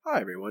Hi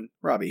everyone,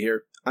 Robbie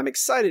here. I'm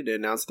excited to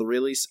announce the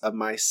release of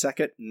my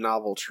second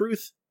novel,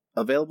 Truth,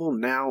 available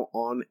now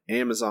on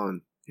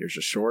Amazon. Here's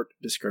a short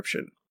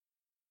description.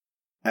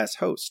 As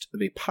host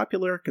of a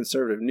popular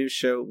conservative news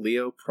show,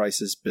 Leo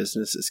Price's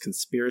business is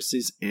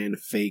conspiracies and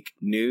fake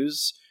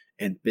news,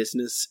 and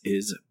business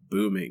is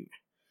booming.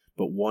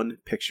 But one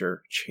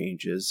picture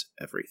changes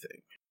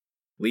everything.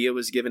 Leo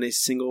is given a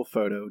single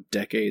photo,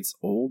 decades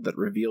old, that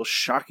reveals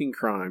shocking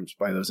crimes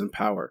by those in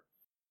power.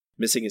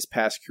 Missing his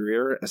past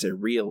career as a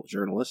real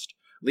journalist,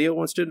 Leo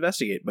wants to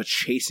investigate, but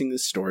chasing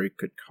this story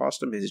could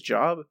cost him his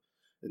job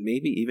and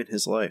maybe even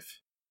his life.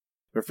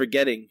 But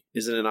forgetting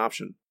isn't an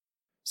option.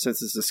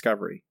 Since his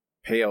discovery,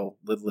 pale,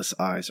 lidless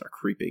eyes are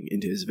creeping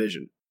into his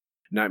vision.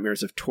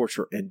 Nightmares of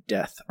torture and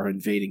death are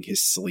invading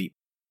his sleep.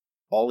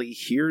 All he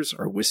hears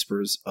are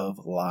whispers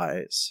of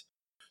lies.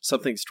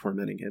 Something's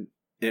tormenting him,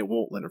 and it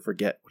won't let him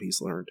forget what he's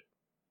learned.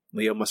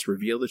 Leo must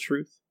reveal the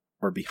truth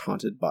or be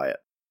haunted by it.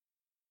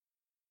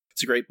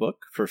 It's a great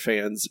book for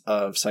fans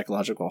of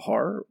psychological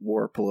horror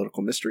or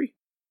political mystery.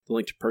 The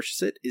link to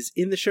purchase it is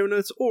in the show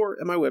notes or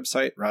at my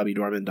website,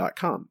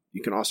 robbiedorman.com.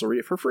 You can also read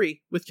it for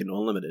free with Kindle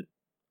Unlimited.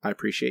 I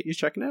appreciate you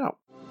checking it out.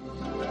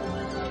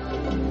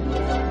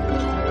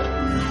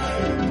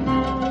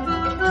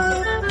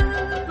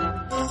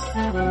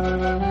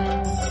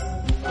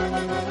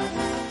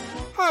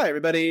 Hi,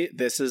 everybody.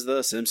 This is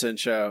The Simpsons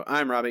Show.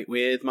 I'm Robbie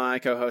with my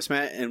co-host,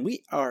 Matt, and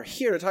we are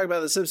here to talk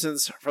about The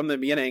Simpsons from the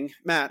beginning.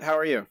 Matt, how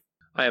are you?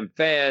 I am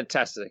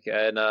fantastic,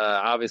 and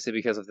obviously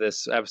because of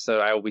this episode,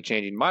 I will be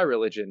changing my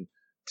religion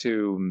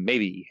to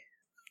maybe.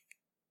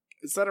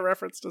 Is that a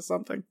reference to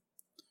something?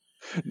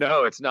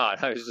 No, it's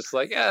not. I was just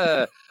like,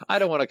 I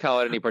don't want to call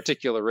it any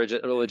particular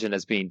religion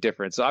as being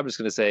different, so I'm just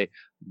going to say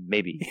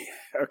maybe.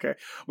 Okay.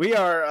 We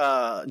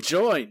are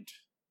joined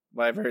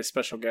by a very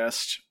special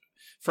guest,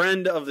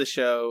 friend of the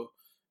show,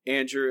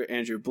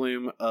 Andrew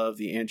Bloom of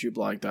the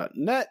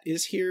andrewblog.net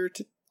is here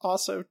to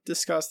also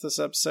discuss this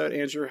episode.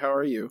 Andrew, how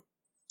are you?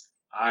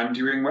 I'm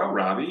doing well,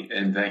 Robbie,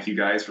 and thank you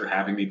guys for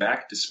having me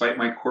back despite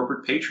my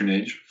corporate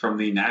patronage from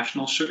the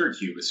National Sugar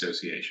Cube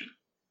Association.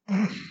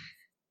 A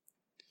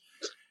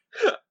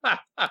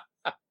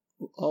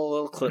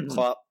little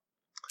clip-clop.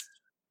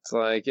 It's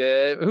like,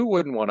 who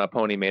wouldn't want a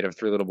pony made of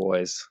three little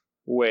boys?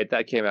 Wait,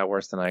 that came out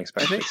worse than I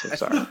expected, so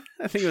sorry.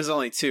 I think it was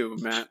only two,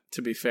 Matt,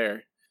 to be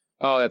fair.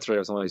 Oh, that's right. It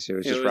was only two.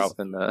 It was Ralph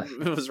and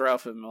It was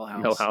Ralph and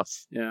Milhouse.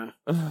 Milhouse. Yeah.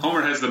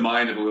 Homer has the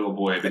mind of a little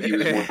boy, but he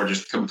was more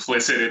just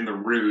complicit in the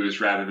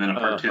ruse rather than a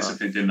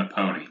participant in the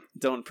pony.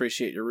 Don't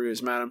appreciate your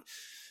ruse, madam.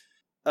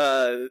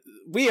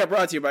 We are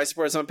brought to you by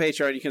supporters on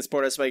Patreon. You can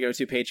support us by going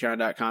to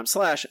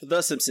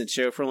patreon.com/The Simpsons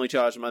Show for only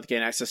 $2 a month.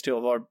 Gain access to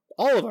all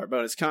of our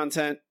bonus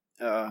content.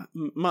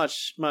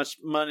 Much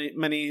money,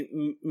 many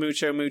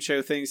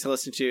mucho things to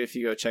listen to. If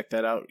you go check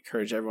that out,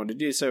 encourage everyone to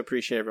do so.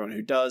 Appreciate everyone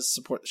who does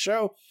support the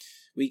show.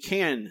 We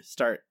can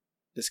start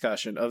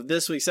discussion of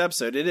this week's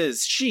episode. It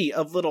is She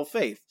of Little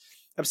Faith,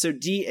 episode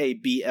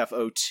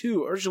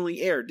DABFO2,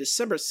 originally aired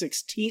December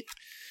 16th,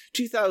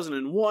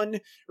 2001,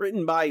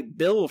 written by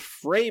Bill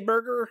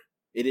Freiberger.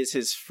 It is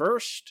his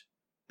first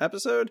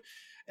episode,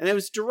 and it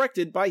was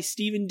directed by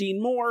Stephen Dean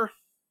Moore.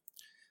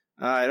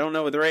 I don't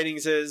know what the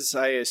ratings is.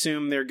 I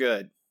assume they're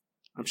good.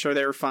 I'm sure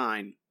they were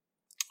fine.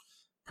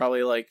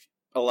 Probably like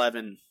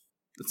 11.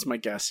 That's my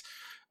guess.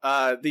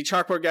 The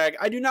chalkboard gag,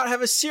 I do not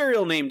have a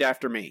cereal named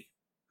after me.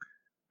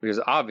 Because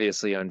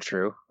obviously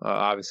untrue.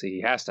 Obviously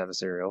he has to have a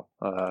cereal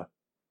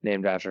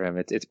named after him.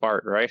 It's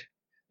Bart, right?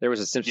 There was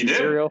a Simpsons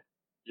cereal?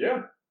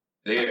 Yeah.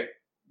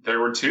 There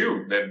were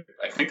two.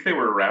 I think they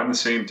were around the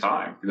same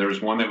time. There was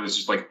one that was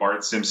just like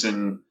Bart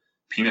Simpson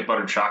peanut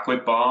butter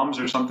chocolate bombs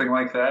or something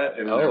like that.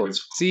 And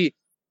see,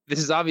 this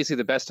is obviously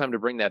the best time to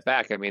bring that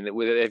back. I mean,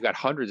 they've got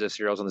hundreds of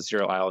cereals on the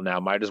cereal aisle now.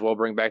 Might as well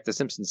bring back the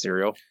Simpsons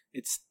cereal.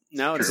 The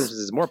Simpsons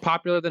is more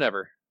popular than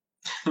ever.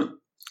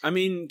 I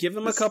mean, give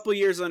them a couple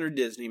years under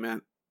Disney,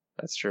 man.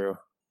 That's true.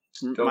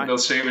 They'll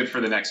save it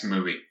for the next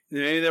movie.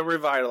 Maybe they'll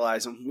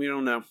revitalize them. We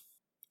don't know.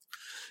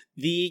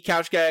 The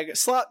couch gag,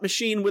 slot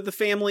machine with the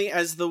family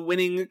as the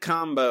winning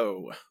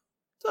combo.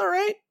 It's all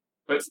right.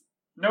 But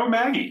no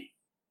Maggie.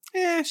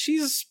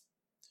 She's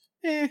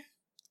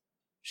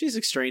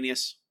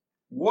extraneous.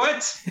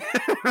 What?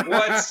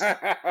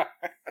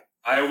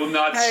 I will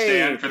not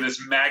stand for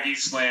this Maggie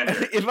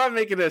slander. If I'm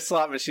making a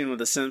slot machine with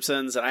the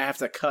Simpsons and I have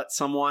to cut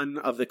someone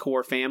of the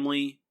core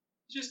family,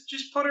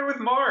 just put her with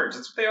Marge.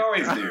 That's what they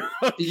always do.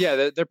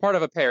 Yeah, they're part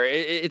of a pair.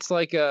 It's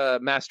like a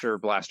Master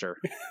Blaster.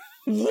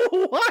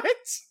 What?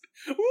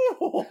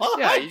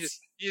 Yeah, you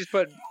just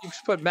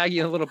put Maggie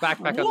in a little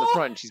backpack on the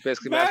front. And she's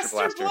basically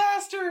Master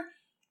Blaster.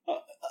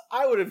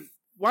 I would have.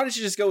 Why didn't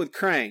you just go with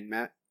Krang,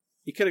 Matt?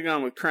 You could have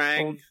gone with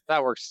Krang. Well,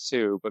 that works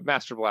too, but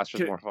Master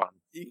Blaster's more fun.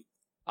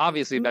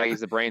 Obviously, Maggie's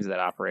the brains of that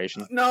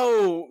operation.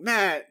 No,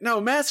 Matt.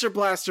 No, Master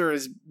Blaster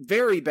is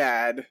very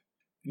bad.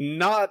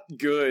 Not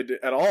good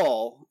at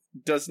all.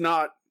 Does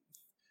not.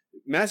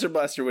 Master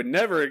Blaster would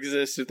never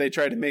exist if they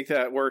tried to make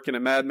that work in a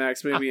Mad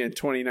Max movie in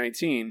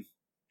 2019.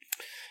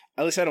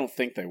 At least I don't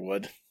think they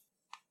would.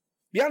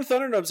 Beyond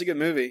Thunderdome is a good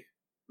movie.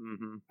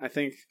 Mm-hmm. I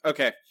think.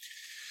 Okay.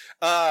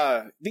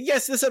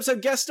 Yes, this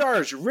episode guest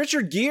stars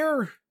Richard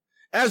Gere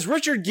as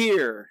Richard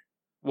Gere.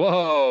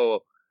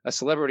 Whoa! A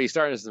celebrity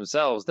starring as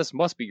themselves. This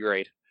must be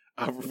great.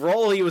 A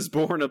role he was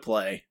born to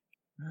play.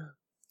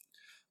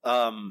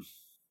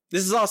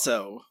 This is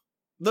also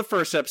the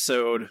first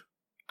episode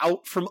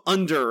out from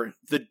under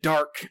the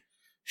dark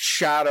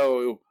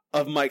shadow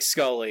of Mike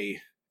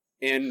Scully.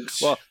 And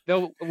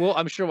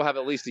I'm sure we'll have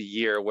at least a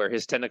year where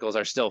his tentacles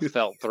are still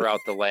felt throughout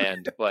the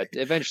land, but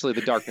eventually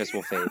the darkness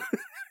will fade.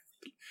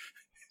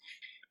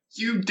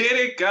 You did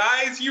it,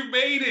 guys! You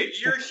made it!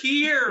 You're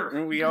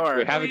here! We are.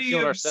 We haven't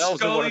killed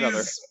ourselves or one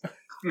another.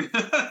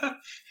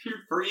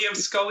 You're free of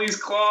Scully's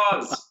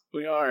claws.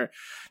 We are.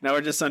 Now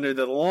we're just under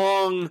the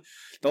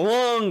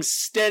long,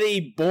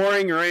 steady,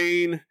 boring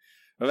reign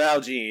of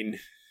Algene.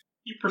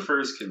 He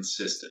prefers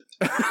consistent.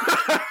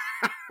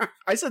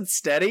 I said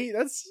steady.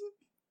 That's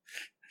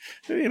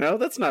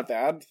not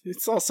bad.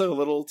 It's also a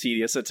little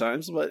tedious at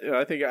times, but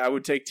I think I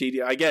would take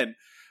tedious. Again,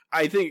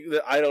 I think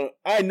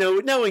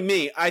that knowing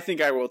me, I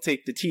think I will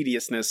take the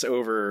tediousness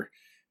over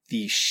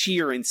the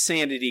sheer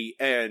insanity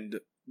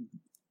and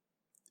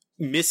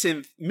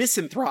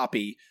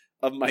misanthropy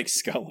of Mike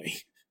Scully.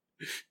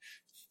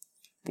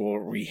 Well,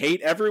 we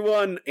hate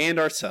everyone and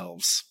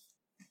ourselves.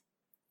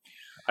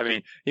 I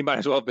mean, he might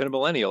as well have been a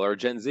millennial or a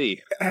Gen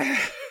Z.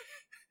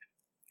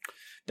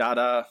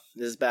 Dada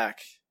is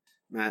back,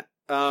 Matt.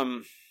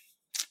 All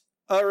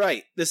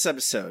right, this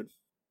episode,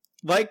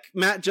 like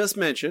Matt just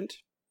mentioned,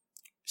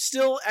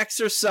 still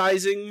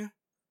exercising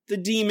the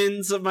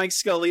demons of Mike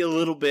Scully a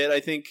little bit. I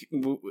think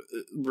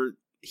we're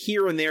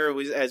here and there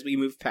as we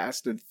move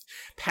past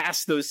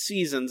those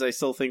seasons. I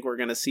still think we're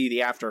going to see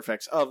the after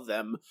effects of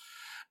them.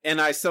 And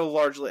I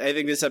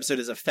think this episode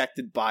is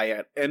affected by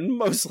it, and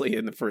mostly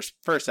in the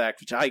first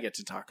act, which I get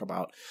to talk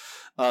about.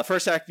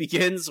 First act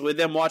begins with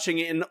them watching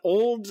an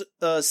old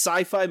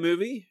sci-fi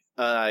movie,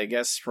 I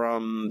guess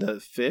from the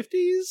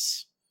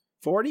 50s,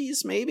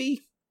 40s,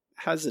 maybe.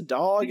 Has a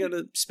dog in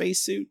a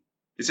spacesuit.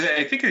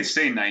 I think they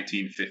say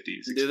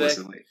 1950s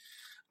explicitly.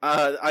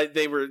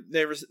 They were,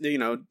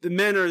 the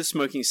men are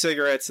smoking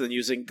cigarettes and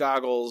using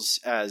goggles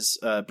as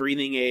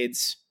breathing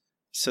aids,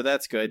 so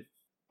that's good.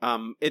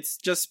 It's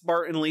just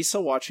Bart and Lisa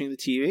watching the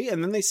TV,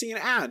 and then they see an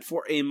ad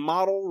for a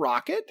model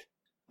rocket.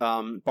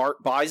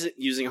 Bart buys it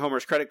using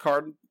Homer's credit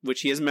card,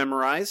 which he has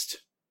memorized,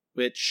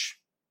 which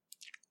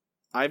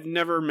I've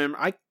never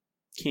I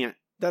can't.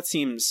 That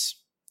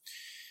seems,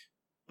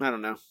 I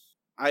don't know.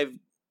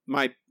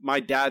 My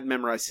dad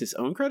memorized his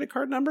own credit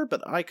card number,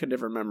 but I could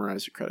never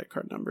memorize a credit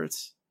card number.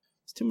 It's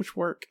too much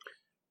work.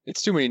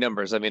 It's too many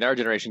numbers. I mean, our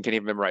generation can't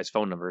even memorize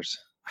phone numbers.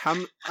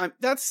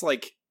 That's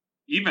like...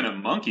 Even a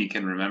monkey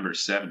can remember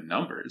 7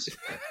 numbers.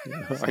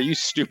 Are you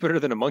stupider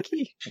than a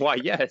monkey? Why,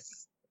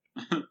 yes.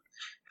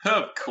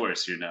 Of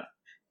course you're not.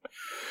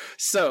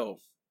 So,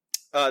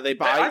 they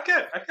buy...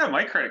 I've got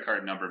my credit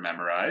card number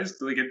memorized.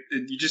 Like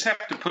you just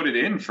have to put it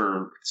in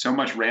for so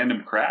much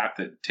random crap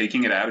that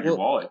taking it out of your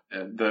wallet,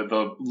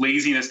 the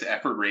laziness to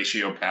effort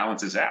ratio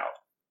balances out.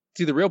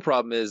 See, the real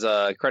problem is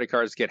credit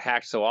cards get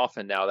hacked so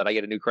often now that I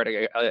get a new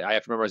credit. I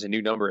have to memorize a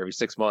new number every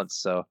 6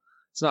 months, so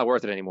it's not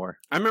worth it anymore.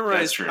 I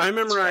memorized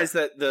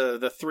that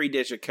the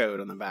 3-digit code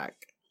on the back.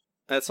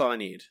 That's all I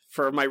need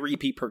for my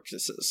repeat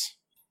purchases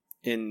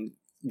in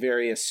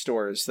various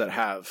stores that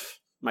have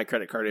my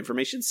credit card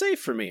information saved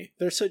for me.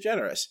 They're so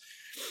generous.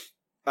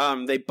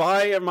 They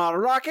buy a model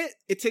rocket.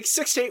 It takes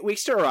 6 to 8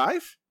 weeks to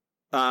arrive.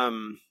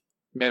 Man,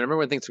 remember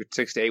when things took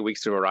 6 to 8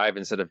 weeks to arrive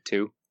instead of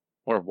 2?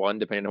 Or 1,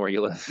 depending on where you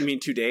live. You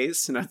mean 2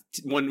 days? Not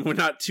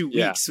 2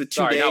 weeks, but 2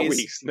 Sorry, days. Not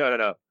weeks.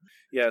 No.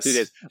 Yes. 2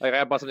 days. Like,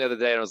 I bought something the other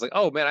day and I was like,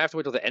 oh man, I have to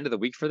wait till the end of the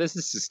week for this?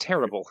 This is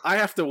terrible. I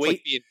have to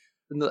wait.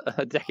 Like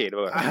a decade.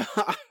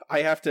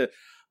 I have to,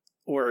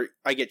 or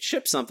I get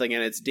shipped something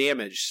and it's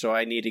damaged, so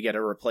I need to get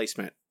a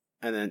replacement.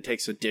 And then it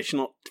takes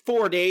additional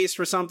 4 days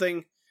for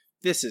something.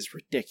 This is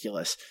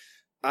ridiculous.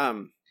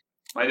 Might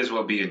as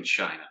well be in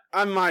China.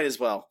 I might as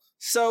well.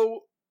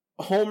 So,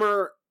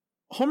 Homer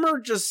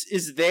just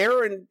is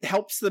there and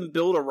helps them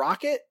build a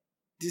rocket?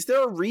 Is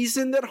there a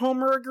reason that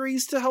Homer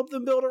agrees to help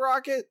them build a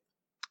rocket?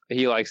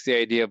 He likes the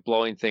idea of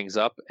blowing things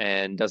up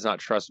and does not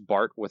trust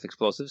Bart with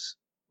explosives,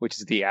 which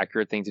is the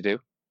accurate thing to do.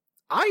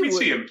 We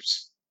see him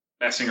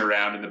messing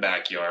around in the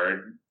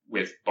backyard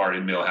with Bart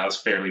and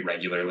Milhouse fairly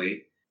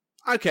regularly.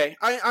 Okay,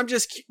 I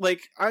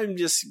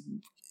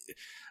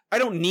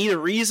don't need a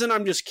reason.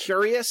 I'm just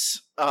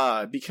curious,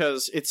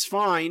 because it's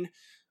fine.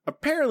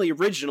 Apparently,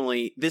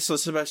 originally, this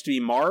was supposed to be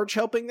Marge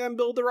helping them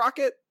build the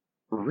rocket.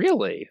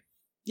 Really?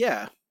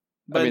 Yeah.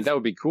 I mean, that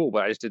would be cool,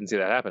 but I just didn't see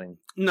that happening.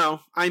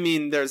 No, I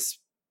mean, there's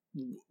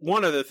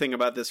one other thing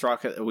about this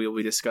rocket that we'll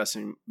be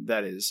discussing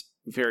that is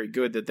very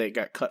good that they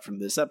got cut from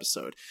this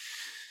episode.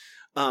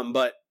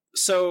 But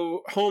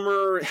so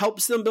Homer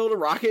helps them build a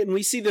rocket, and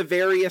we see the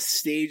various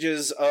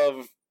stages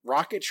of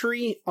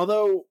rocketry,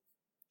 although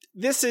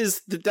this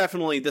is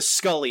definitely the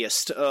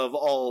Sculliest of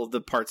all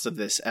the parts of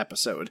this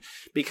episode,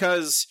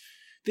 because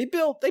they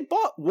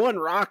bought one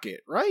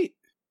rocket, right?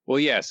 Well,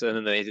 yes, and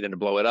then they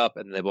blow it up,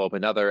 and then they blow up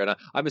another. And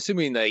I'm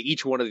assuming that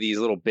each one of these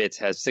little bits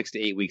has 6 to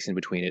 8 weeks in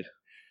between it.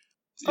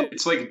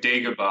 It's like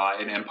Dagobah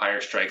in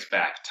Empire Strikes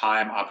Back.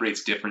 Time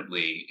operates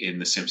differently in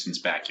the Simpsons'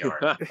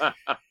 backyard.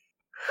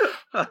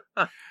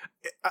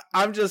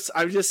 I'm just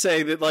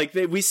saying that, like,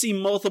 we see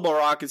multiple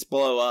rockets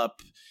blow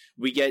up.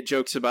 We get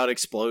jokes about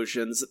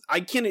explosions. I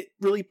can't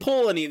really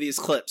pull any of these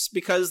clips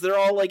because they're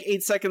all like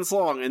 8 seconds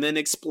long, and then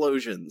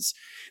explosions.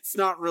 It's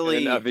not really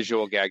and a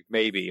visual gag,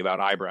 maybe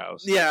about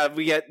eyebrows. Yeah,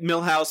 we get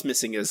Milhouse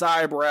missing his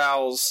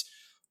eyebrows,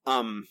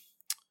 and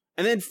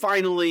then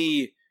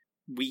finally,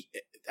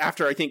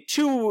 after I think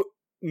 2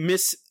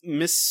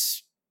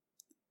 misfires,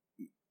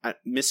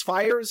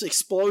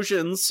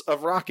 explosions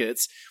of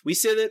rockets, we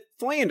see that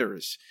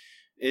Flanders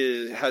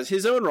has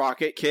his own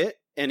rocket kit,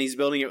 and he's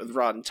building it with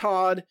Rod and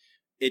Todd.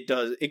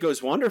 It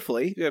goes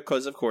wonderfully,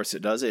 because of course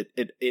it does. It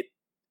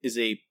is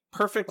a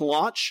perfect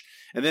launch,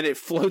 and then it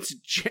floats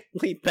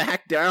gently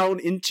back down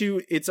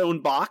into its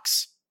own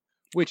box.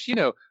 Which,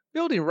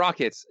 building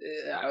rockets,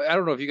 I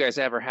don't know if you guys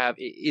ever have,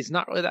 it's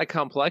not really that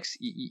complex.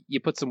 You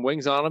put some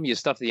wings on them, you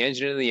stuff the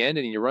engine in the end,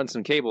 and you run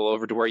some cable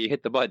over to where you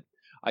hit the button.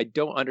 I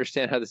don't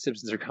understand how the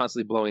Simpsons are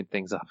constantly blowing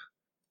things up.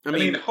 I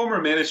mean,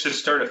 Homer managed to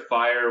start a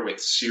fire with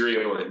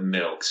cereal and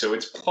milk, so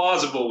it's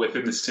plausible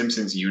within the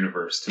Simpsons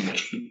universe to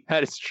me.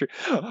 That is true.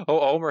 Oh,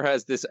 Homer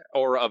has this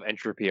aura of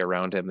entropy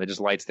around him that just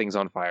lights things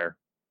on fire.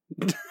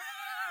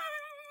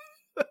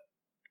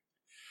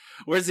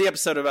 Where's the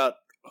episode about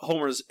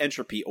Homer's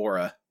entropy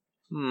aura?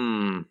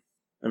 I'm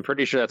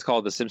pretty sure that's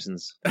called The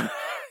Simpsons.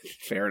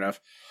 Fair enough.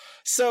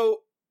 So,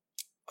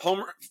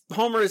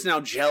 Homer is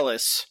now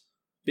jealous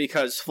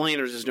because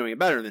Flanders is doing it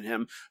better than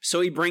him,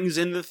 so he brings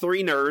in the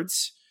 3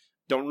 nerds.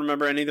 Don't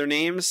remember any of their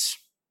names.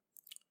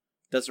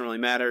 Doesn't really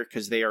matter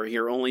because they are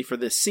here only for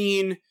this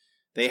scene.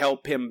 They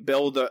help him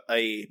build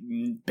a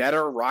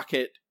better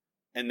rocket,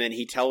 and then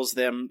he tells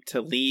them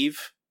to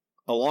leave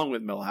along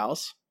with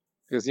Milhouse.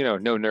 Because, no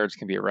nerds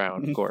can be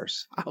around, of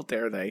course. How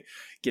dare they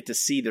get to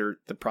see the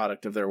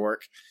product of their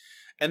work.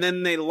 And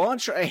then they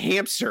launch a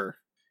hamster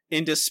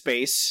into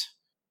space.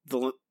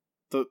 The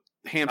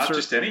hamster... Not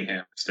just any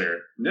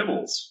hamster.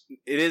 Nibbles.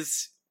 It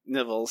is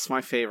Nibbles,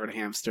 my favorite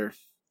hamster.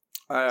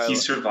 He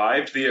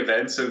survived the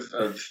events of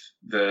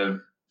the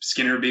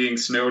Skinner being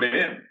snowed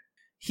in.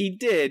 He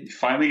did. You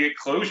finally get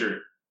closure.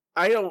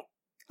 I didn't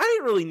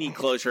really need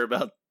closure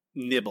about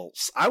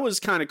Nibbles. I was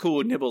kind of cool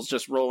with Nibbles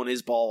just rolling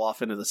his ball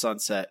off into the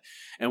sunset,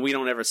 and we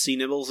don't ever see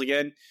Nibbles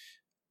again.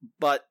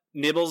 But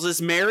Nibbles is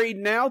married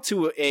now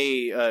to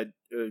a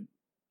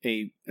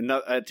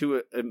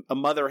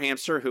mother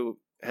hamster who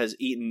has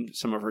eaten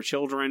some of her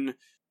children,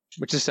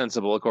 which is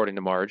sensible according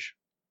to Marge.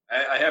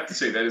 I have to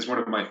say that is one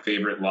of my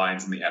favorite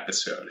lines in the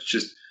episode. It's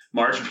just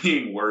Marge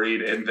being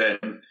worried and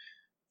then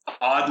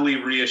oddly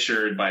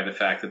reassured by the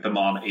fact that the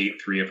mom ate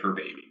 3 of her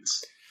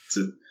babies. It's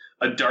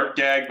a dark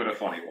gag, but a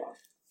funny one.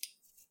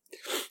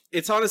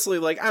 It's honestly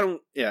like,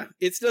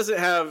 it doesn't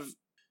have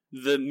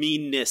the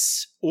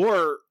meanness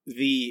or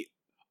the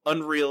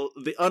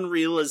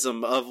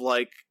unrealism of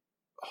like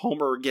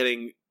Homer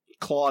getting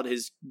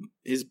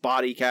his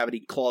body cavity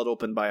clawed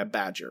open by a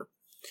badger,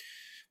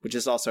 which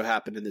has also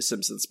happened in the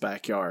Simpsons'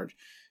 backyard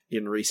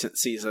in recent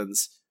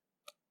seasons.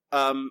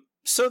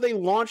 So they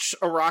launch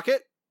a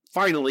rocket,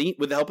 finally,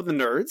 with the help of the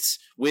nerds,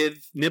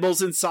 with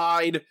Nibbles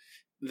inside.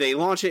 They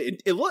launch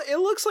it. It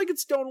looks like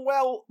it's doing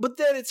well, but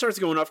then it starts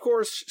going off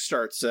course,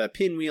 starts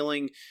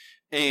pinwheeling,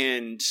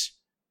 and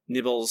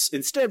Nibbles,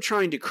 instead of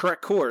trying to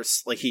correct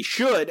course like he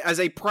should as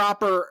a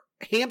proper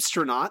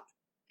hamsternaut.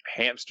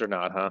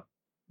 Hamsternaut, huh?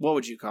 What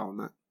would you call him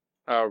that?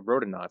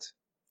 Rodent.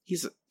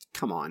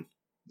 Come on.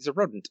 He's a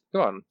rodent.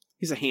 Go on.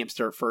 He's a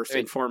hamster first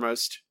and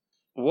foremost.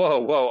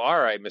 Whoa. All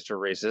right, Mr.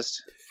 Racist.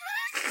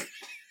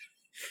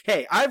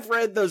 Hey, I've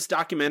read those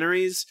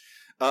documentaries,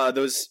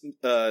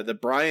 the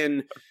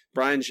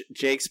Brian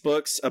Jakes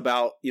books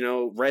about,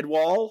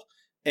 Redwall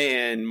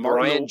and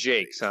Martin Brian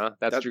Jakes, huh?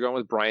 That's what you're going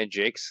with, Brian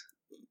Jakes?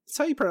 That's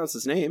how you pronounce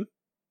his name.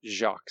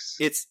 Jacques.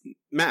 It's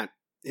Matt.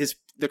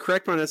 The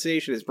correct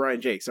pronunciation is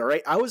Brian Jakes, all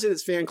right? I was in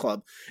his fan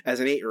club as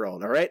an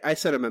 8-year-old, all right? I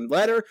sent him a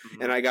letter,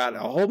 and I got a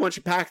whole bunch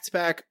of packets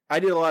back. I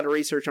did a lot of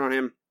research on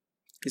him.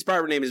 His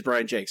proper name is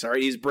Brian Jakes, all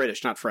right? He's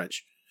British, not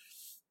French.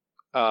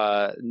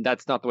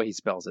 That's not the way he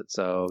spells it,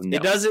 so no.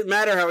 It doesn't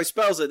matter how he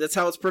spells it. That's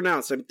how it's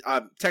pronounced.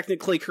 I'm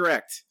technically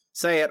correct.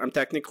 Say it. I'm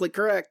technically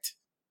correct.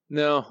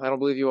 No, I don't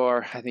believe you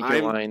are. I think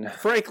you're lying.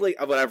 Frankly,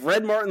 but I've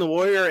read Martin the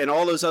Warrior and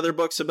all those other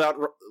books about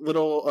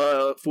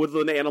little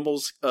woodland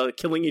animals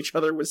killing each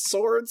other with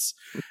swords,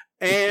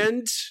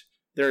 and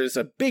there's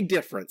a big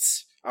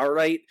difference. All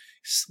right,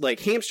 like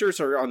hamsters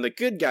are on the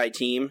good guy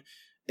team,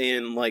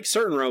 and like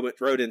certain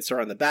rodents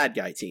are on the bad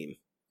guy team.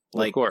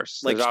 Well, of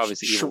course, there's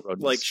obviously evil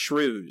rodents, like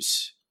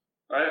shrews.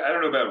 I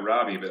don't know about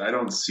Robbie, but I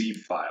don't see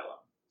phylum.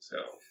 So.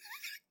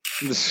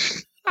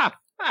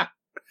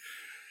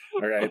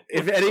 All right.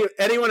 If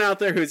anyone out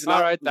there who's not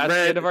all right, that's the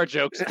end of our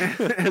jokes.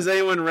 Has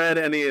anyone read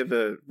any of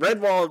the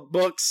Redwall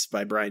books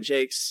by Brian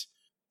Jakes?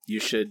 You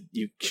should.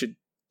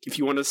 If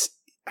you want to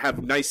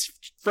have nice,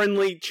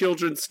 friendly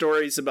children's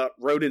stories about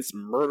rodents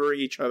murdering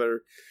each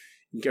other.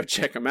 You can go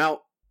check them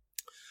out.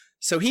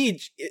 So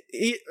he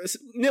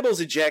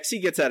Nibbles ejects, he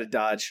gets out of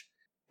Dodge,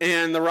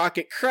 and the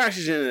rocket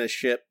crashes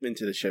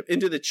into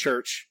the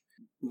church,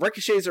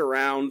 ricochets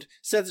around,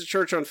 sets the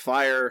church on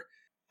fire,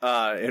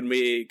 and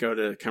we go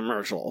to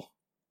commercial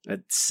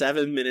at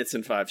 7 minutes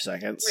and 5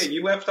 seconds. Wait,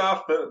 you left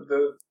off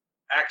the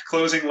act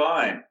closing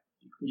line.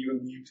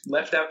 You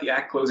left out the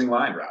act closing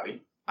line,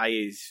 Robbie.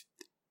 I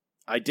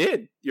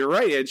did. You're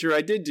right, Andrew.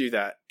 I did do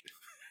that.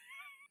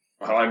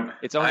 Well,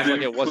 it's almost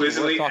like it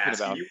wasn't worth talking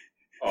about.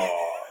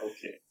 Oh,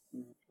 okay.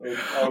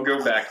 I'll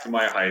go back to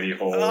my hidey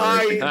hole. There's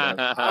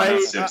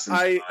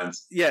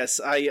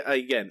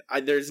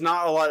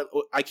not a lot of.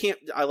 I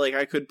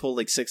could pull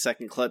like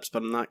 6-second clips,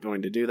 but I'm not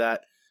going to do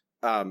that.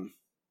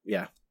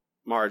 Yeah,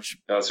 Marge.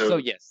 So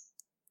yes,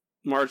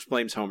 Marge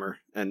blames Homer,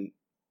 and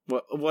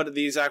what are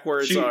the exact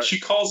words? She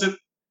calls it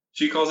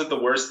the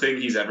worst thing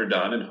he's ever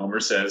done, and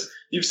Homer says,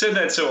 "You've said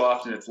that so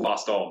often, it's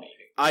lost all meaning."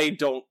 I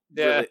don't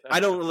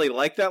really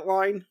like that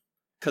line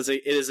because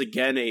it is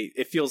again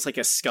it feels like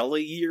a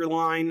Scully year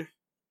line.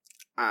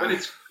 But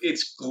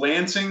it's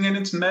glancing in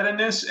its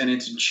meta-ness, and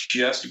it's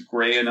just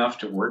gray enough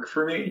to work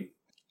for me.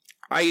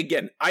 I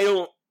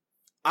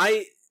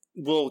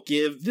will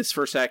give this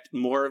first act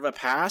more of a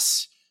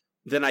pass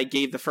than I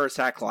gave the first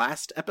act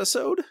last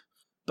episode,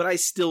 but I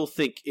still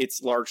think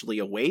it's largely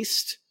a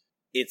waste.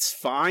 It's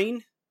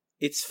fine.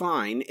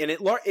 And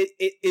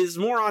it is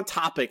more on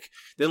topic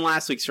than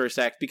last week's first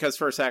act,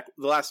 because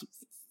last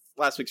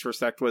week's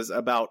first act was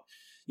about,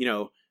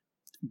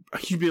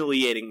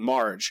 humiliating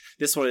Marge.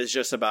 This one is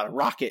just about a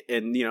rocket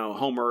and,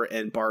 Homer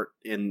and Bart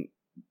and,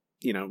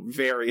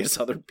 various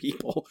other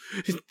people,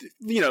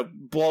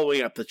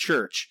 blowing up the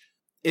church.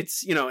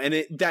 It's,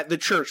 that the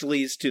church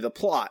leads to the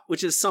plot,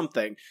 which is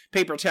something.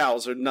 Paper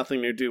towels are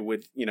nothing to do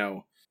with,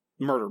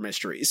 murder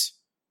mysteries,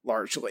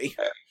 largely.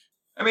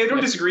 I mean, I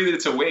don't disagree that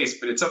it's a waste,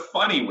 but it's a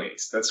funny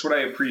waste. That's what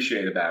I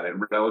appreciate about it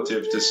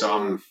relative to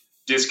some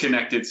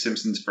disconnected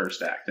Simpsons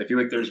first act. I feel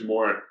like there's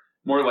more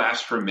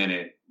laughs per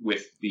minute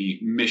with the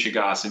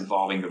Michigas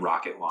involving the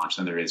rocket launch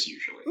than there is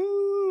usually.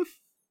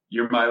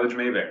 Your mileage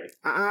may vary.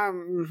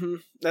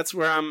 That's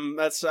where I'm.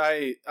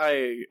 I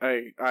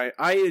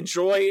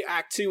enjoy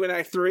Act 2 and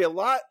Act 3 a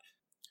lot.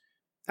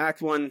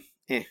 Act 1,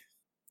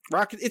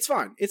 Rocket. It's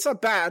fine. It's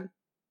not bad.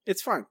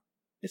 It's fine.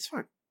 It's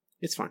fine.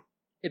 It's fine.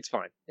 It's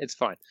fine. It's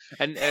fine.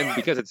 And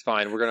because it's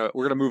fine, we're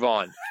gonna move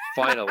on.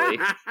 Finally.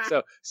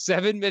 So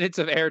 7 minutes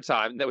of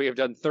airtime that we have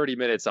done 30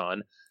 minutes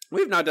on.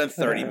 We've not done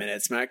 30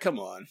 minutes, Matt. Come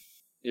on.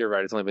 You're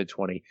right. It's only been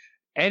 20.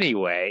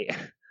 Anyway,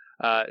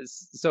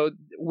 so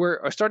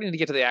we're starting to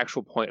get to the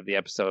actual point of the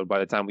episode by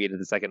the time we get into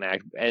the second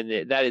act,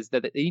 and that is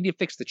that they need to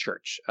fix the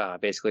church,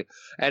 basically.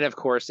 And of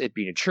course, it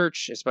being a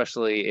church,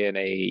 especially in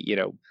a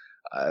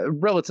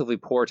relatively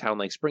poor town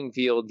like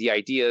Springfield, the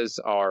ideas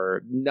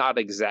are not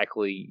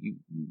exactly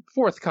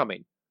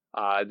forthcoming.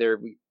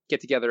 We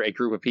get together a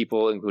group of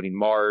people, including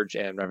Marge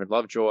and Reverend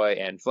Lovejoy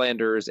and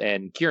Flanders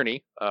and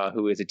Kearney,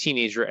 who is a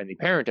teenager and the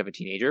parent of a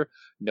teenager.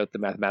 Note the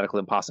mathematical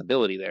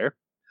impossibility there.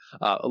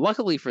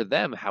 Luckily for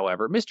them,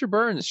 however, Mr.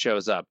 Burns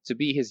shows up to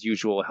be his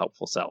usual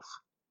helpful self.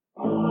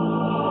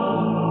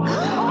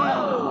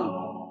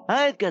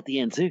 I've got the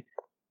answer.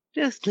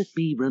 Just let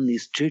me run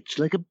this church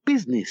like a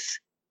business.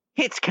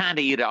 It's kind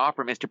of you to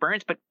offer, Mr.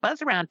 Burns, but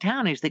buzz around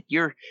town is that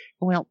you're,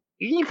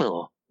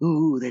 evil.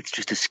 Oh, that's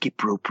just a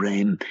skip rope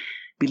rhyme.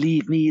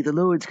 Believe me, the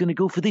Lord's going to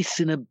go for this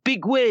in a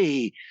big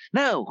way.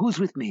 Now, who's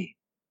with me?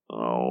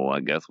 Oh, I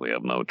guess we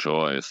have no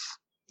choice.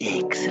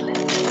 Excellent.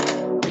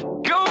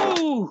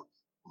 Go!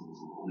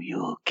 Oh,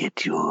 you'll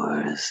get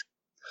yours.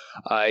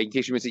 In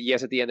case you missed it,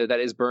 yes, at the end of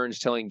that is Burns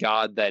telling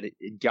God that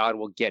God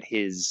will get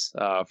his,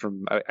 I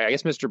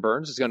guess Mr.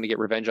 Burns is going to get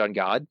revenge on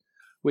God,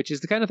 which is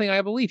the kind of thing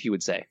I believe he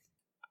would say.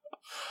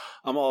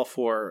 I'm all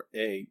for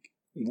a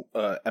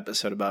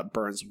episode about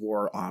Burns'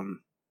 war on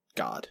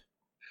God.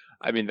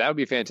 I mean, that would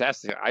be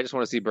fantastic. I just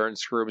want to see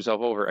Burns screw himself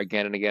over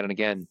again and again and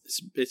again.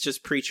 It's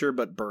just Preacher,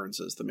 but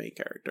Burns is the main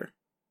character.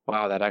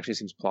 Wow, that actually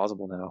seems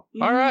plausible now.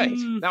 All right.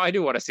 Now I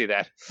do want to see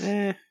that.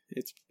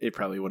 It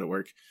probably wouldn't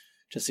work.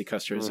 Jesse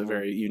Custer is a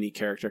very unique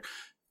character.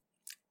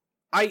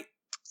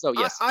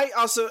 Yes.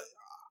 I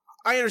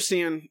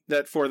understand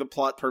that for the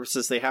plot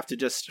purposes, they have to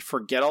just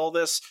forget all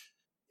this.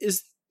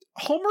 Is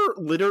Homer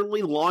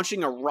literally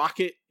launching a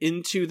rocket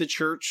into the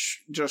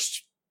church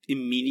just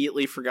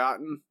immediately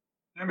forgotten?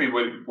 I mean,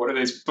 what are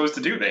they supposed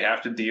to do? They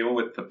have to deal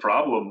with the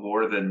problem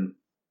more than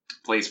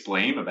place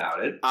blame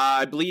about it.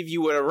 I believe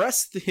you would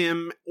arrest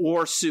him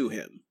or sue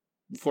him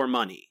for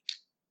money.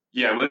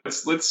 Yeah,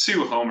 let's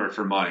sue Homer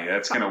for money.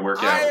 That's going to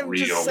work out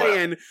real well. I'm just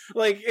saying,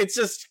 it's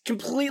just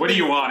completely... What do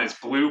you want, his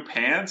blue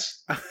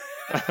pants?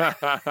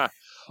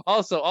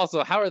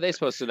 Also, how are they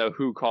supposed to know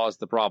who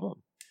caused the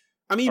problem?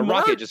 I mean, a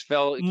rocket just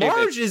fell.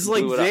 Marge is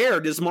there.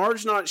 Does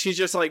Marge not? She's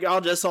just like,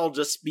 I'll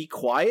just be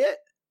quiet.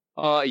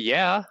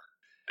 Yeah.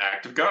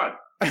 Act of God.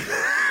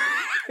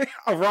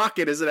 A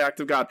rocket is an act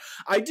of God.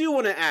 I do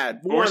want to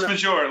add force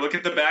majeure. Look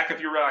at the back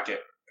of your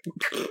rocket.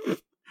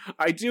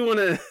 I do want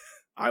to.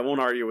 I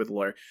won't argue with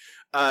Lawyer.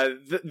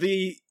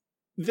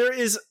 There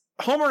is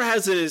Homer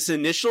has his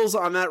initials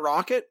on that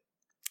rocket,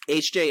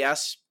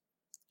 HJS,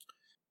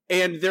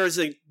 and there's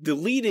a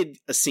deleted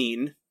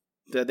scene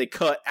that they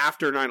cut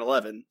after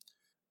 9/11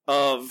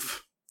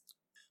 of.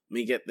 Let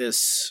me get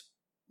this.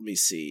 Let me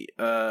see.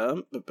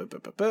 A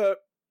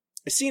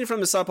scene from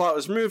the subplot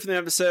was removed from the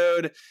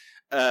episode.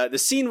 The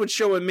scene would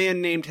show a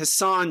man named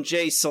Hassan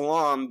J.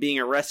 Salam being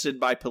arrested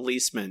by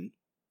policemen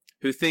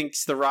who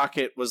thinks the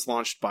rocket was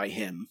launched by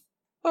him.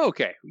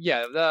 Okay,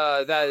 yeah,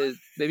 that is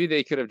maybe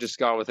they could have just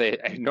gone with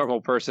a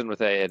normal person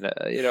with a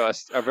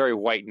very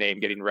white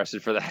name getting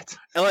arrested for that.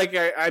 Like,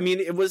 I mean,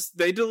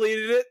 they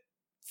deleted it,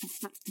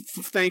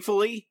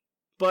 thankfully,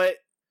 but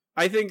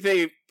I think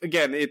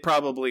it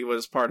probably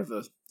was part of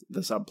the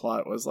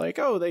subplot. Was like,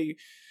 oh, they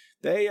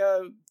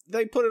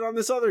put it on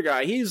this other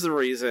guy. He's the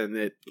reason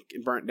it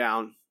burnt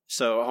down.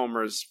 So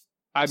Homer's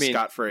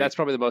scot-free. That's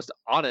probably the most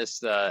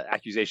honest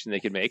accusation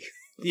they could make.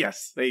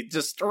 Yes, they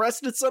just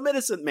arrested some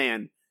innocent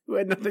man who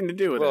had nothing to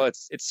do with it. Well,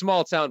 it's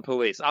small town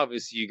police.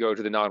 Obviously, you go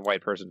to the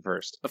non-white person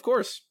first. Of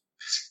course.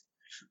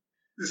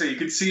 So you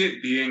could see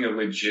it being a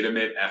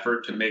legitimate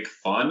effort to make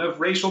fun of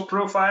racial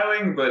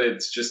profiling, but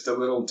it's just a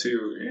little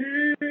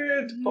too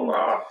to pull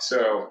off.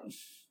 So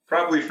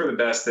probably for the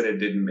best that it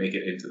didn't make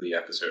it into the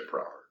episode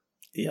proper.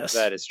 Yes,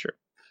 that is true.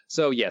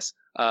 So yes,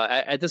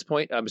 at this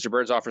point, Mr.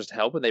 Burns offers to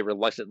help, and they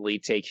reluctantly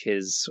take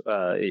his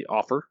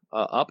offer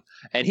up.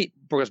 And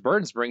because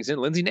Burns brings in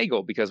Lindsay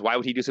Naegle, because why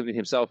would he do something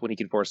himself when he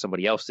can force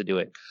somebody else to do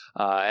it?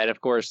 And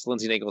of course,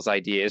 Lindsay Naegle's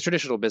idea is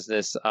traditional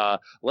business.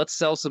 Let's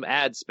sell some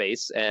ad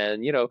space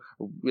and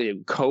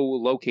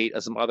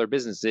co-locate some other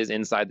businesses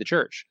inside the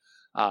church.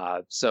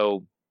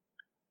 So.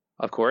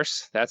 Of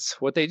course, that's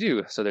what they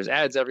do. So there's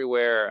ads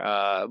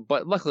everywhere,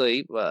 but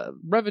luckily,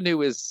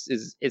 revenue is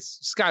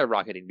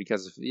skyrocketing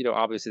because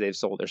obviously they've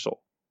sold their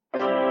soul.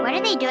 What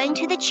are they doing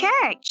to the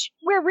church?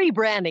 We're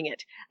rebranding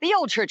it. The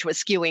old church was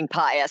skewing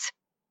pious.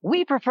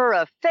 We prefer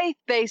a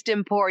faith-based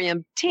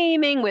emporium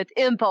teeming with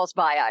impulse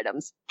buy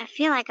items. I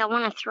feel like I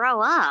want to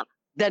throw up.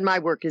 Then my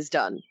work is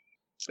done.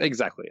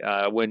 Exactly.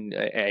 When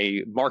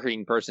a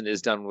marketing person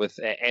is done with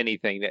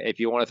anything, if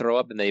you want to throw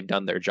up, then they've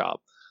done their job.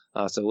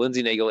 So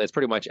Lindsay Naegle is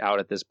pretty much out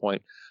at this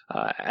point.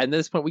 And at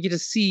this point, we get to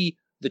see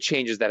the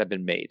changes that have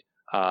been made.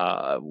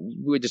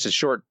 With just a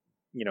short,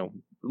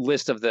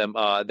 list of them.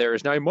 There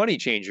is now a money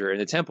changer in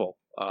the temple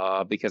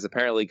because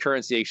apparently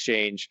currency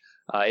exchange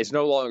is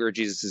no longer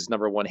Jesus'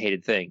 number one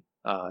hated thing.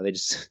 They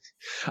just,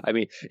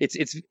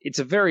 it's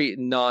a very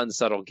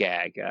non-subtle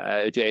gag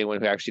to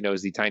anyone who actually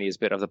knows the tiniest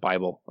bit of the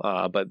Bible.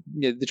 But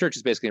the church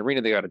is basically an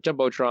arena. They got a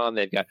jumbotron.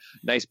 They've got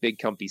nice, big,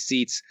 comfy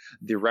seats.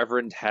 The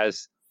Reverend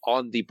has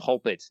on the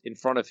pulpit in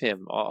front of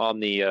him on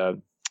the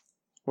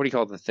what do you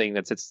call the thing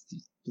that sits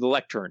the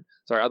lectern?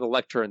 Sorry, on the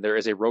lectern there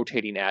is a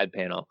rotating ad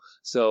panel.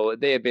 So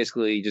they have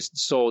basically just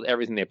sold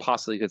everything they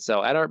possibly could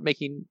sell and are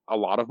making a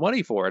lot of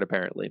money for it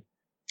apparently.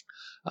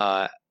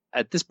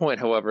 At this point,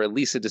 however,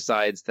 Lisa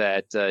decides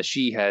that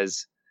she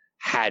has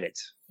had it,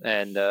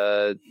 and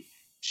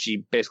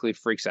she basically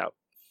freaks out.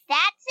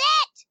 That's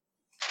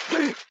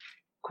it!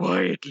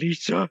 Quiet,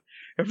 Lisa.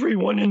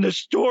 Everyone in the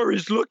store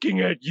is looking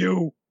at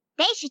you.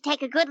 They should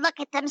take a good look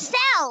at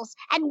themselves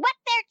and what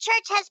their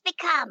church has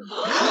become.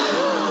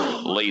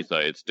 Lisa,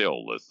 it's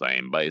still the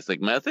same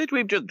basic message.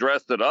 We've just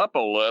dressed it up a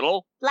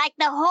little. Like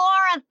the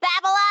whore of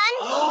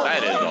Babylon?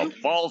 That is a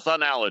false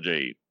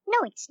analogy. No,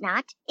 it's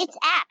not. It's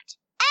apt.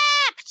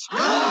 Apt!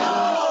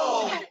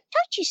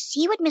 Don't you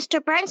see what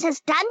Mr. Burns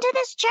has done to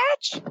this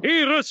church?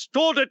 He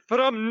restored it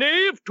from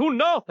knave to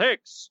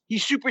narthex. He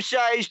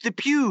supersized the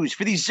pews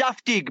for the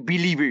Zoftig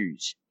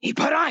believers. He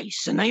put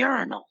ice in the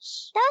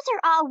urinals. Those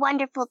are all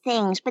wonderful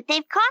things, but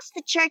they've cost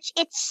the church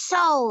its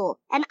soul,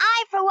 and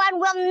I, for one,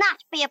 will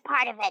not be a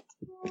part of it.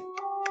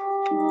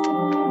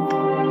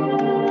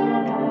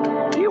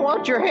 Do you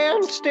want your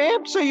hand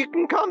stamped so you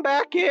can come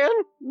back in?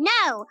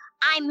 No,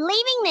 I'm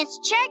leaving this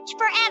church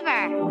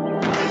forever.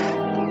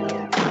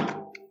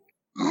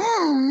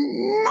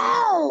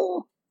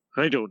 Oh,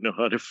 no! I don't know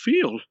how to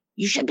feel.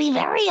 You should be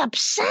very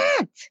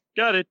upset.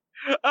 Got it.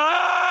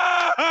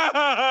 Oh!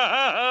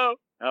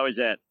 How is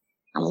that?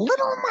 A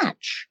little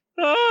much.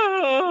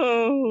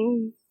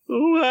 Oh!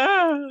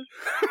 Wow!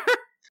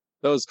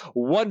 Those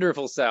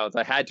wonderful sounds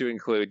I had to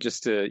include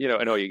just to,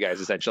 annoy you guys,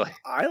 essentially.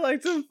 I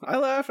liked them. I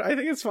laughed. I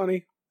think it's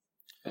funny.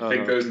 I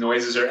think those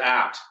noises are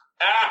apt.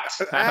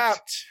 Apt!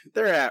 Apt.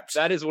 They're apt.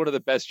 That is one of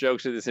the best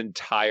jokes of this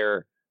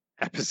entire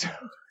episode.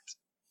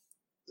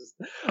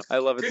 I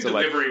love it Good so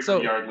much. delivery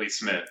from Yardley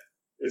Smith.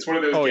 It's one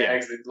of those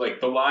gags that,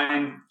 the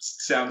line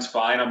sounds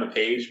fine on the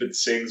page, but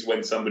sings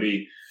when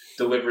somebody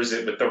delivers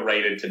it with the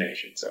right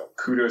intonation. So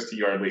kudos to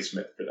Yardley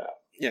Smith for that.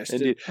 Yes,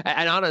 indeed.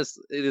 And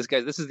honestly,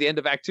 this is the end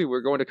of Act 2.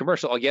 We're going to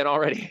commercial again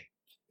already.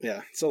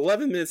 Yeah. So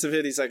 11 minutes and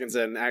 50 seconds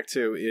in. Act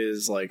 2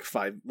 is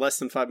less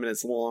than 5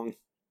 minutes long.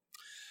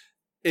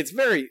 This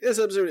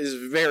episode is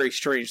very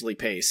strangely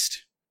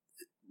paced.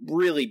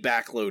 Really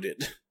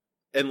backloaded.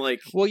 And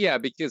well, yeah,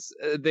 because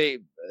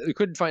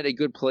couldn't find a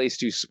good place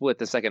to split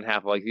the second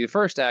half. Like the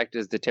first act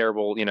is the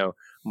terrible,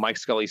 Mike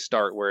Scully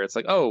start where it's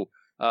like, we'll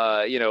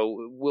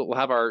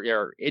have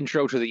our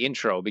intro to the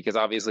intro, because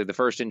obviously the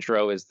first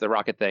intro is the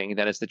rocket thing,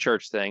 then it's the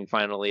church thing,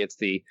 finally it's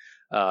the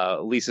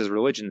Lisa's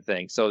religion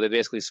thing. So they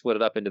basically split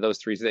it up into those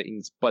three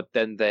things, but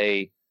then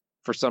they,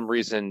 for some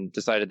reason,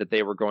 decided that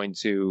they were going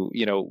to,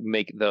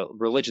 make the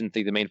religion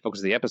thing the main focus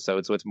of the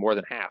episode, so it's more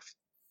than half.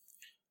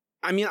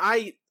 I mean,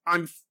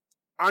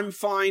 I'm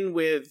fine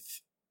with.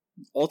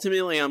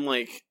 Ultimately, I'm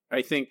like,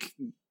 I think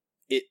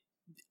it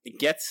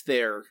gets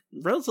there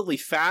relatively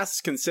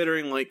fast,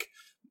 considering like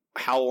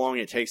how long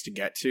it takes to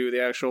get to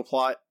the actual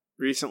plot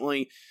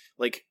recently.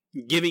 Like,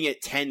 giving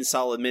it 10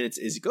 solid minutes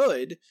is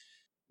good,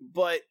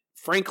 but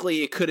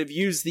frankly, it could have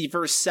used the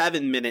first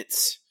 7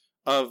 minutes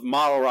of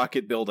model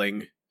rocket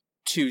building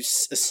to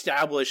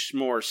establish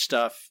more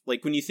stuff.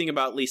 Like, when you think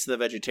about Lisa the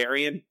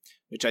Vegetarian,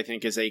 which I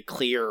think is a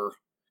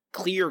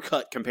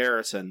clear-cut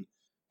comparison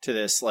to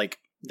this, like,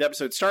 the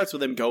episode starts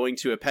with them going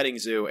to a petting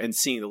zoo and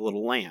seeing the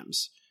little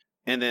lambs.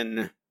 And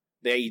then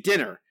they eat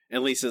dinner.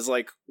 And Lisa's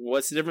like,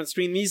 what's the difference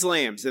between these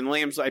lambs and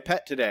lambs I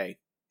pet today?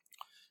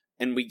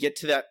 And we get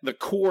to the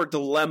core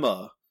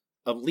dilemma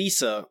of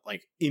Lisa,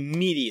 like,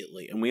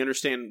 immediately. And we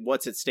understand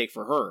what's at stake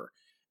for her.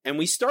 And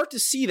we start to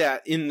see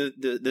that in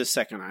the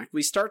second act.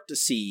 We start to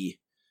see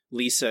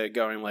Lisa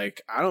going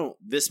like,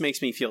 this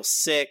makes me feel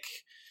sick.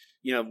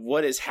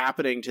 What is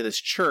happening to this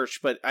church?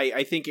 But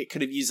I think it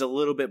could have used a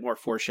little bit more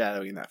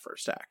foreshadowing in that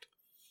first act.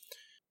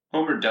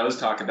 Homer does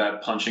talk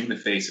about punching the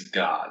face of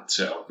God,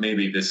 so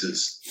maybe this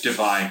is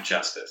divine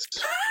justice.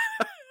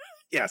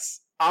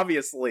 Yes,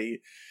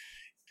 obviously,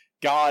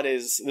 God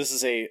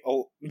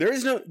doesn't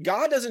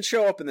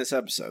show up in this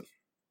episode,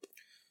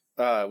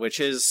 which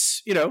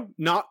is,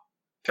 not.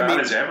 God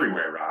is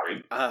everywhere,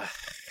 Robbie.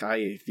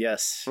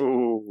 Yes.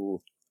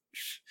 Ooh.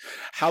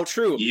 How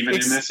true. Even in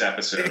this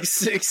episode.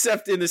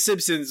 Except in The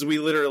Simpsons, we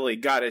literally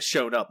God has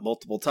shown up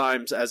multiple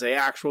times as a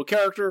actual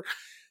character.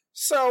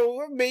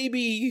 So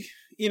maybe,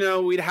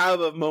 we'd have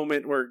a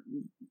moment where,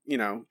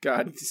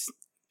 God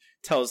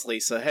tells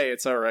Lisa, hey,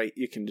 it's all right.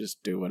 You can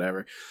just do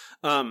whatever.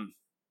 I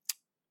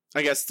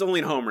guess it's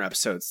only in Homer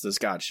episodes does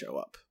God show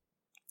up.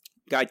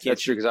 God can't.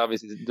 That's true, because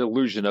obviously the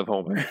delusion of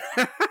Homer.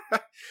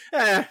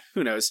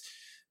 Who knows?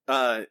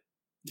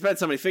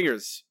 Depends how many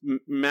fingers.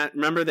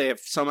 Remember,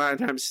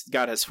 sometimes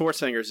God has 4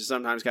 fingers, and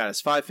sometimes God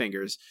has 5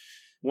 fingers.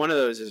 One of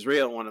those is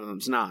real, one of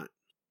them's not.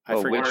 I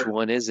forget which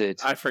one is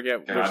it. I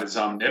forget. God is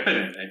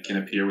omnipotent and can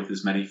appear with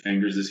as many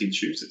fingers as he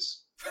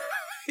chooses.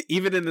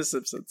 Even in The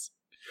Simpsons.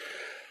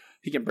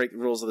 He can break the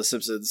rules of The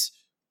Simpsons.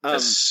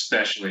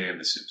 Especially in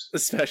The Simpsons.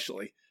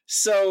 Especially.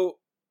 So,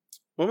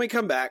 when we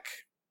come back,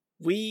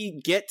 we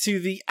get to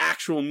the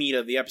actual meat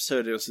of the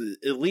episode. It was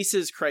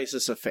Lisa's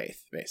crisis of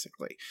faith,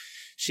 basically.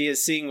 She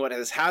is seeing what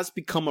has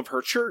become of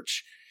her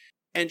church,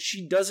 and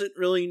she doesn't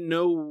really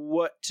know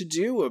what to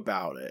do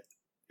about it.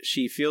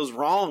 She feels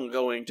wrong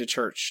going to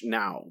church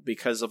now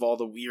because of all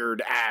the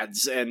weird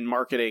ads and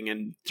marketing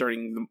and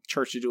turning the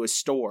church into a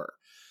store.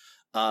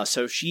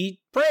 So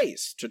she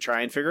prays to try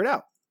and figure it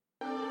out.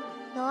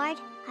 Lord,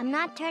 I'm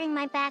not turning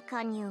my back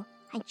on you.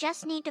 I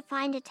just need to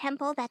find a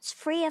temple that's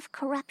free of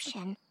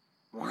corruption.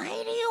 Why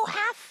do you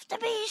have to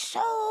be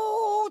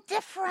so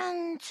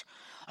different?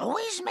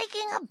 Always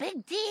making a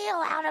big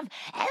deal out of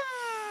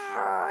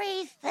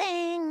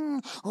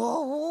everything.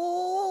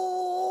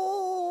 Oh.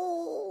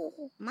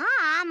 Mom,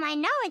 I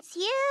know it's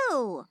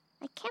you.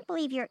 I can't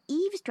believe you're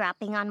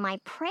eavesdropping on my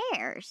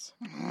prayers.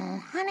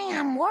 Honey,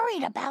 I'm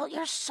worried about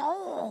your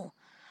soul.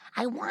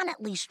 I want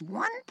at least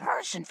one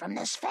person from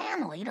this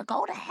family to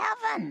go to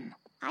heaven.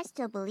 I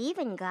still believe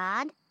in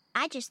God.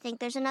 I just think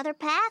there's another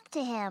path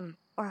to him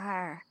or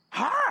her.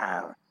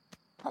 Her?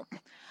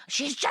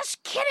 She's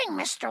just kidding,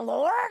 Mr.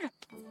 Lord.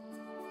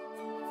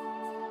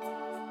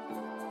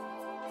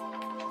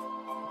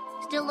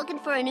 Still looking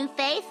for a new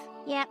faith?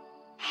 Yep.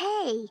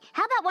 Hey,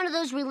 how about one of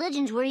those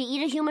religions where you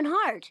eat a human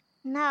heart?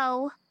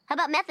 No. How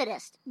about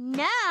Methodist?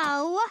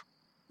 No.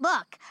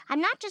 Look, I'm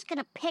not just going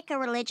to pick a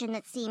religion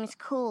that seems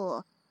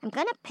cool. I'm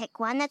going to pick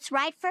one that's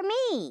right for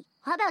me.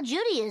 How about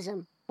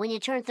Judaism? When you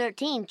turn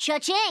 13,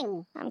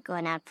 cha-ching! I'm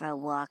going out for a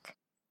walk.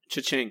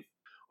 Cha-ching.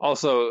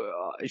 Also,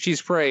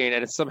 she's praying,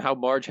 and somehow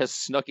Marge has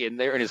snuck in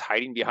there and is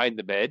hiding behind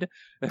the bed.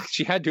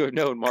 She had to have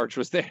known Marge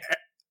was there.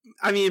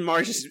 I mean,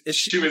 Marge is...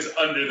 She was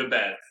under the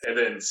bed and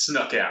then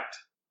snuck out.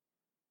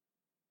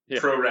 Yeah.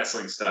 Pro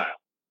wrestling style.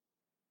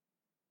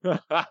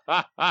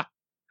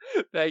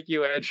 Thank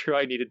you, Andrew.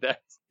 I needed that.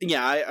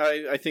 Yeah,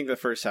 I think the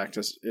first act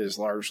is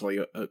largely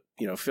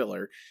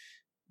filler.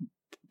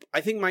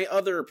 I think my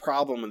other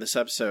problem with this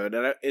episode,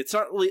 and it's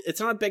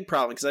not a big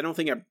problem because I don't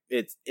think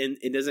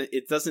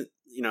it doesn't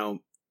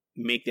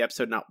make the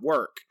episode not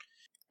work.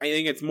 I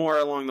think it's more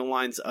along the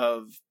lines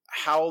of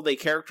how they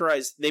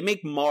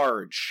make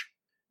Marge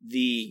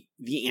the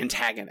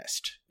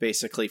antagonist,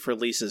 basically, for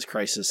Lisa's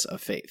crisis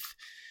of faith.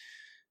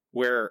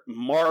 Where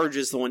Marge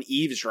is the one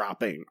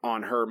eavesdropping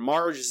on her.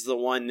 Marge is the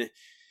one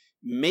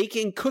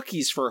making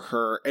cookies for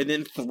her and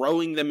then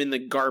throwing them in the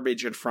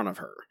garbage in front of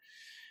her.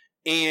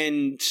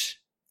 And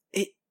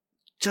it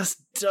just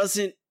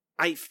doesn't,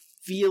 I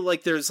feel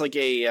like there's like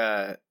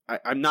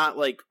I'm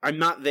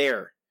not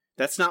there.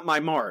 That's not my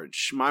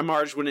Marge. My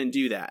Marge wouldn't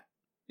do that.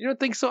 You don't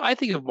think so? I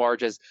think of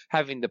Marge as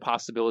having the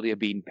possibility of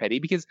being petty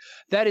because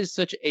that is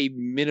such a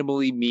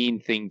minimally mean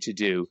thing to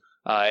do.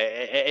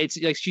 It's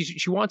like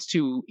she wants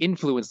to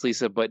influence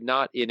Lisa, but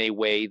not in a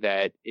way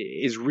that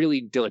is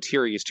really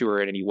deleterious to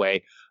her in any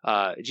way.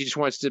 She just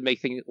wants to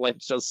make life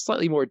just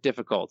slightly more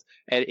difficult.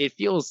 And it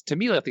feels to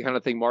me like the kind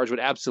of thing Marge would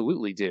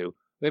absolutely do.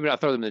 Maybe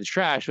not throw them in the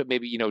trash, but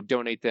maybe,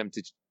 donate them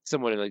to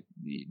someone like,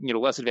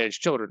 less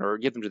advantaged children or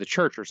give them to the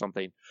church or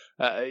something.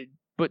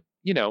 But,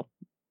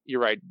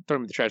 you're right. Throw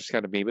them in the trash is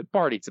kind of mean, but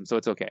Bart eats them, so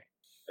it's okay.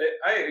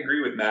 I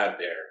agree with Matt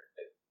there.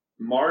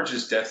 Marge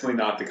is definitely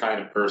not the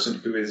kind of person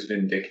who is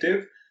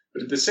vindictive,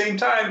 but at the same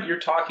time, you're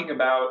talking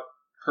about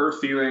her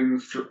feeling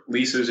for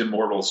Lisa's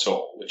immortal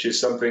soul, which is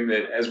something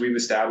that, as we've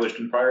established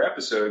in prior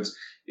episodes,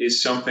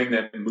 is something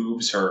that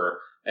moves her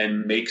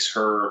and makes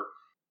her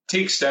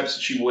take steps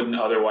that she wouldn't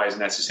otherwise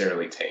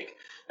necessarily take.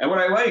 And what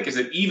I like is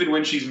that even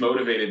when she's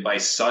motivated by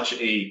such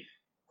a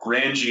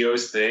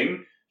grandiose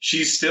thing,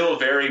 she's still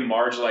very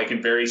Marge-like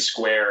and very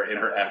square in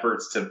her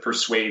efforts to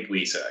persuade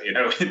Lisa.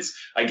 It's,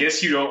 I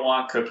guess you don't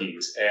want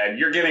cookies, and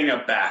you're getting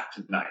a bath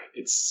tonight.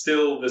 It's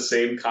still the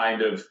same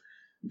kind of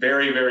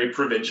very, very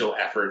provincial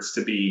efforts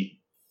to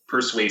be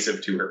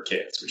persuasive to her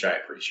kids, which I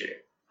appreciate.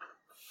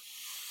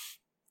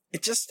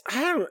 It just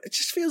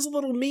feels a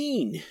little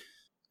mean.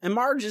 And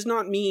Marge is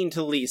not mean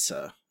to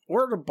Lisa,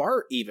 or to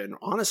Bart even,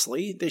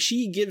 honestly. That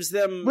she gives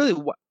them...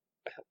 Really,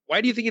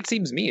 why do you think it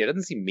seems mean? It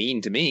doesn't seem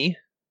mean to me.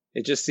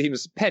 It just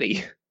seems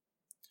petty.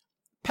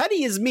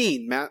 Petty is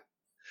mean, Matt.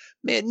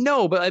 Man,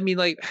 no, but I mean,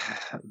 like,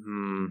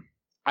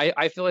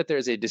 I feel like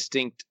there's a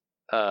distinct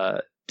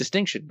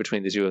distinction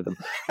between the two of them.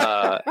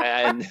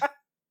 And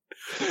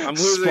I'm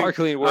losing,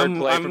 sparkling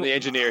wordplay from the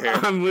engineer here.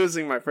 I'm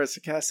losing my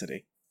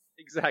perspicacity.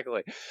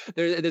 Exactly.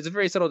 There's a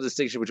very subtle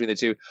distinction between the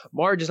two.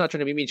 Marge is not trying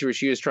to be mean to her.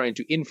 She is trying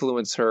to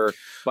influence her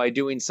by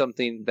doing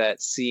something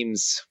that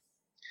seems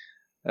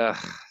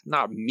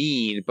not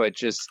mean, but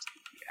just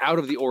out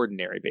of the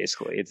ordinary,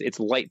 basically. It's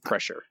light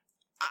pressure.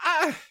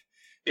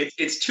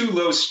 It's too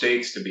low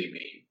stakes to be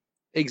mean.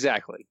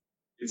 Exactly.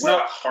 It's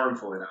not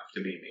harmful enough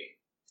to be mean.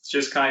 It's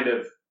just kind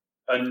of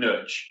a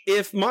nudge.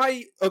 If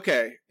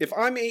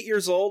I'm 8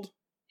 years old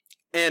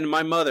and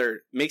my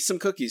mother makes some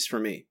cookies for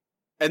me,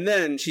 and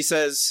then she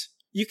says,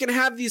 you can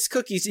have these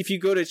cookies if you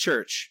go to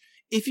church.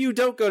 If you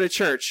don't go to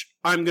church,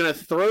 I'm going to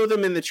throw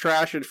them in the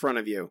trash in front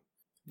of you.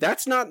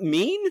 That's not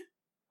mean?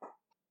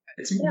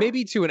 It's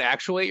maybe to an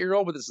actual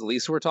 8-year-old, but this is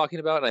Lisa we're talking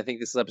about, and I think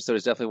this episode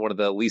is definitely one of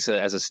the Lisa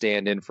as a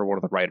stand-in for one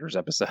of the writers'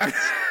 episodes.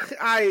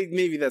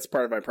 Maybe that's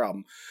part of my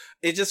problem.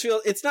 It just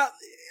feels, it's not,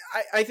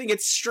 I think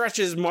it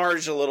stretches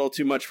Marge a little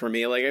too much for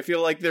me. Like, I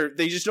feel like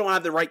they just don't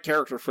have the right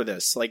character for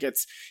this. Like,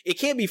 it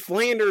can't be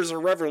Flanders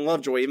or Reverend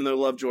Lovejoy, even though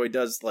Lovejoy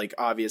does, like,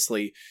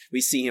 obviously,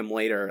 we see him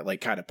later,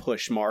 like, kind of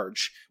push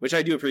Marge, which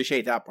I do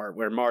appreciate that part,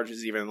 where Marge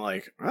is even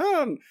like,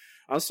 I'm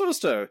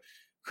supposed to,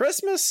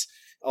 Christmas?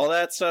 All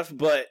that stuff,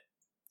 but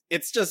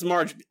it's just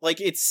Marge,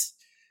 like, it's,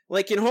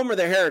 like in Homer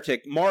the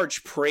Heretic,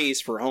 Marge prays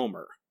for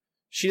Homer.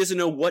 She doesn't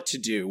know what to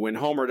do when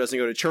Homer doesn't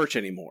go to church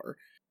anymore.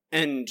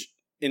 And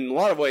in a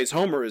lot of ways,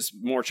 Homer is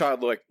more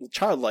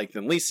childlike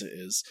than Lisa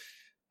is.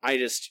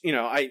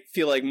 I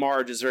feel like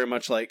Marge is very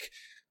much like,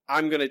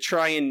 I'm going to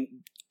try and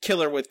kill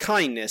her with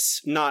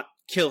kindness, not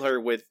kill her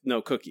with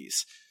no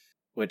cookies.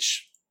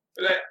 Which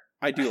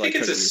I do like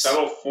cookies. I think it's a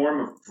subtle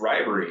form of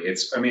bribery.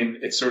 It's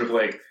sort of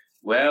like,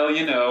 well,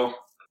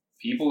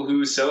 people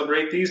who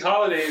celebrate these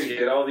holidays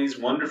get all these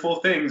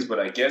wonderful things, but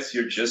I guess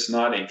you're just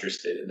not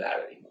interested in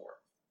that anymore.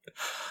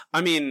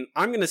 I mean,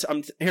 I'm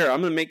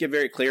gonna make it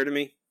very clear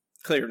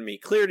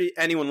to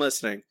anyone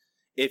listening.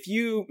 If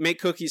you make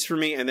cookies for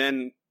me and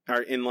then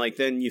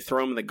then you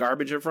throw them in the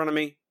garbage in front of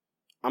me,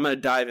 I'm gonna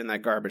dive in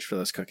that garbage for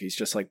those cookies,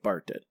 just like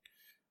Bart did.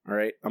 All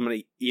right, I'm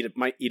gonna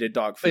might eat a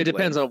dog food. It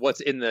depends on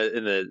what's in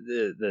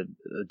the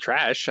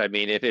trash. I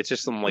mean, if it's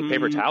just some like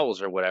paper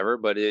towels or whatever,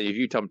 but if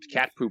you dump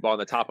cat poop on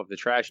the top of the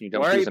trash and you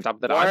dump things on top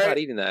of that, I'm not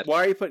eating that.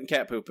 Why are you putting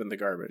cat poop in the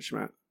garbage,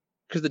 Matt?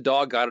 Because the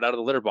dog got it out of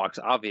the litter box,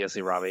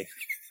 obviously, Robbie.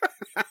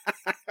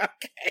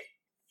 Okay,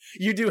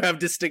 you do have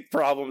distinct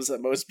problems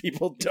that most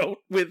people don't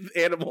with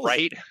animals,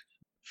 right?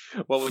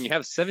 Well, when you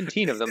have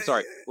 17 of them,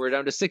 sorry, we're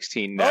down to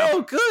 16 now.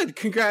 Oh, good!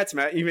 Congrats,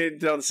 Matt. You made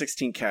it down to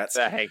 16 cats.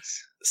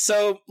 Thanks.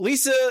 So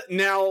Lisa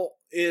now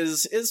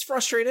is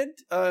frustrated.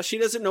 She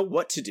doesn't know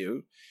what to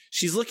do.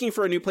 She's looking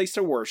for a new place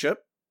to worship,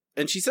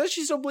 and she says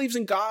she still believes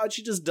in God.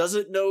 She just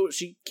doesn't know.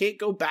 She can't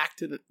go back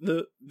to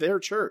their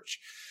church.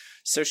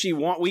 So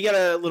we get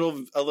a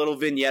little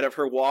vignette of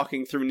her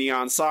walking through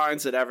neon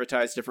signs that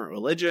advertise different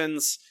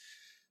religions,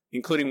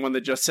 including one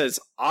that just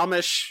says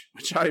Amish,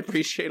 which I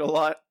appreciate a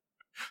lot.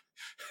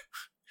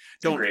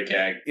 Great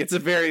gag.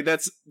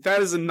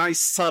 That is a nice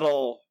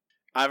subtle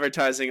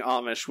advertising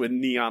Amish with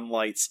neon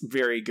lights.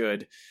 Very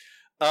good.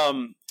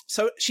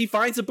 So she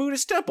finds a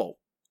Buddhist temple,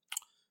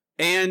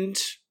 and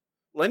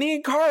Lenny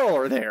and Carl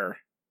are there,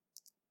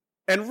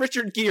 And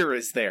Richard Gere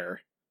is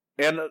there.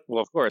 And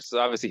well, of course,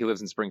 obviously he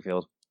lives in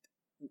Springfield.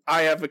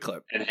 I have a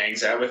clip. And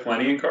hangs out with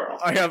Lenny and Carl.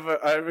 I have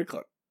a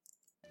clip.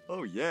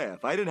 Oh yeah,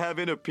 if I didn't have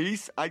inner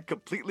peace, I'd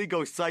completely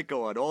go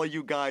psycho on all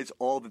you guys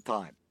all the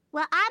time.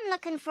 Well, I'm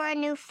looking for a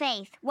new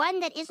faith,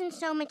 one that isn't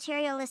so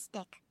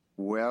materialistic.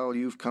 Well,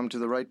 you've come to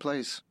the right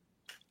place.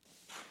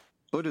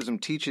 Buddhism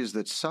teaches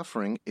that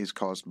suffering is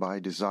caused by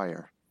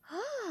desire.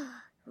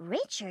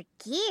 Richard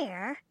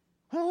Gere?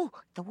 Oh,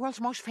 the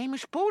world's most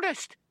famous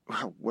Buddhist.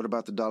 What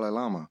about the Dalai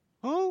Lama?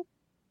 Who?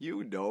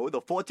 You know,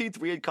 the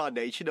 14th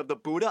reincarnation of the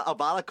Buddha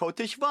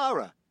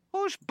Avalokiteshvara.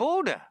 Who's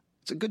Buddha?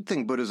 It's a good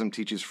thing Buddhism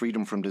teaches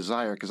freedom from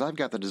desire, because I've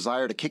got the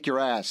desire to kick your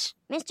ass.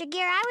 Mr.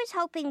 Gere, I was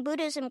hoping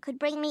Buddhism could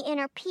bring me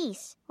inner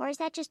peace. Or is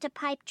that just a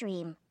pipe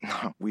dream?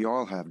 We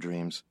all have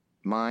dreams.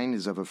 Mine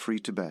is of a free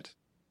Tibet.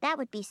 That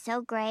would be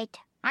so great.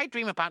 I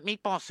dream about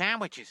meatball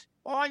sandwiches.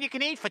 All you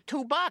can eat for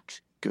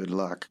 $2. Good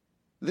luck.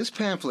 This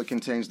pamphlet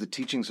contains the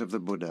teachings of the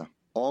Buddha.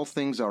 All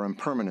things are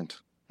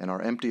impermanent and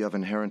are empty of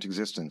inherent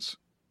existence.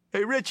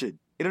 Hey, Richard,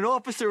 in An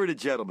Officer and a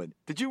Gentleman,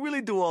 did you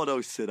really do all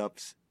those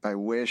sit-ups? I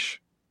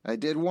wish. I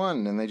did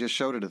one, and they just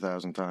showed it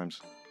 1,000 times.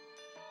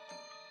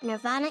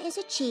 Nirvana is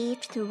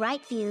achieved through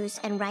right views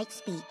and right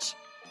speech.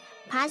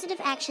 Positive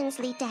actions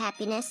lead to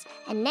happiness,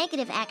 and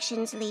negative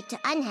actions lead to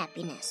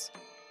unhappiness.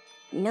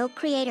 No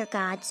creator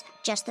gods,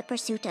 just the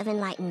pursuit of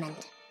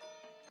enlightenment.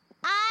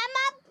 I'm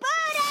a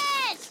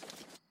Buddhist!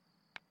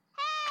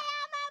 Hey,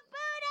 I'm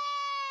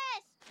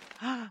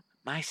a Buddhist!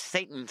 My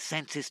Satan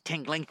sense is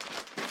tingling.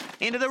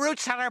 Into the root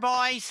cellar,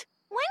 boys!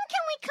 When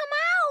can we come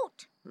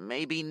out?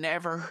 Maybe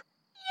never.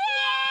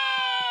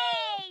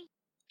 Yay!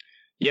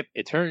 Yep,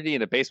 eternity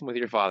in the basement with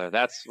your father.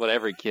 That's what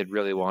every kid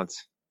really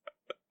wants.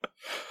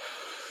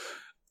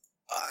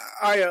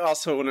 I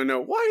also want to know,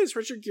 why is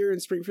Richard Gere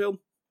in Springfield?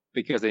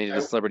 Because they needed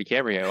a celebrity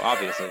cameo,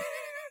 obviously.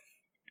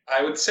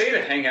 I would say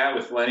to hang out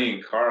with Lenny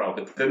and Carl,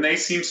 but then they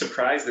seem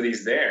surprised that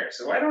he's there,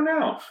 so I don't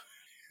know.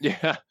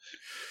 Yeah.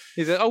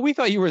 He said, oh, we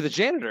thought you were the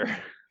janitor.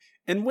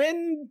 And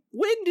when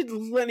did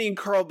Lenny and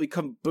Carl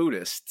become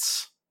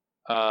Buddhists?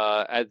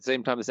 At the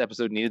same time this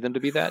episode needed them to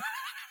be that?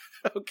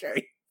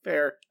 Okay,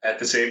 fair. At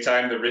the same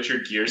time, the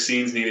Richard Gere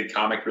scenes needed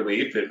comic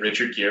relief that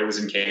Richard Gere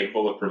was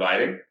incapable of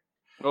providing.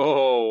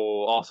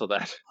 Oh, also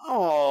that.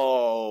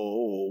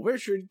 Oh,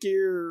 Richard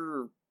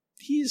Gere,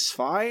 he's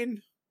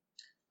fine.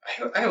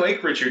 I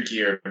like Richard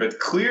Gere, but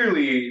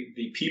clearly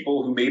the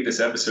people who made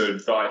this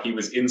episode thought he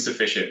was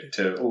insufficient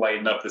to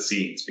lighten up the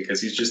scenes because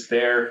he's just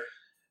there.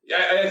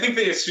 I think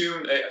they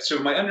assumed. So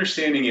my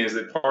understanding is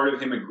that part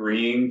of him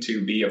agreeing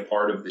to be a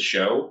part of the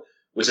show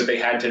was that they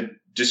had to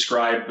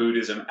describe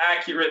Buddhism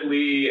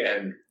accurately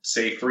and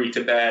say free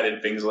Tibet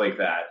and things like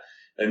that.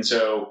 And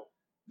so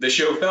the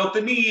show felt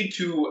the need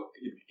to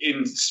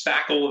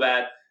spackle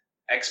that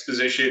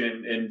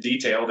exposition and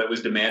detail that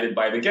was demanded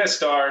by the guest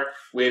star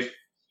with,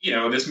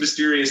 this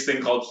mysterious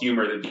thing called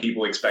humor that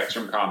people expect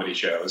from comedy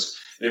shows.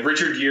 And if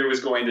Richard Gere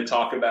was going to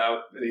talk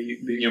about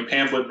the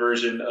pamphlet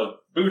version of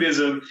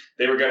Buddhism,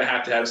 they were going to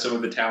have some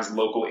of the town's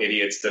local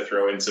idiots to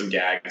throw in some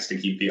gags to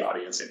keep the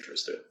audience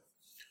interested.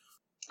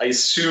 I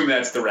assume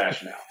that's the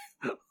rationale.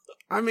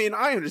 I mean,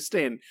 I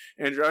understand,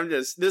 Andrew.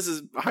 This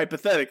is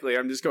hypothetically,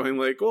 I'm just going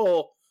like,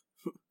 well,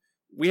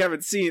 we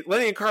haven't seen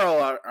Lenny and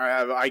Carl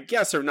I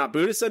guess are not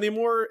Buddhists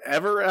anymore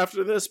ever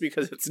after this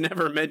because it's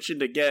never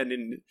mentioned again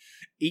in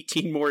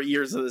 18 more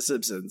years of The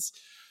Simpsons.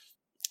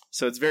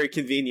 So it's very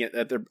convenient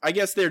that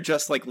they're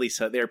just like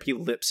Lisa. They're pay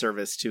lip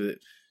service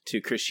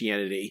to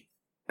Christianity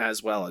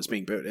as well as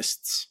being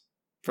Buddhists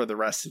for the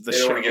rest of the show.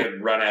 They don't want to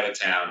get run out of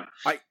town.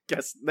 I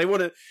guess they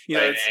want to,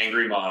 an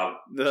angry mob.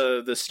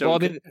 The stone. Well,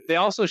 I mean, they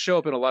also show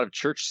up in a lot of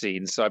church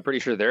scenes, so I'm pretty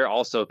sure they're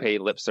also pay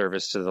lip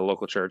service to the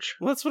local church.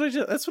 Well, that's what I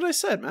did. That's what I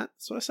said, Matt.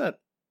 That's what I said.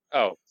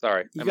 Oh,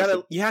 sorry.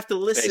 You have to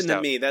listen to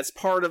me. That's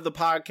part of the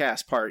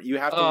podcast part. You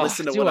have to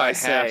listen to what I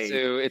say.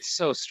 It's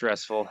so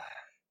stressful.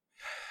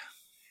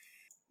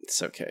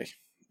 It's okay.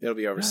 It'll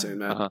be over soon,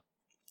 Matt.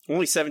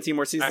 Only 17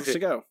 more seasons to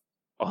go.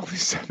 Only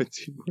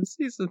 17 more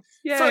seasons.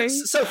 Yay!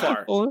 So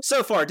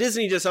far,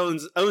 Disney just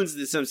owns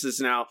The Simpsons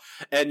now,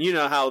 and you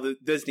know how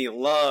Disney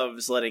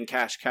loves letting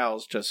cash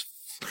cows just,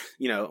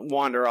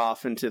 wander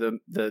off into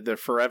the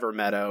forever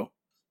meadow.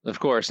 Of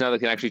course, now they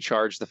can actually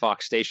charge the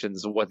Fox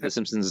stations what The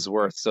Simpsons is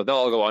worth, so they'll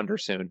all go under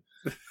soon.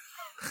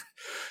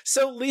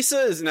 So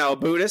Lisa is now a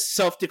Buddhist,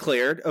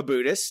 self-declared a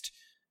Buddhist,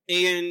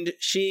 and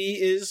she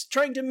is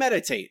trying to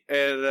meditate,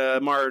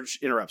 and Marge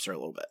interrupts her a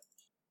little bit.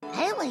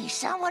 Hey,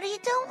 Lisa, what are you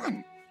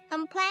doing?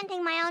 I'm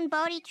planting my own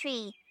Bodhi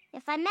tree.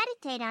 If I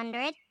meditate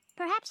under it,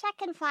 perhaps I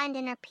can find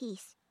inner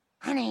peace.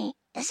 Honey,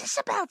 is this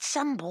about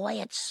some boy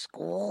at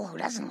school who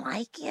doesn't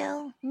like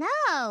you?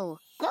 No.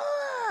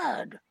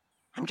 Good.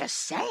 I'm just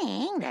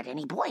saying that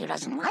any boy who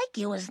doesn't like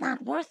you is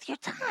not worth your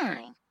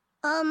time.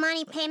 Oh,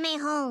 money pay me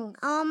home.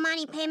 Oh,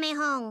 money pay me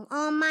home.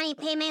 Oh, money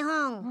pay me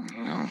home.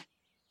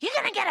 You're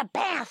gonna get a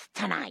bath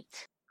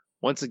tonight.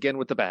 Once again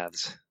with the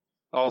baths.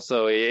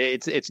 Also,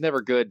 it's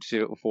never good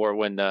for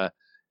when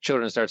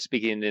children start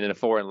speaking in a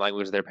foreign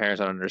language their parents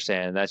don't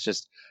understand. That's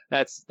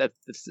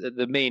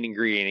the main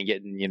ingredient in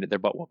getting their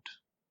butt whooped.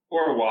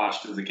 Or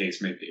washed, as the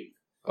case may be.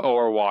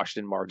 Or washed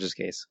in Marge's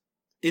case.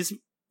 Is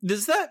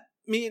that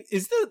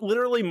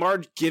literally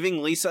Marge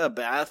giving Lisa a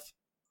bath?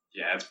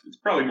 Yeah, it's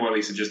probably more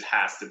Lisa just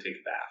has to take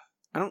a bath.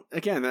 I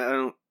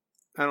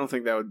don't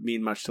think that would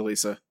mean much to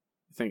Lisa.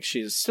 I think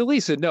she's... To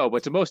Lisa, no,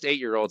 but to most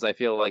 8-year-olds, I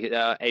feel like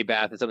a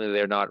bath is something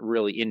they're not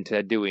really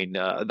into doing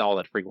all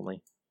that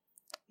frequently.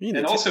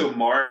 And also,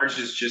 Marge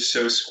is just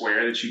so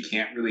square that she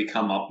can't really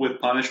come up with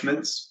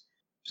punishments.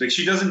 It's like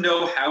she doesn't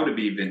know how to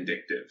be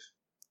vindictive.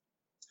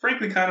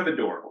 Frankly, kind of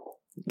adorable.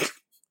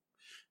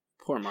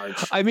 Poor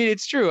Marge. I mean,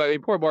 it's true. I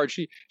mean, poor Marge.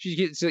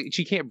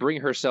 She can't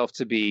bring herself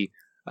to be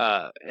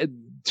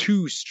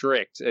too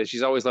strict.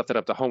 She's always left it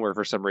up to Homer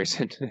for some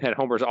reason, and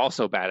Homer's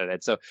also bad at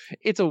it. So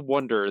it's a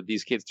wonder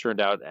these kids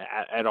turned out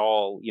at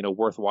all,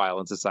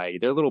 worthwhile in society.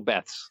 They're little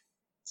Beths.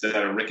 Is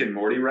that a Rick and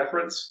Morty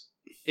reference?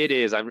 It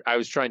is. I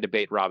was trying to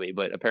bait Robbie,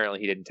 but apparently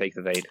he didn't take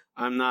the bait.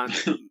 I'm not,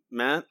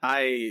 Matt.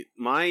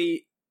 My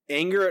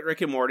anger at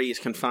Rick and Morty is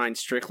confined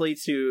strictly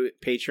to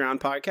Patreon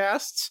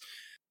podcasts.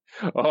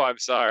 Oh, I'm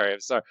sorry.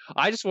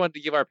 I just wanted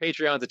to give our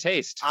Patreons a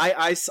taste.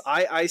 I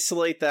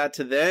isolate that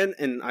to then,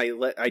 and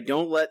I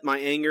don't let my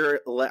anger.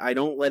 I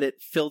don't let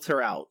it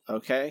filter out.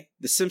 Okay,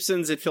 The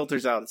Simpsons, it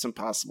filters out. It's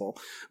impossible.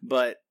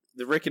 But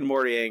the Rick and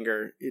Morty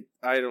anger,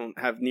 I don't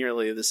have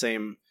nearly the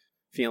same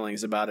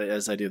feelings about it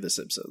as I do The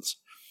Simpsons.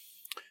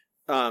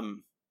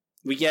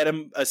 We get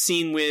a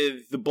scene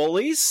with the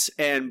bullies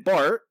and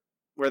Bart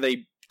where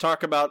they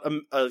talk about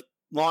a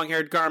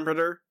long-haired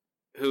carpenter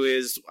who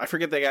is I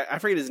forget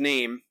his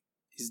name.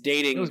 He's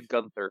dating... It was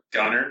Gunther.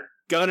 Gunner.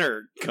 Good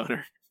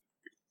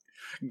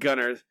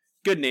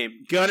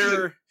name.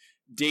 Gunner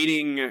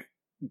dating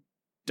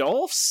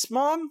Dolph's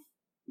mom?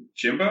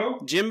 Jimbo's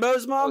mom?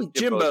 Jimbo's mom.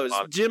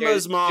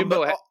 Jimbo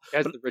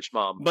has the rich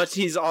mom. But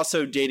he's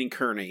also dating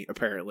Kearney,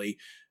 apparently.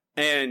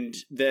 And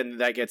then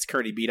that gets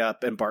Kearney beat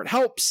up, and Bart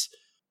helps.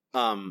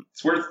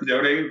 It's worth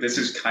noting, this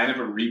is kind of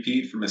a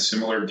repeat from a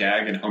similar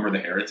gag in Homer the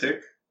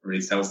Heretic, where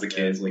he tells the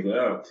kids, like,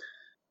 oh...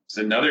 It's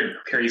another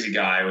crazy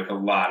guy with a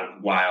lot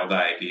of wild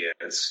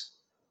ideas.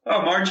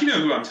 Oh, Marge, you know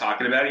who I'm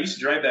talking about. He used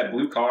to drive that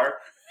blue car.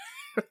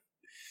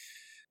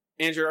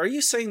 Andrew, are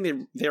you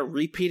saying they're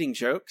repeating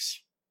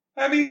jokes?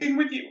 I mean,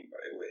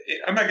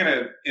 I'm not going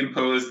to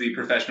impose the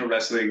professional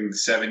wrestling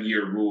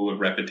 7-year rule of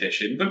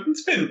repetition, but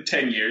it's been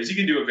 10 years. You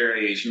can do a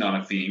variation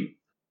on a theme.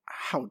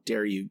 How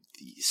dare you?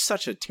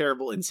 Such a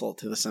terrible insult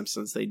to The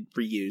Simpsons. They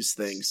reuse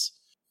things.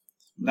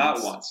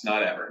 Not once,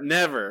 not ever.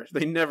 Never.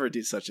 They never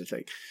do such a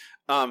thing.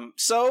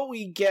 So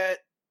we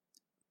get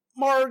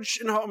Marge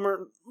and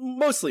Homer,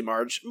 mostly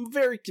Marge,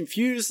 very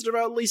confused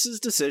about Lisa's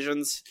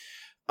decisions.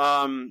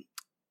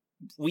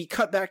 We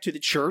cut back to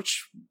the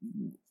church.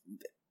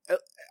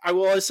 I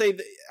will say,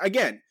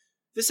 again,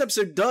 this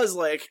episode does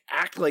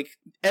act like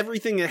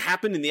everything that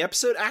happened in the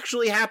episode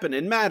actually happened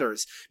and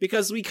matters,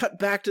 because we cut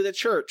back to the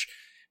church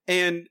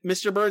and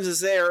Mr. Burns is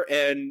there,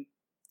 and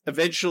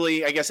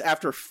eventually, I guess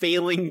after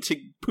failing to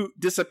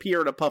disappear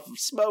in a puff of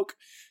smoke,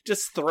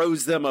 just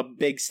throws them a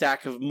big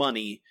stack of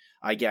money,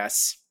 I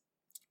guess.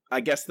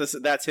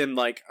 That's him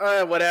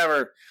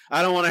whatever.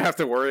 I don't want to have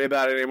to worry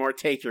about it anymore.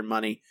 Take your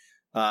money.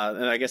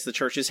 And I guess the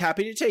church is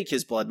happy to take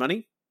his blood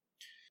money.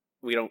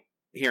 We don't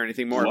hear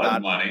anything more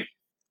about money.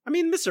 I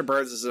mean, Mr.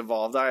 Burns is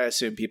involved. I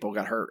assume people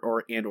got hurt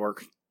or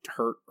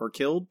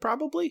killed,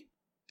 probably.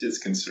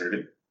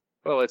 Disconcerting.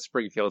 Well, it's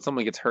Springfield.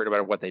 Someone gets hurt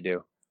about what they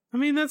do. I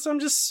mean,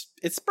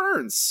 it's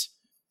Burns.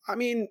 I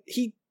mean,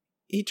 he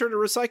turned a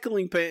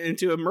recycling plant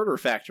into a murder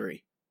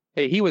factory.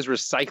 Hey, he was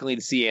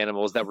recycling sea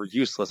animals that were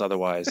useless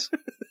otherwise.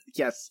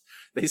 Yes,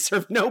 they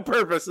serve no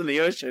purpose in the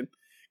ocean,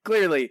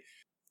 clearly.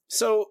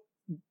 So,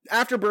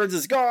 after Burns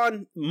is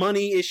gone,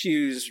 money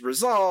issues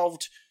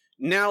resolved,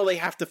 now they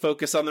have to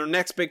focus on their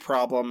next big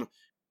problem,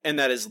 and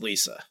that is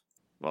Lisa.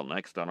 Well,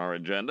 next on our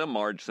agenda,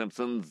 Marge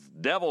Simpson's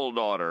devil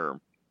daughter.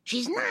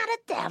 She's not a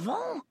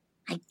devil.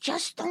 I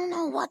just don't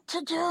know what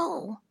to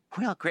do.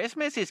 Well,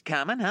 Christmas is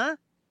coming, huh?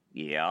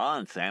 Yeah,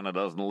 and Santa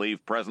doesn't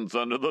leave presents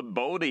under the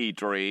Bodhi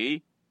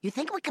tree. You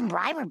think we can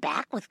bribe her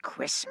back with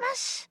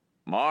Christmas?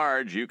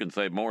 Marge, you can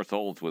save more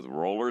souls with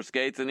roller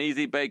skates and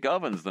easy bake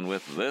ovens than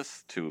with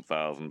this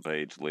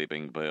 2,000-page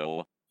sleeping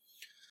pill.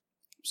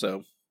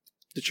 So,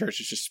 the church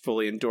is just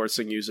fully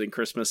endorsing using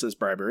Christmas as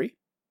bribery.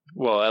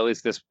 Well, at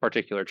least this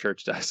particular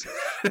church does.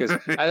 Because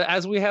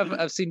as we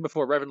have seen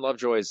before, Reverend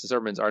Lovejoy's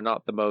sermons are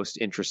not the most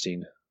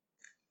interesting.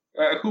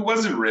 Who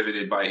wasn't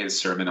riveted by his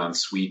sermon on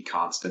sweet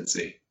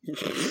constancy?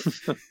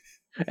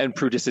 And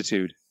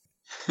prudicitude.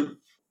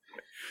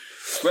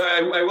 But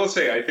I will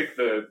say, I think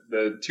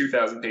the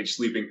 2,000-page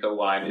sleeping pill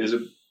line is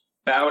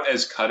about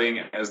as cutting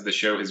as the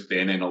show has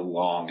been in a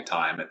long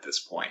time at this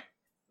point.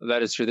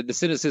 That is true. The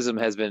cynicism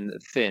has been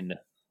thin.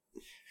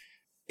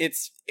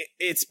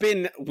 It's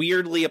been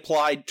weirdly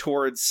applied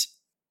towards...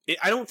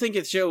 I don't think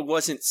the show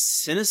wasn't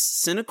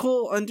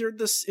cynical under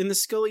this in the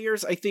Scully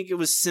years. I think it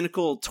was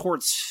cynical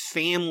towards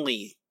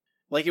family.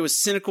 Like, it was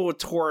cynical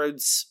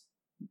towards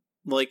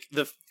like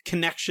the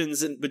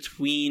connections in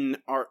between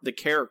the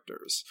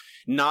characters,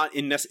 not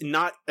in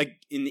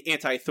the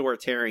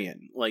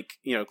anti-authoritarian, like,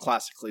 you know,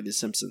 classically the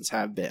Simpsons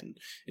have been.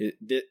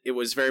 It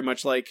was very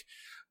much like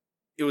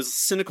it was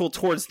cynical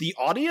towards the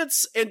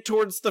audience and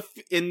towards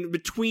in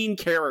between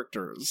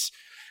characters.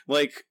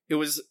 Like, it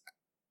was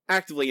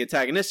actively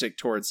antagonistic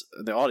towards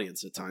the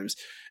audience at times.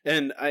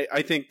 And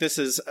I think this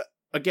is,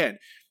 again,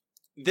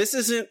 this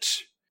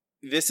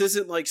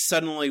isn't like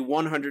suddenly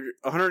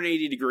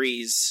 180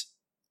 degrees.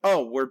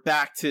 Oh, we're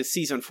back to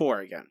season 4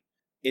 again.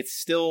 It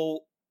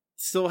still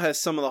has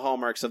some of the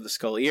hallmarks of the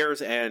Scully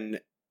years,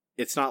 and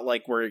it's not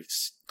like we're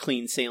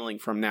clean sailing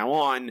from now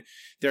on.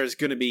 There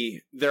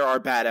are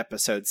bad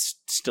episodes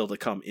still to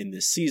come in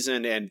this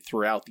season, and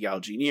throughout the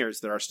Algene years,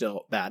 there are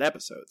still bad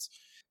episodes.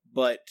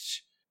 But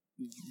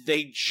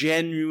they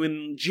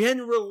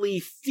generally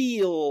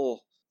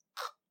feel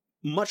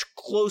much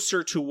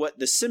closer to what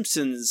The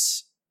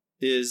Simpsons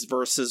is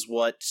versus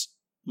what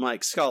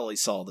Mike Scully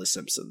saw The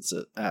Simpsons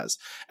as.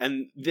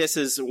 And this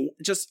is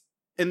just,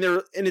 and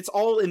it's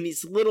all in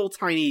these little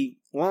tiny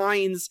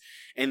lines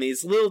and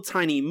these little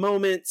tiny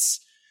moments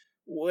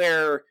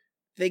where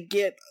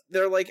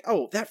they're like,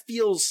 oh, that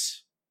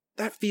feels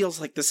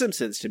like The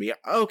Simpsons to me.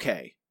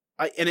 Okay.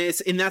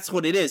 And that's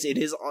what it is. It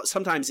is,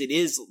 sometimes it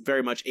is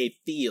very much a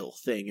feel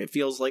thing. It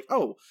feels like,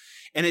 oh,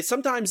 and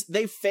sometimes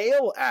they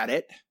fail at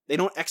it. They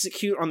don't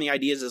execute on the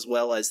ideas as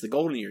well as the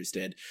Golden Years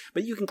did,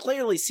 but you can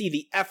clearly see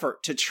the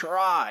effort to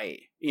try,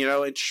 you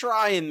know, and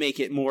try and make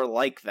it more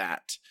like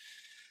that.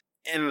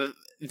 And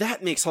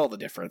that makes all the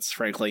difference,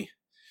 frankly.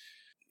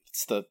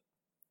 It's the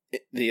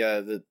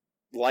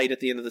light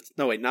at the end of the,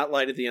 no wait, not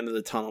light at the end of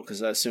the tunnel,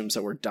 because that assumes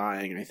that we're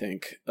dying, I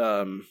think.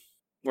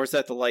 Or is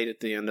that the light at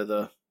the end of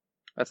the,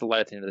 that's the light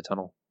at the end of the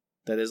tunnel.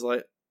 That is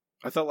light?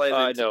 I thought light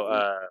at the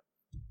no,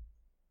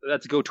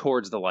 that's go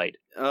towards the light.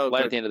 Oh,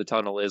 light at the end of the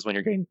tunnel is when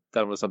you're getting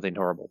done with something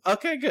horrible.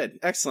 Okay, good.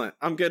 Excellent.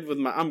 I'm good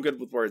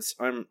with words.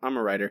 I'm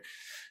a writer.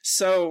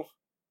 So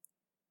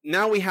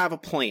now we have a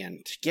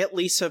plan to get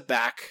Lisa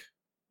back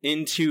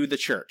into the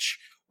church.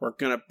 We're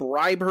going to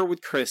bribe her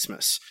with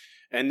Christmas.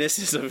 And this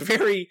is a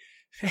very,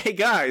 hey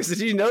guys, did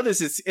you know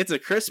this it's a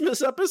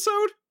Christmas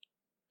episode?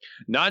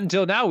 Not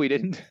until now we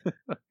didn't.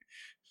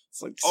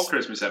 It's like all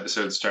Christmas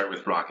episodes start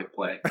with rocket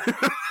play.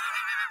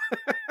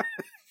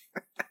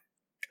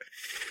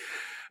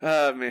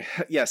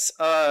 Yes.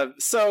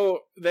 So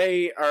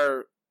they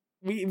are.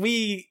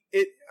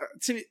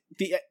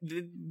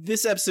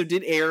 This episode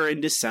did air in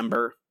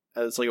December.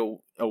 It's like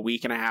a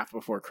week and a half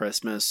before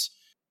Christmas.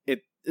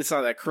 It's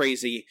not that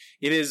crazy.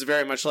 It is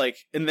very much like,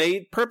 and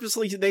they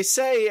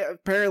say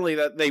apparently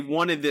that they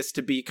wanted this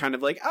to be kind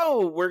of like,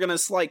 oh, we're gonna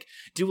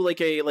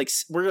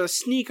we're gonna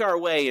sneak our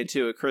way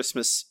into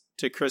Christmas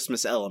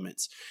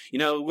elements. You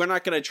know, we're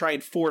not gonna try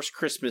and force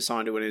Christmas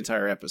onto an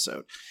entire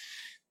episode.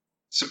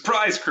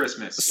 Surprise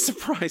Christmas.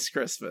 Surprise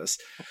Christmas.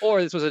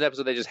 Or this was an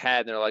episode they just had,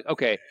 and they're like,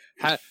 okay,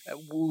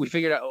 we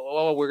figured out,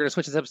 oh, we're going to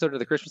switch this episode to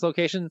the Christmas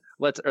location.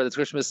 Or this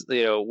Christmas,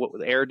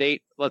 air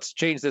date. Let's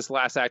change this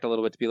last act a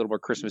little bit to be a little more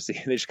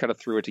Christmassy. They just kind of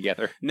threw it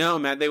together. No,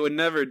 man, they would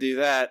never do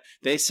that.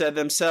 They said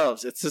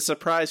themselves, it's a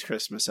surprise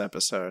Christmas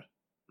episode.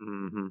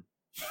 Mm-hmm.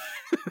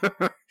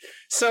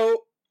 So,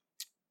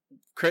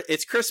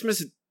 it's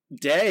Christmas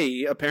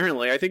Day,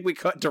 apparently. I think we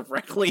cut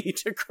directly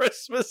to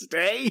Christmas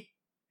Day.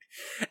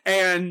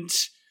 And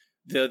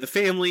the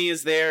family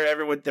is there.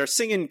 Everyone, they're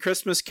singing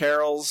Christmas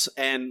carols,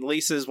 and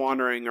Lisa's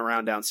wandering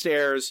around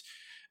downstairs,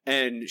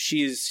 and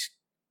she is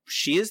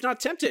not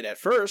tempted at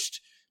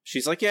first.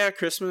 She's like, "Yeah,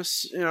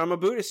 Christmas. You know, I'm a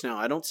Buddhist now.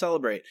 I don't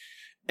celebrate."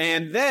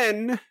 And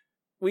then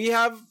we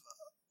have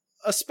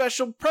a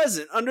special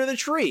present under the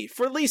tree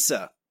for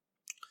Lisa,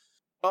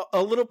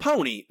 a little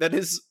pony that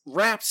is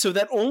wrapped so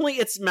that only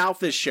its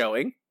mouth is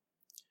showing,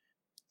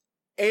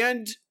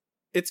 and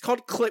it's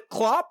called Clip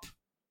Clop.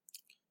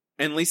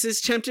 And Lisa's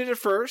tempted at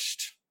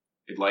first.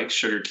 It likes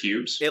sugar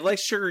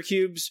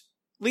cubes.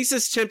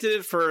 Lisa's tempted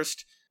at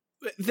first.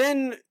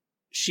 Then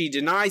she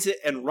denies it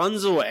and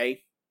runs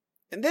away.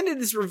 And then it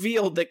is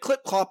revealed that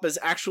Clip Clop is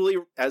actually,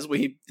 as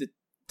we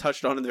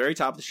touched on at the very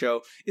top of the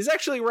show, is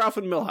actually Ralph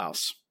and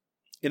Milhouse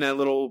in a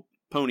little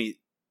pony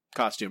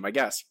costume, I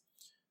guess.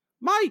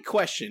 I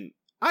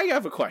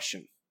have a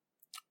question.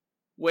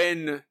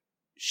 When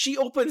she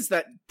opens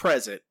that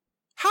present,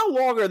 how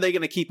long are they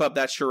going to keep up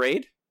that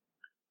charade?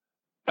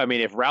 I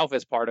mean, if Ralph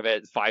is part of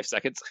it, 5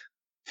 seconds.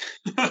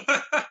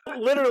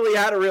 Literally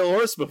had a real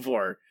horse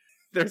before.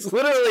 There's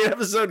literally an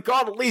episode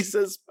called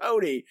Lisa's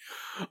Pony.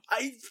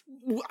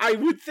 I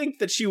would think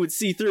that she would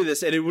see through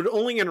this, and it would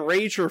only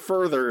enrage her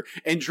further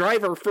and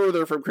drive her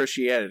further from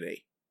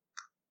Christianity.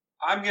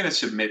 I'm going to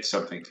submit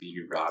something to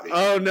you, Robbie.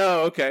 Oh,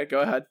 no. Okay,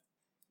 go ahead.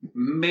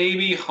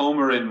 Maybe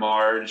Homer and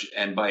Marge,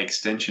 and by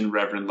extension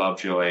Reverend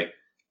Lovejoy,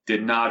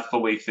 did not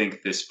fully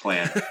think this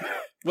plan.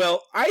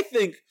 Well,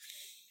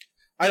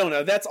 I don't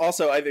know. That's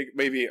also, I think,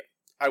 maybe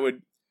I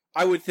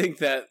would think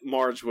that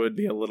Marge would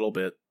be a little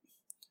bit.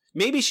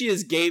 Maybe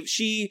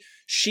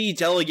she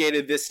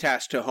delegated this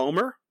task to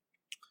Homer,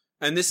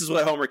 and this is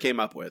what Homer came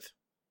up with.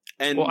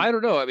 And well, I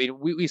don't know. I mean,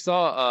 we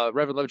saw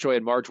Reverend Lovejoy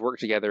and Marge work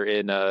together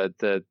in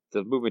the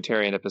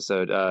Movementarian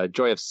episode,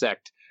 Joy of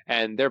Sect,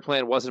 and their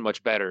plan wasn't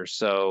much better.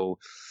 So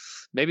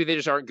maybe they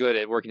just aren't good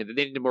at working.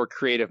 They need a more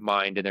creative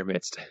mind in their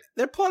midst.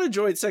 Their plot of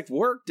Joy and Sect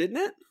worked, didn't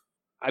it?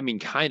 I mean,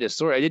 kind of,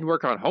 sort of. I didn't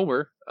work on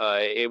Homer.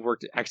 It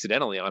worked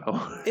accidentally on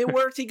Homer. It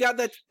worked. He got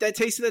that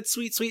taste of that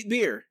sweet, sweet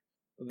beer.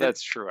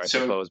 That's true, I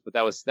suppose. But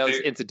that was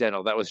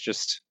incidental. That was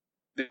just...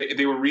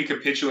 They were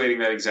recapitulating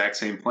that exact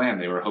same plan.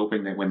 They were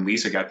hoping that when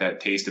Lisa got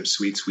that taste of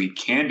sweet, sweet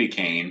candy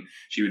cane,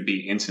 she would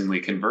be instantly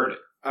converted.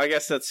 I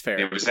guess that's fair.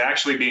 It was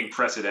actually being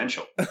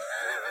precedential.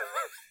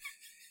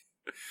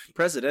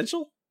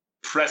 Presidential?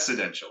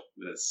 Precedential.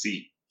 The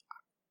C.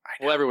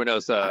 Well, everyone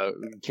knows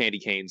candy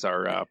canes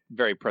are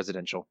very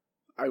presidential.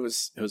 It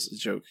was a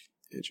joke,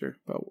 Andrew.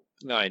 But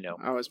no, I know.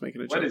 I was making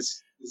a joke. What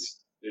is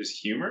there's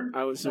humor?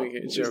 I was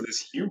making a joke. Is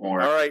this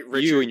humor? All right,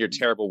 Richard. You and your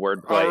terrible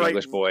wordplay,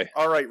 English boy.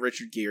 All right,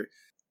 Richard Gere.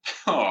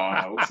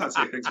 Oh, let's not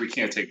say things we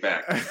can't take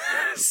back.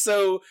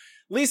 So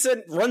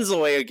Lisa runs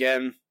away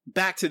again,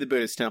 back to the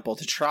Buddhist temple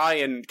to try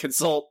and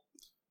consult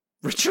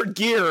Richard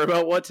Gere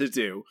about what to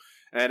do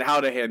and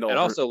how to handle. And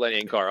also Lenny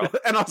and Carl.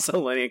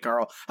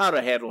 How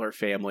to handle her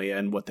family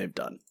and what they've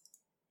done.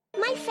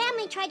 My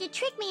family tried to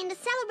trick me into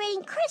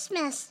celebrating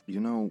Christmas. You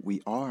know,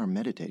 we are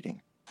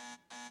meditating.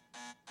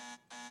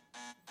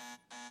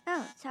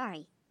 Oh,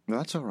 sorry.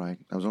 That's all right.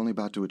 I was only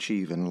about to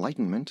achieve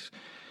enlightenment,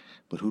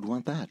 but who'd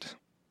want that?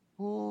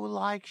 Who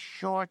likes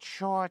short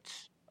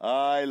shorts?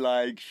 I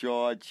like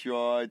short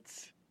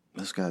shorts.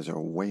 Those guys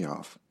are way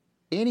off.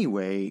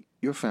 Anyway,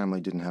 your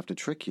family didn't have to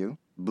trick you.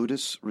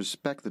 Buddhists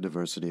respect the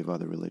diversity of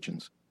other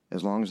religions,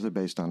 as long as they're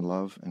based on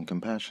love and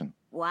compassion.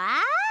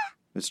 What?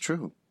 It's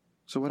true.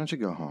 So why don't you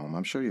go home?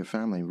 I'm sure your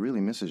family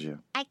really misses you.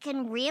 I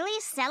can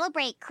really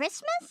celebrate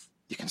Christmas?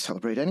 You can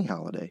celebrate any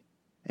holiday.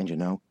 And you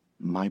know,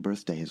 my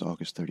birthday is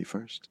August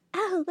 31st.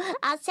 Oh,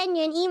 I'll send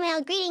you an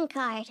email greeting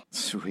card.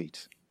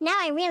 Sweet. Now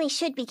I really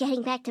should be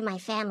getting back to my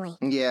family.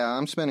 Yeah,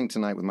 I'm spending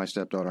tonight with my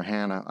stepdaughter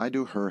Hannah. I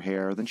do her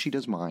hair, then she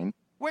does mine.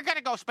 We're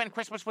gonna go spend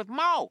Christmas with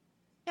Mo.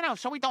 You know,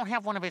 so we don't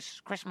have one of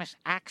his Christmas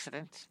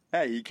accidents.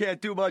 Hey, you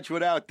can't do much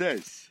without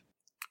this.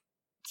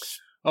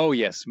 Oh,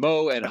 yes.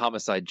 Mo and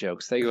homicide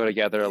jokes. They go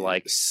together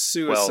like,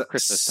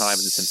 Christmas time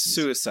in the Simpsons.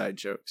 Suicide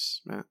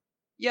jokes, Matt.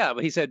 Yeah,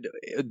 but he said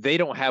they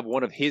don't have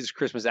one of his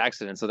Christmas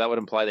accidents, so that would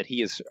imply that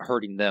he is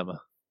hurting them.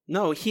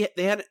 No,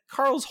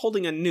 Carl's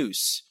holding a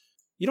noose.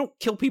 You don't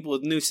kill people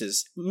with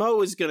nooses.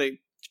 Mo is going to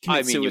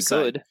commit suicide.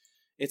 You could.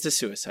 It's a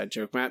suicide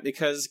joke, Matt,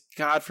 because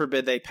God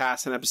forbid they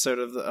pass an episode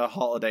of a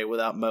holiday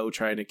without Mo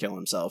trying to kill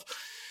himself.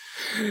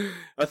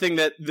 A thing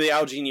that the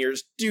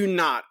Algineers do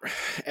not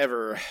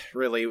ever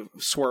really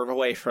swerve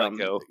away from.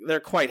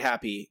 They're quite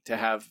happy to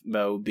have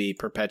Mo be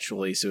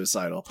perpetually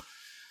suicidal.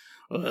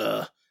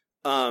 Ugh.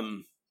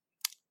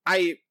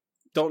 I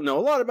don't know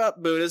a lot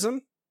about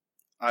Buddhism.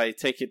 I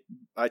take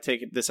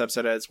it this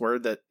episode as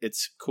word that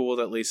it's cool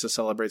that Lisa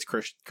celebrates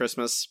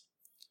Christmas.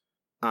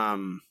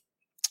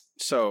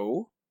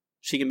 So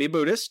she can be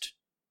Buddhist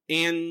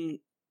and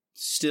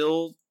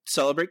still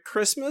celebrate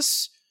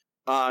Christmas.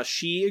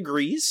 She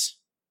agrees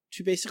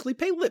to basically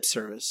pay lip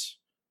service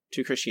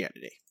to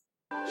Christianity.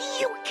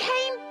 You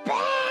came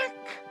back!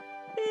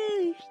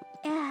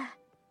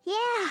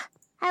 Yeah,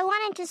 I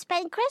wanted to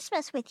spend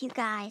Christmas with you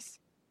guys.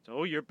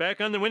 So you're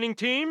back on the winning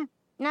team?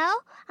 No,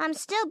 I'm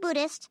still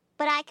Buddhist,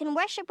 but I can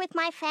worship with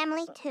my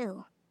family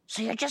too.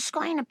 So you're just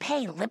going to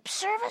pay lip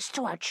service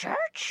to our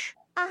church?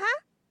 Uh-huh.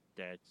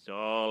 That's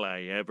all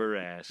I ever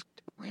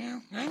asked.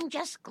 Well, I'm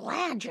just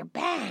glad you're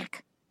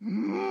back.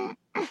 And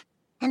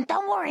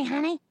don't worry,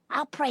 honey.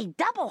 I'll pray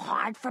double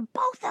hard for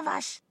both of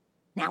us.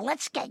 Now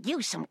let's get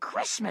you some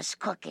Christmas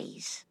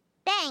cookies.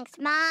 Thanks,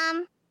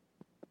 Mom.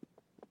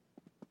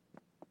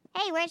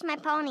 Hey, where's my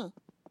pony?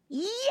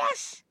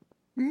 Yes!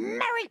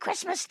 Merry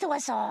Christmas to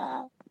us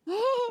all.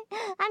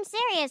 I'm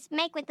serious.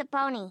 Make with the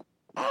pony.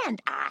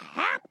 And a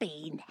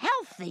happy,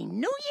 healthy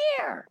New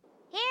Year.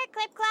 Here,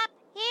 Clip Clop.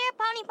 Here,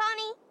 Pony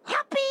Pony.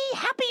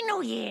 Happy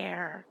New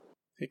Year.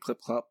 Hey, Clip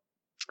Clop.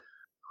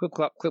 Clip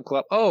Clop, Clip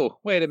Clop. Oh,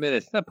 wait a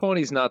minute. That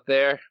pony's not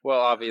there. Well,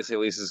 obviously,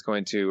 Lisa's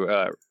going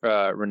to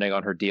renege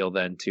on her deal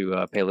then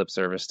to pay lip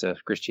service to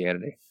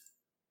Christianity.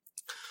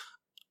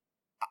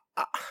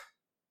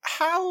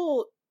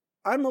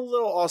 I'm a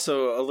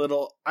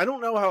little, I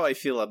don't know how I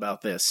feel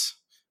about this.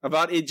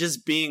 About it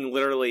just being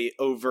literally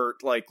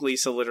overt, like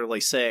Lisa literally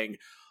saying,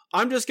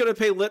 I'm just going to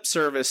pay lip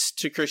service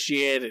to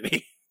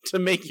Christianity to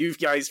make you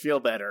guys feel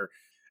better.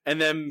 And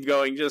then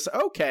going just,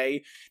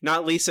 okay.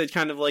 Not Lisa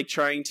kind of like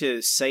trying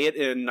to say it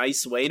in a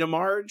nice way to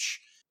Marge.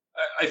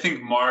 I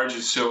think Marge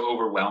is so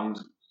overwhelmed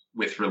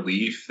with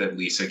relief that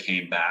Lisa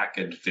came back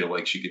and feel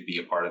like she could be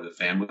a part of the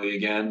family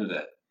again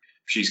that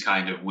she's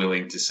kind of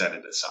willing to set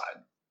it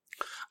aside.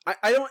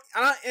 I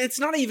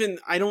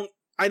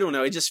don't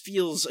know. It just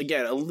feels,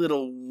 again, a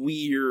little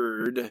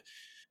weird.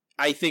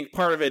 I think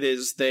part of it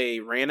is they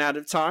ran out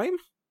of time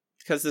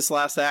because this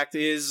last act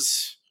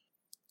is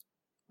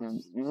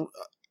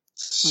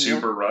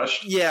super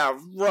rushed. Yeah,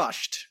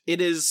 rushed. It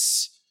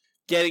is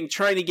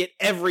trying to get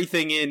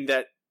everything in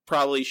that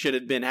probably should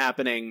have been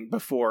happening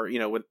before,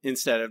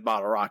 instead of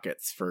bottle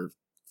rockets for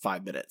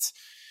 5 minutes.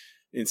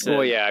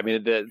 Well, yeah, I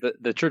mean,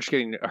 the church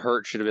getting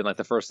hurt should have been like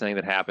the first thing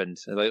that happened.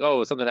 Like,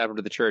 oh, something happened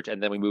to the church,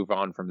 and then we move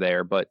on from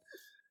there. But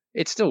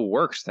it still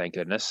works, thank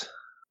goodness.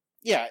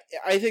 Yeah,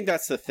 I think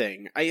that's the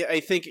thing. I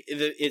think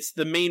it's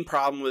the main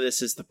problem with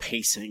this is the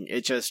pacing.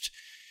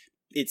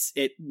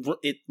 It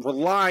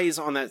relies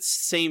on that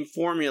same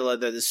formula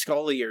that the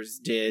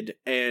Sculliers did,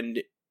 and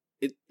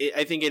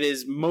I think it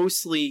is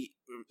mostly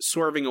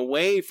swerving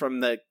away from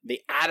the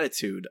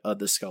attitude of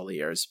the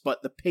Sculliers,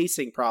 but the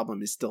pacing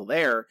problem is still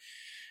there.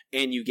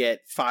 And you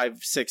get 5,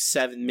 6,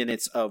 7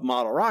 minutes of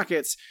model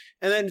rockets,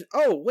 and then,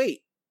 oh,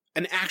 wait,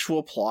 an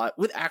actual plot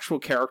with actual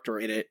character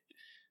in it,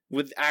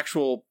 with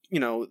actual,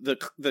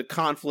 the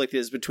conflict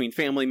is between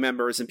family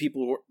members and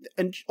people who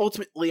and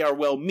ultimately are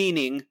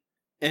well-meaning,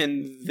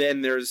 and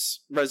then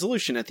there's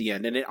resolution at the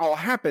end, and it all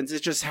happens,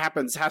 it just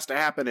has to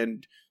happen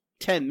in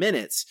 10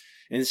 minutes,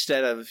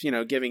 instead of,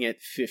 giving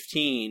it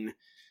 15,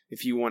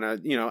 if you want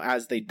to,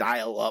 as they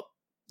dial up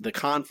the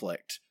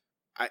conflict.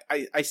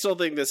 I still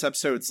think this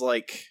episode's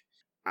like,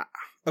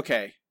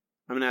 okay,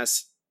 I'm going to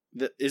ask,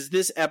 is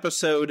this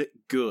episode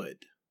good?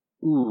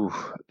 Ooh,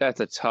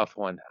 that's a tough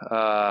one.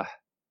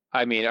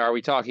 I mean, are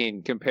we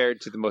talking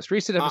compared to the most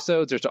recent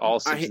episodes or to all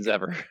Simpsons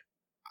ever?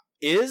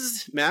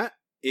 Is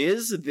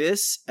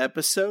this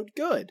episode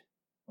good?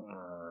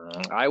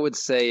 I would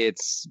say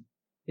it's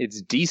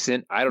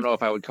decent. I don't know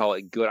if I would call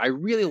it good. I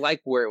really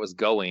like where it was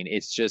going.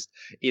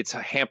 It's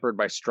hampered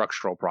by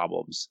structural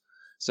problems.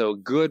 So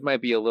good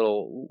might be a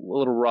little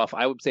rough.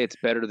 I would say it's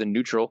better than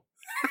neutral.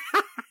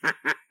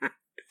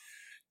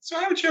 So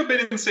I would jump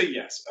in and say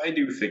yes, I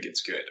do think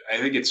it's good. I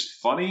think it's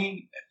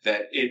funny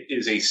that it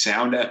is a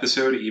sound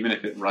episode, even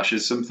if it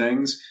rushes some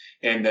things,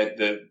 and that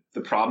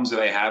the problems that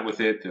I have with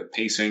it, the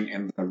pacing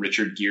and the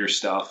Richard Gere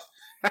stuff,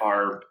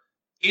 are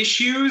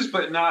issues,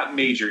 but not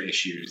major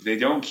issues. They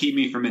don't keep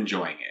me from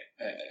enjoying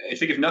it. I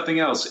think if nothing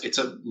else, it's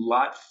a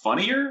lot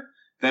funnier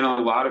than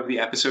a lot of the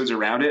episodes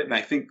around it, and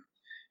I think,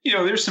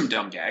 there's some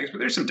dumb gags, but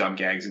there's some dumb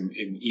gags in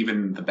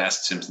even the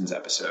best Simpsons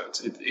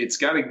episodes. It's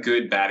got a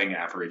good batting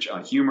average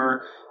on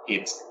humor.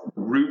 It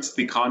roots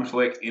the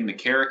conflict in the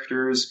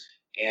characters,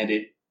 and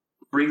it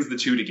brings the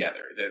two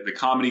together. The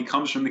comedy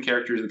comes from the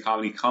characters. The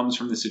comedy comes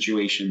from the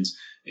situations.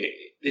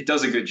 It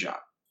does a good job.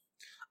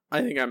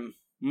 I think I'm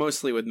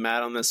mostly with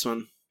Matt on this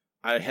one.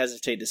 I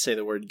hesitate to say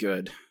the word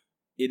good.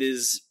 It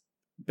is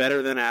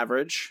better than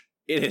average.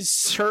 It is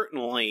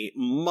certainly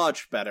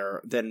much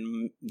better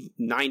than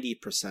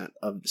 90%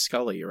 of the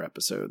Scullier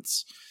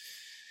episodes.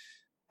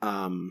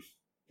 I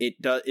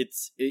think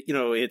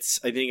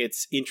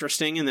it's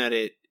interesting in that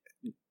it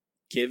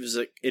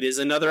is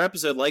another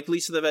episode like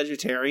Lisa the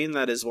Vegetarian.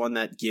 That is one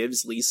that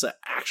gives Lisa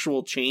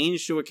actual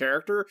change to a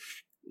character.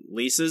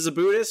 Lisa's a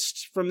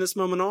Buddhist from this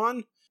moment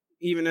on,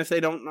 even if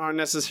they aren't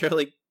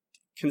necessarily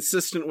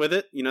consistent with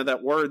it.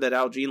 That word that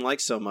Al Jean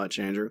likes so much,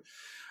 Andrew.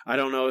 I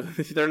don't know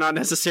if they're not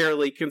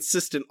necessarily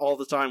consistent all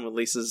the time with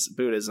Lisa's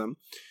Buddhism,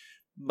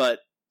 but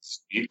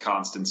speed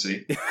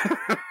constancy.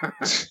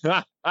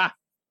 I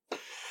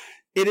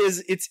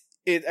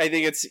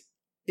think it's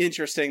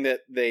interesting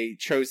that they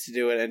chose to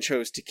do it and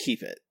chose to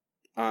keep it.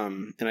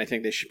 And I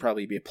think they should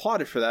probably be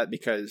applauded for that,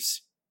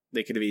 because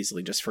they could have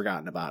easily just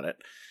forgotten about it,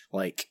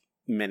 like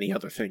many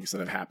other things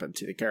that have happened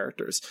to the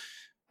characters.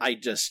 I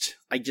just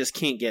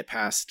can't get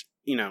past,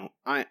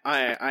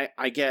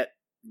 I get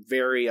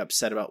very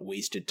upset about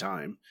wasted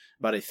time,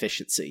 about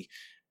efficiency,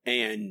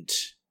 and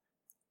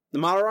the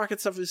model rocket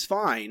stuff is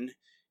fine.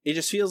 It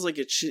just feels like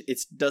it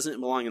doesn't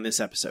belong in this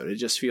episode. It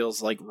just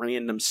feels like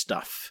random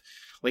stuff.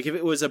 Like if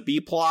it was a B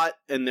plot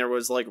and there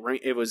was like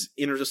it was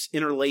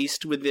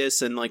interlaced with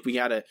this, and like it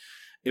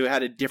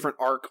had a different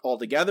arc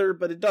altogether,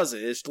 but it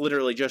doesn't. It's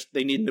literally just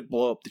they needed to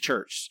blow up the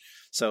church,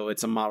 so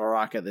it's a model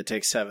rocket that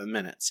takes 7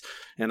 minutes,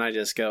 and I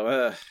just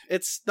go,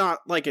 it's not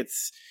like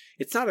it's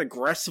not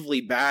aggressively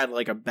bad,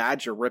 like a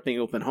badger ripping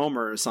open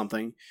Homer or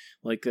something,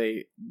 like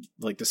the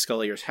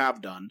Sculliers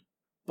have done.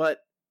 But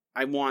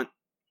I want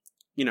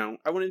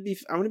to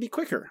be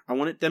quicker. I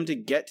want them to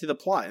get to the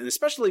plot, and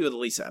especially with the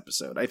Lisa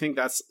episode. I think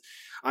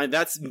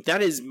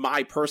that is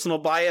my personal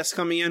bias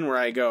coming in, where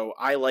I go,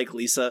 I like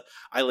Lisa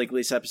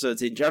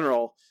episodes in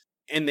general,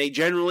 and they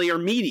generally are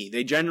meaty.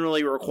 They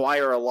generally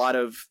require a lot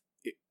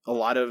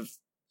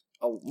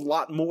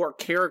more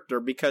character,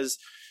 because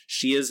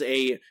she is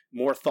a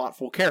more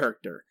thoughtful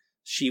character.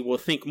 She will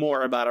think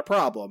more about a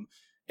problem,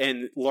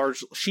 and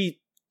she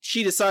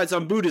decides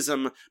on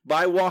Buddhism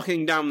by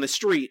walking down the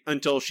street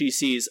until she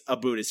sees a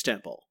Buddhist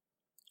temple.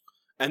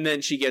 And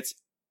then she gets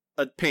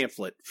a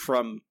pamphlet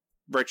from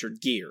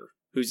Richard Gere,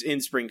 who's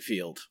in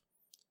Springfield,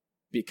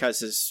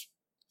 because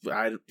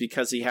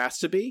he has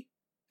to be,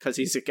 because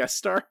he's a guest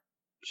star.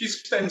 She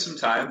spends some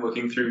time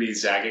looking through the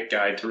Zagat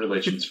Guide to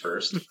Religions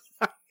first.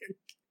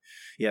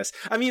 Yes.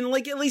 I mean,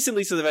 like, at least in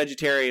Lisa the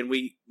Vegetarian,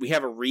 we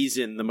have a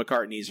reason the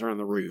McCartneys are on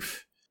the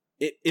roof.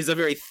 It is a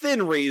very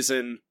thin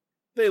reason.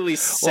 They at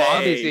least say... Well,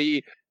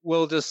 obviously,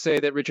 we'll just say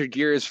that Richard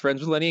Gere is friends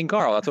with Lenny and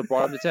Carl. That's what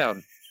brought him to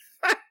town.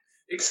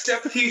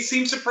 Except he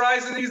seems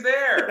surprised that he's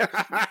there.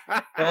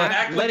 Act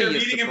like Lenny they're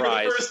is meeting him for the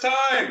surprised. first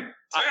time.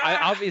 I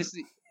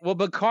obviously... Well,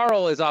 but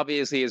Carl is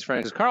obviously his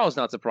friend, because Carl's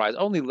not surprised.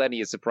 Only Lenny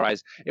is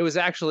surprised. It was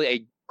actually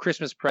a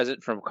Christmas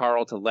present from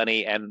Carl to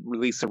Lenny, and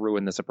Lisa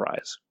ruined the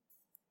surprise.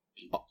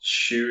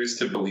 Choose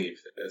to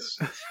believe this.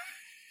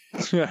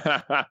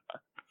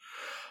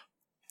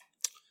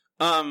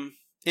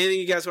 Anything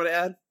you guys want to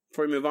add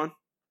before we move on?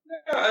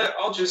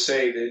 I'll just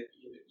say that,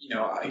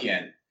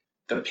 again,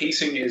 the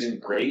pacing isn't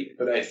great,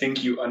 but I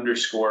think you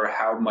underscore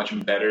how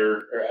much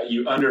better, or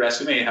you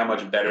underestimate how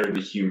much better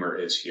the humor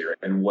is here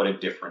and what a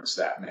difference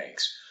that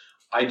makes.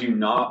 I do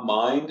not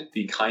mind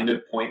the kind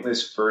of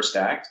pointless first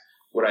act.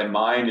 What I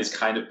mind is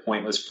kind of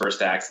pointless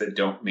first acts that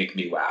don't make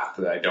me laugh,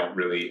 that I don't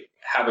really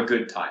have a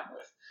good time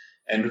with.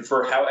 And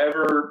for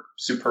however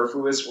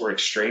superfluous or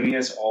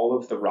extraneous all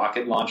of the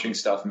rocket launching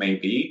stuff may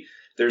be,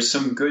 there's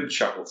some good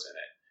chuckles in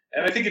it.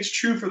 And I think it's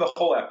true for the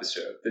whole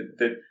episode,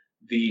 that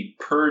the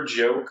per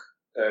joke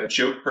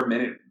per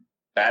minute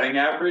batting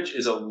average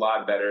is a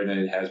lot better than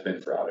it has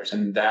been for others.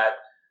 And that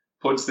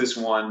puts this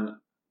one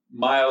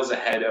miles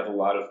ahead of a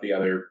lot of the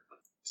other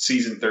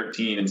season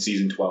 13 and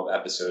season 12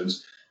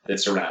 episodes that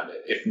surround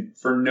it, if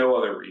for no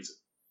other reason.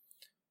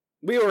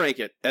 We will rank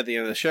it at the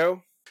end of the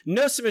show.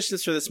 No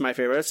submissions for this my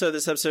favorite episode.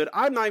 This episode,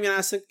 I'm not going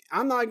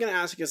to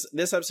ask because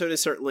this episode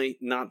is certainly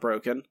not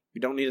broken. We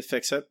don't need to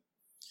fix it.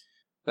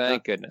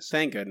 Thank goodness.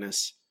 Thank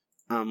goodness.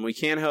 We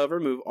can, however,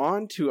 move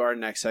on to our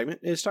next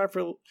segment. It's time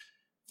for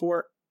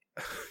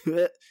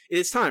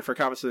it's time for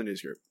comments of the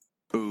news group.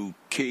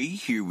 Okay,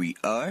 here we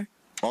are.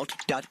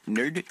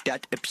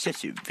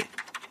 Alt.nerd.obsessive.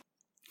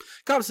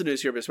 Comments of the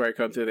news group is where I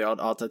come through the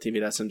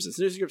alt.tv.simpsons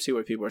news group, see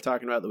what people are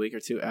talking about the week or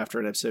two after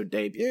an episode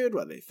debuted,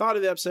 what they thought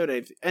of the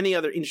episode, any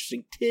other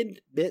interesting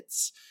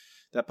tidbits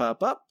that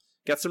pop up.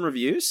 Got some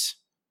reviews,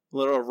 a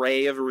little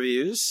array of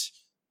reviews.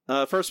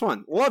 First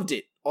one, loved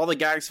it. All the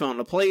gags fell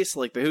into place,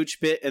 like the hooch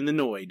bit and the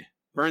Noid.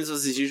 Burns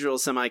was his usual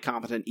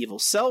semi-competent evil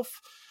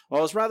self.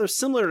 While it's rather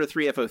similar to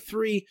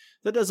 3FO3,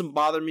 that doesn't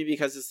bother me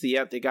because it's the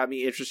ep that got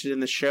me interested in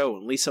the show,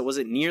 and Lisa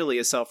wasn't nearly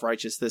as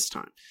self-righteous this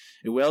time.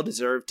 A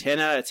well-deserved 10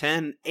 out of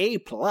 10, A+.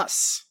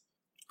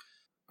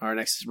 Our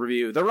next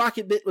review. The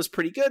rocket bit was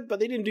pretty good, but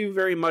they didn't do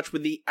very much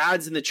with the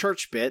ads in the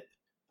church bit.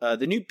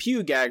 The new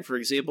pew gag, for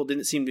example,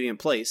 didn't seem to be in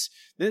place.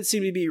 They didn't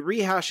seem to be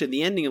rehashed in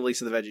the ending of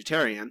Lisa the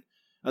Vegetarian.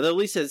 Although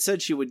Lisa had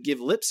said she would give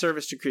lip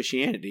service to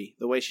Christianity,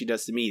 the way she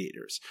does to meat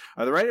eaters.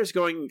 Are the writers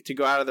going to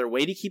go out of their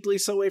way to keep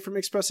Lisa away from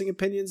expressing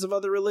opinions of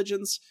other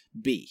religions?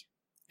 B.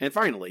 And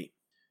finally,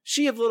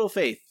 She of Little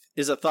Faith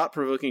is a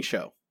thought-provoking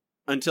show,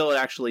 until it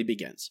actually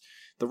begins.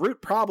 The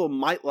root problem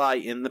might lie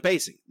in the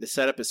pacing. The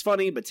setup is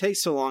funny, but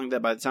takes so long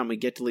that by the time we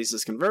get to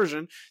Lisa's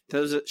conversion,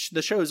 the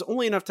show is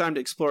only enough time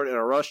to explore it in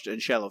a rushed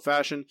and shallow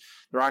fashion.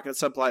 The rocket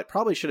subplot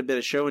probably should have been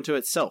a show unto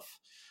itself.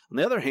 On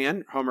the other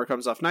hand, Homer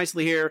comes off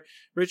nicely here.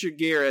 Richard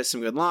Gere has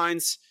some good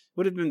lines.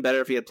 Would have been better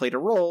if he had played a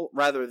role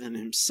rather than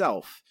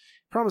himself.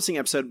 Promising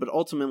episode, but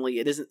ultimately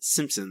it isn't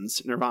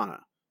Simpsons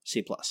Nirvana.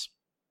 C+.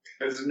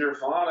 Because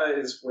Nirvana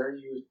is where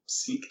you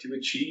seek to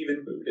achieve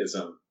in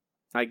Buddhism.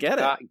 I get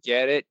it.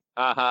 Get it.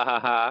 Ha ha ha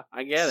ha.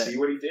 I get it. See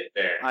what he did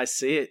there. I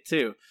see it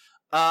too.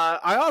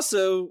 I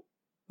also,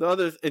 the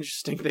other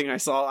interesting thing I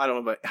saw, I don't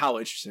know about how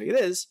interesting it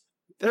is,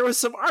 there was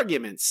some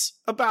arguments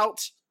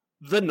about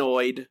the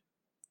Noid.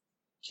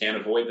 Can't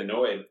avoid the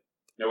Noid.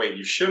 No, wait,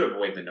 you should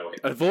avoid the Noid.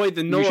 Avoid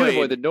the Noid. You should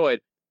avoid the Noid.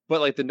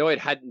 But, like, the Noid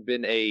hadn't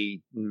been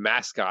a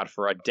mascot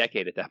for a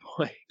decade at that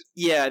point.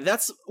 Yeah,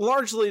 that's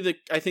largely the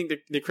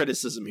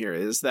criticism here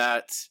is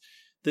that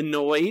the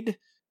Noid,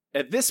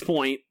 at this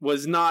point,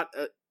 was not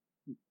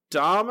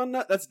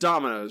that's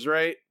Domino's,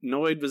 right?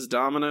 Noid was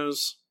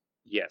Domino's?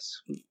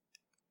 Yes.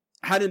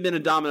 Hadn't been a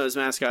Domino's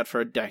mascot for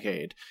a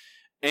decade.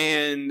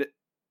 And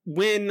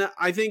when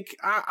I think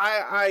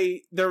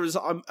there was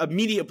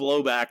immediate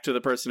blowback to the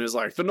person who's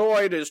like, the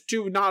Noid is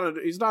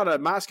he's not a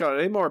mascot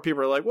anymore.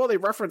 People are like, well, they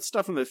referenced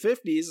stuff from the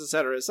 50s,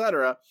 etc.,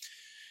 etc.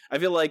 I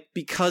feel like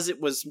because it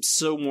was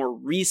so more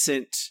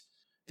recent,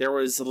 there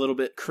was a little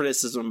bit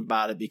criticism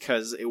about it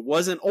because it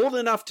wasn't old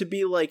enough to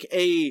be like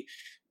a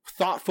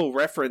thoughtful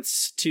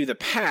reference to the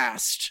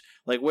past,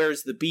 like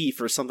Where's the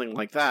Beef or something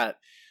like that.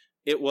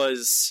 It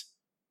was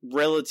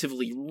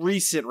relatively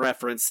recent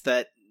reference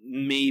that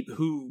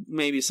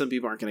maybe some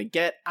people aren't going to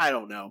get. I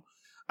don't know.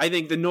 I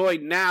think the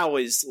Noid now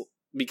is,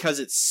 because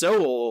it's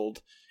so old,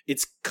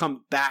 it's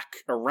come back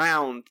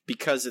around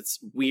because it's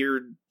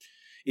weird,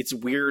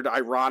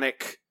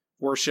 ironic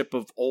worship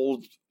of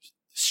old,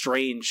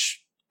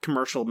 strange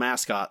commercial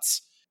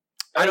mascots.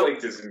 I like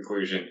this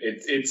inclusion.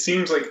 It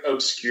seems like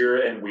obscure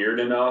and weird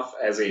enough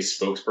as a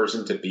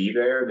spokesperson to be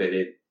there that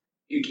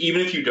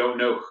even if you don't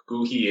know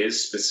who he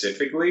is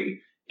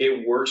specifically,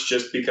 it works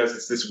just because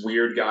it's this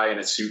weird guy in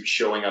a suit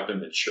showing up in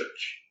the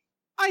church.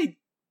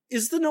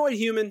 Is the Noid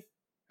human?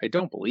 I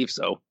don't believe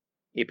so.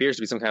 He appears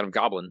to be some kind of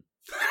goblin.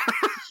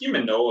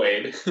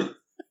 Humanoid.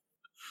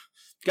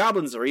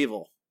 Goblins are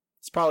evil.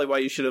 It's probably why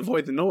you should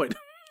avoid the Noid.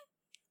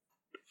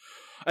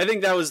 I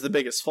think that was the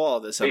biggest flaw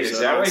of this Wait, episode. is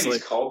that honestly. why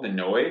he's called the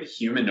Noid?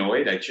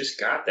 Humanoid? I just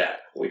got that.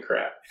 Holy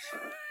crap.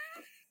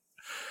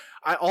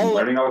 I'm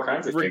learning all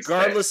kinds of things.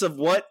 Regardless of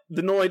what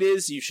the Noid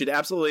is, you should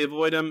absolutely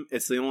avoid him.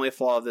 It's the only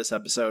flaw of this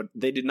episode.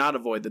 They did not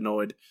avoid the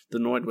Noid. The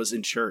Noid was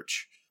in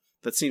church.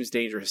 That seems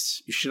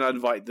dangerous. You should not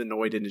invite the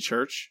Noid into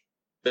church.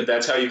 But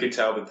that's how you could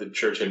tell that the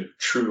church had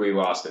truly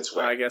lost its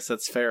way. I guess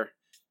that's fair.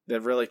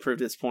 That really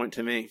proved its point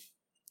to me.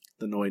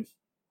 The Noid.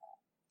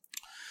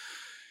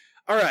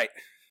 All right.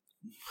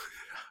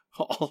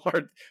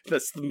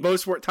 That's the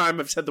most time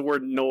I've said the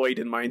word Noid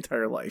in my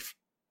entire life.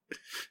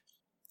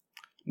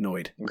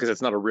 Noid. Because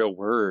it's not a real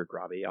word,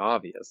 Robbie,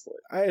 obviously.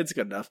 It's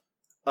good enough.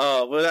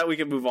 With that, we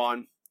can move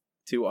on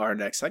to our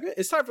next segment.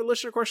 It's time for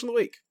Listener Question of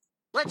the Week.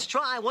 Let's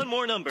try one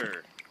more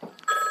number.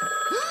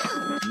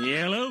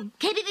 Yellow.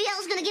 KBBL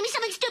is gonna give me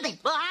something stupid.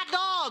 The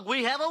hot dog.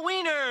 We have a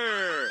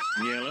wiener.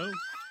 Yellow.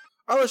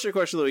 Our Listener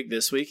Question of the Week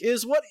this week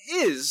is, what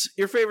is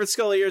your favorite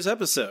Scully Years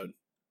episode?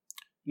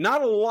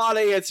 Not a lot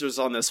of answers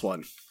on this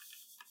one.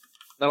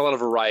 Not a lot of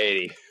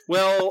variety.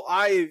 Well,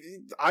 I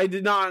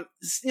did not,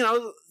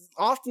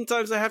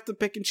 oftentimes I have to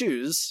pick and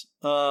choose,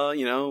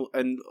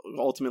 and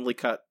ultimately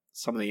cut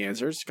some of the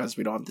answers because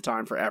we don't have the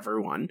time for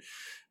everyone.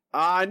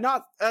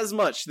 Not as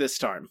much this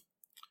time.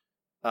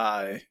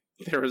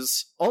 There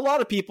was a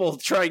lot of people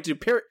trying to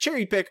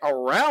cherry pick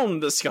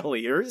around the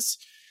Scully Years,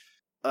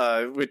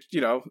 which,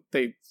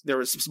 there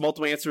was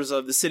multiple answers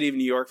of The City of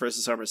New York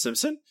versus Homer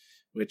Simpson,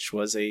 which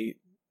was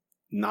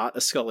not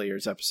a Scully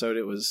Years episode.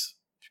 It was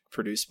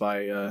produced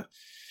by, I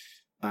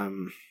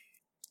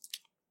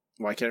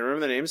can't remember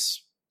the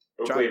names.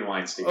 Oakley and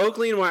Weinstein.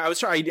 Oakley and Weinstein. I was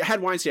sorry, I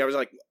had Weinstein. I was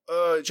like,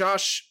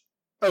 Josh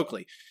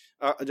Oakley.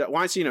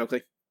 Weinstein and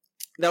Oakley.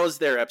 That was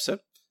their episode.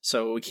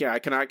 So I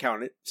cannot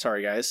count it.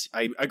 Sorry, guys.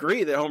 I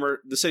agree that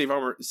the City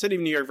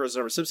of New York versus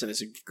Homer Simpson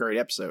is a great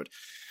episode.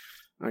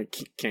 I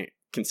can't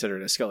consider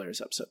it a Scully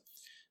Years episode.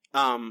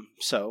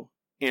 So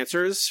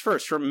answers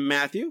first from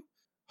Matthew.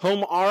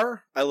 Home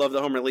R. I love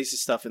the Homer Lisa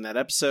stuff in that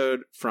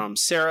episode. From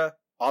Sarah.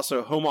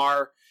 Also, Home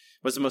R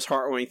was the most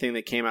heartwarming thing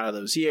that came out of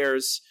those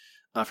years.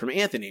 From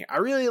Anthony. I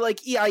really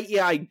like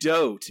E.I.E.I.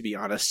 Doe, to be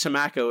honest.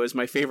 Tomako is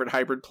my favorite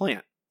hybrid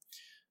plant.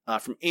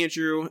 From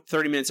Andrew,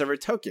 30 Minutes Over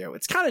Tokyo.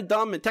 It's kind of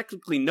dumb and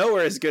technically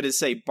nowhere as good as,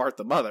 say, Bart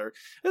the Mother.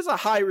 There's a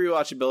high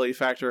rewatchability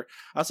factor.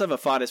 I also have a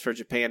fondness for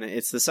Japan, and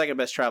it's the second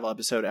best travel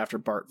episode after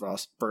Bart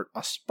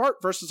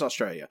versus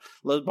Australia.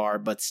 Low bar,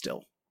 but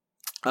still.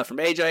 From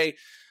AJ,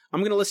 I'm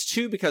going to list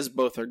two because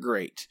both are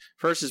great.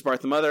 First is Bart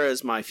the Mother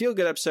as my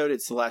feel-good episode.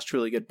 It's the last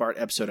truly good Bart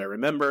episode I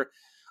remember.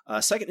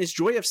 Second is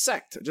Joy of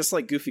Sect. Just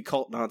like goofy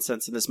cult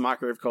nonsense, and this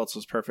mockery of cults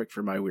was perfect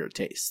for my weird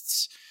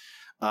tastes.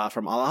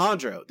 From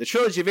Alejandro, The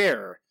Trilogy of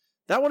Error.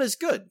 That one is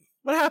good.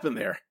 What happened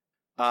there?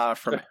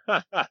 From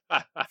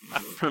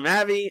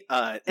Abby,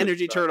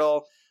 Energy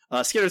Turtle,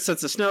 Scared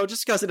Sense of Snow,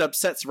 just because it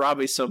upsets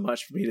Robbie so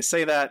much for me to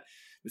say that.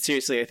 But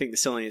seriously, I think the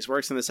silliness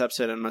works in this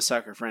episode, and I'm a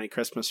sucker for any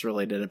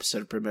Christmas-related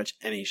episode of pretty much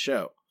any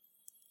show.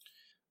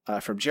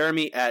 From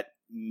Jeremy at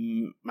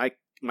Mike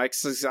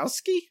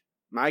Zalski?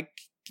 I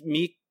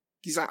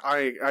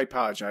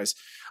apologize.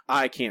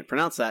 I can't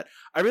pronounce that.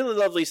 I really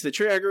love Lisa the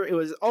Trigger. It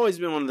was always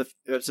been one of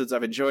the episodes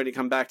I've enjoyed to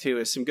come back to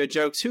with some good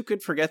jokes. Who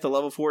could forget the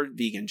level 4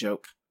 vegan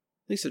joke?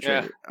 Lisa the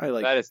Trigger. Yeah, I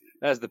like that is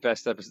the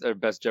best episode,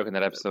 best joke in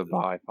that episode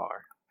by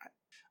far.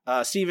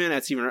 Steven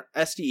at Steven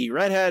SDE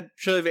Redhead.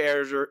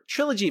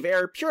 Trilogy of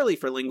Error purely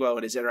for Linguo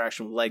and his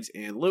interaction with Legs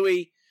and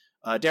Louie.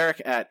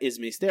 Derek at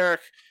Ismis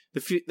Derek.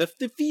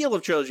 The feel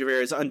of Trilogy of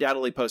Error is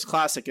undoubtedly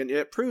post-classic, and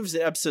it proves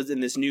that episodes in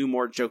this new,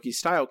 more jokey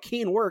style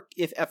can work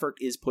if effort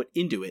is put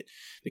into it.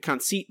 The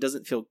conceit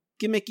doesn't feel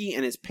gimmicky,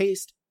 and it's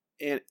pacey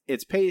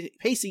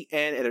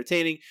and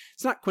entertaining.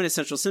 It's not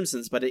quintessential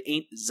Simpsons, but it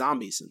ain't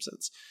zombie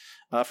Simpsons.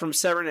 From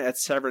Severn at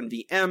Severn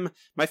VM,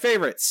 my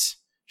favorites.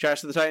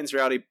 Trash of the Titans,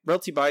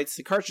 Realty Bites,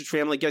 The Cartridge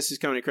Family, Guess Who's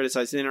Coming to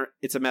Criticize Dinner,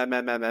 It's a Mad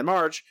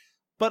Marge.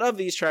 But of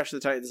these, Trash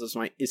of the Titans is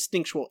my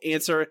instinctual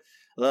answer.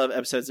 I love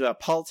episodes about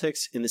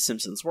politics in the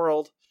Simpsons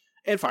world.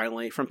 And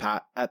finally, from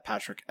Pat at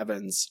Patrick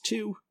Evans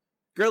 2,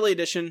 Girly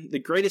Edition, The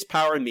Greatest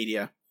Power in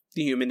Media,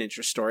 The Human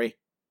Interest Story.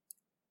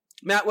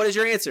 Matt, what is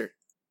your answer?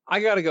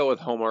 I gotta go with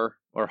Homer,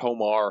 or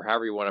Homar,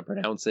 however you want to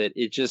pronounce it.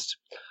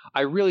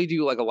 I really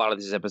do like a lot of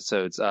these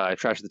episodes.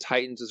 Trash of the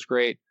Titans is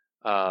great.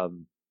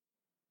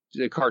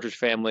 The Cartridge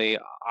Family.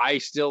 I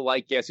still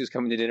like Guess Who's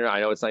Coming to Dinner.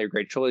 I know it's not your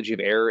great Trilogy of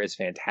Error. It's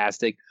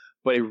fantastic.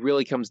 But it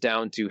really comes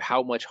down to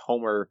how much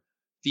Homer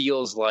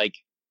feels like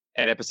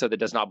an episode that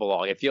does not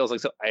belong. It feels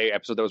like an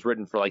episode that was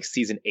written for like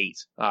season 8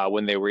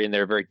 when they were in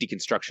their very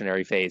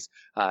deconstructionary phase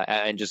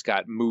and just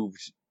got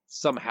moved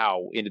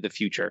somehow into the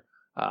future.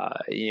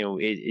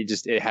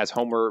 It has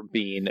Homer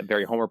being a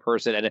very Homer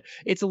person, and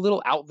it's a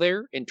little out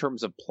there in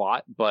terms of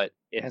plot, but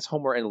it has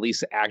Homer and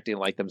Lisa acting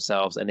like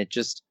themselves, and it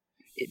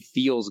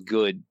feels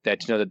good that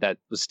to know that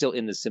was still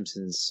in the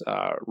Simpsons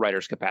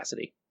writer's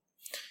capacity.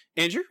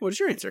 Andrew, what is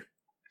your answer?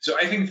 So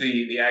I think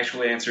the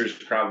actual answer is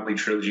probably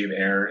Trilogy of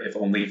Error, if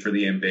only for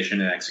the ambition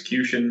and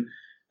execution.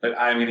 But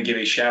I'm going to give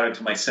a shout out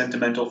to my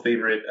sentimental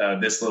favorite,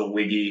 This Little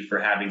Wiggy, for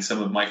having some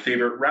of my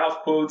favorite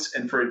Ralph quotes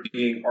and for it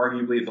being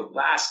arguably the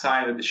last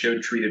time that the show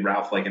treated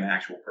Ralph like an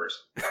actual person.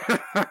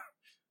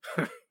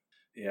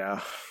 Yeah.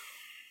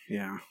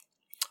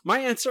 My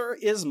answer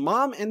is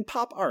Mom and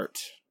Pop Art.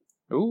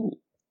 Ooh.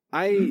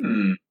 I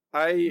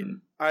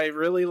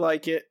really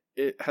like it.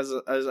 It has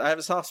I have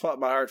a soft spot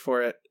in my heart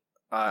for it.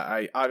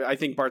 I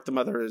think Bart the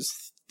Mother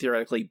is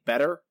theoretically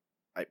better.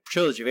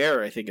 Trilogy of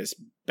Error I think is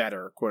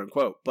better, quote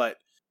unquote. But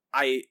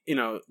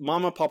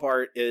Mama Pop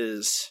Art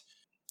is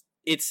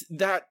it's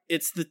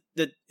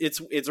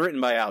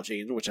written by Al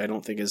Jean, which I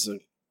don't think is a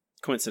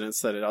coincidence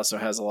that it also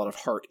has a lot of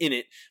heart in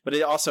it, but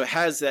it also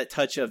has that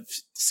touch of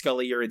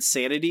Scully or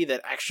insanity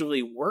that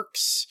actually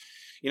works.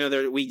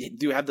 We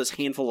do have those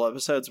handful of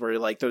episodes where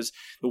like the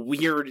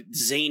weird,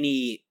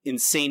 zany,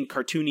 insane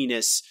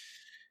cartooniness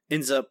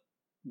ends up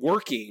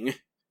working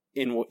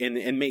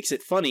and makes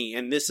it funny.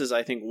 And this is,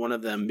 I think, one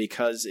of them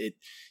because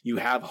you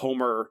have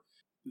Homer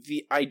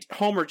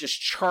just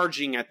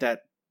charging at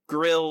that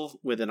grill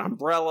with an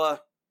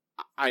umbrella.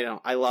 I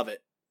love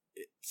it.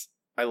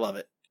 I love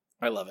it.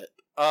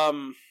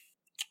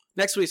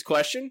 Next week's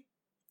question: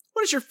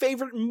 what is your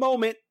favorite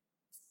moment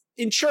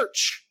in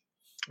church?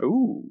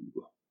 Ooh.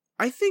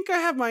 I think I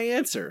have my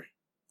answer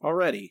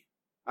already.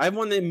 I have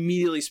one that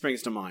immediately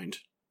springs to mind,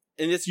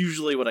 and it's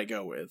usually what I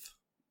go with,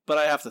 but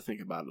I have to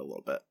think about it a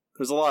little bit.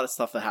 There's a lot of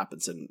stuff that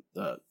happens in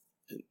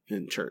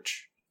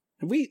church.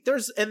 And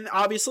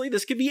obviously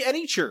this could be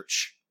any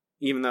church,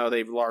 even though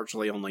they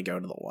largely only go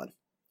to the one.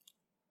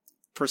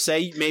 Per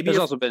se, maybe there's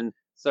also been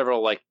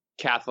several like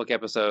Catholic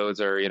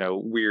episodes or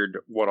weird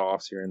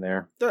one-offs here and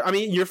there. I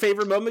mean, your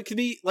favorite moment could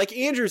be like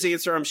Andrew's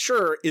answer. I'm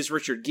sure is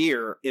Richard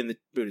Gere in the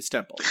Buddhist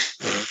temple.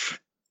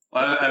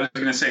 Well, I was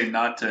going to say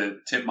not to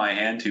tip my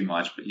hand too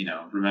much, but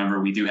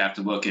remember we do have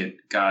to look at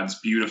God's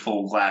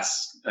beautiful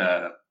glass.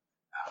 Damn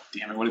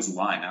it! What is the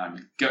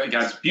line?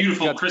 God's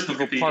beautiful crystal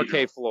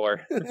parquet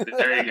floor.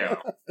 There you go.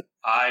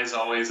 Eyes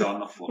always on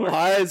the floor.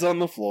 Eyes on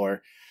the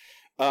floor.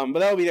 But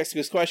that will be next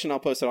week's question. I'll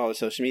post it on all the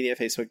social media: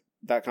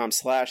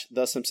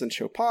 Facebook.com/The Simpsons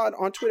Show Pod,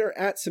 on Twitter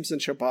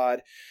 @Simpsons Show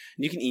Pod,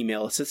 and you can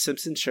email us at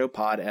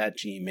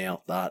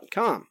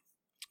simpsonshowpod@gmail.com.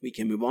 We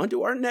can move on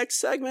to our next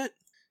segment.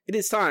 It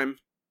is time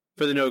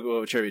for the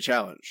No-Go Trivia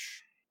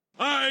Challenge.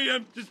 I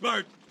am too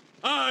smart.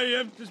 I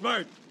am too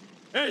smart.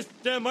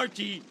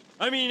 S-M-R-T.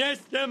 I mean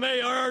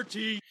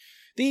S-M-A-R-R-T.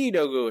 The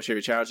No-Go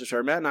Trivia Challenge is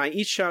where Matt and I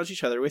each challenge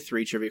each other with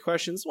 3 trivia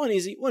questions, 1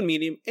 easy, 1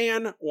 medium,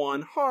 and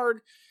 1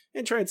 hard,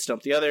 and try and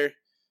stump the other.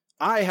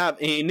 I have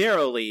a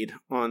narrow lead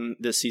on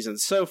this season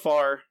so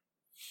far.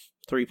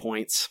 3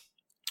 points.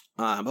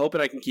 I'm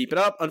hoping I can keep it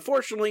up.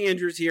 Unfortunately,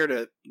 Andrew's here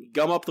to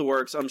gum up the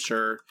works, I'm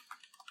sure.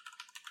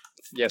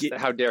 Yes,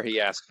 how dare he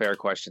ask fair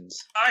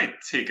questions? I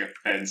take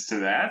offense to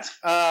that.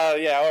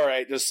 Yeah, all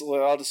right.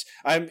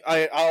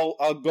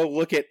 I'll go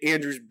look at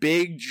Andrew's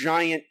big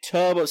giant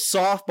tub of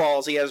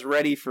softballs he has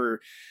ready for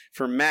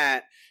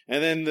Matt,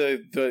 and then he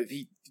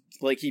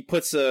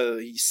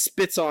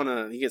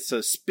gets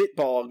a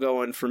spitball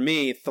going for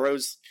me,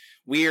 throws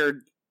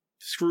weird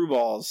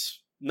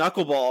screwballs,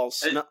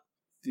 knuckleballs,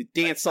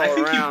 dance all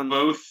around.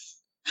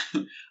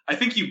 I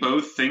think you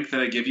both think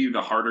that I give you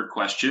the harder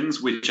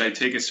questions, which I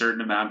take a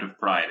certain amount of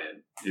pride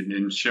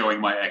in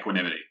showing my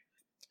equanimity.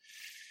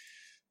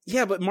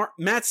 Yeah, but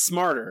Matt's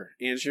smarter,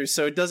 Andrew,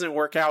 so it doesn't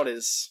work out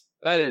as...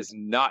 That is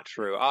not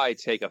true. I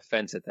take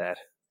offense at that.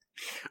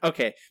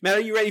 Okay, Matt,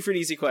 are you ready for an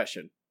easy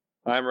question?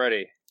 I'm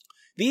ready.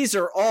 These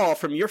are all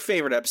from your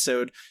favorite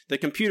episode, The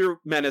Computer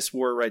Menace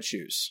Wore Red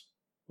Shoes.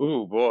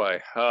 Ooh,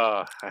 boy.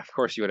 Of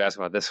course you would ask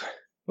about this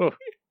one.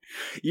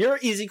 Your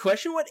easy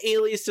question: what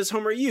alias does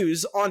Homer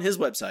use on his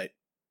website?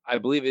 I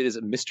believe it is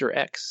Mr.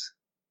 X.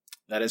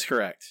 That is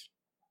correct.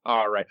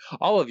 All right.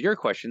 All of your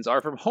questions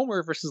are from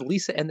Homer versus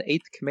Lisa and the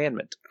Eighth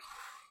Commandment.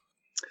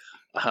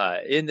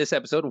 In this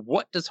episode,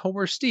 what does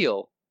Homer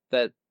steal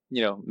that,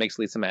 makes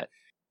Lisa mad?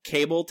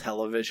 Cable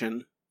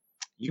television.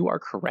 You are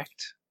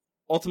correct.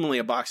 Ultimately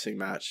a boxing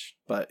match,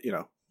 but,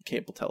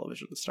 cable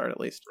television to start at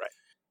least. Right.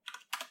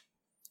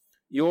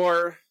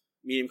 Your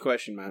medium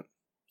question, Matt.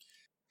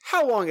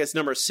 How long has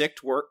number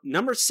 6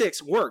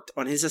 worked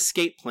on his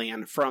escape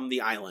plan from the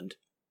island?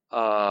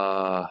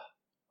 I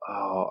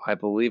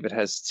believe it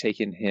has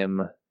taken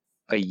him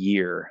a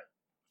year.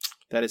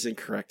 That is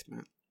incorrect,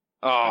 Matt.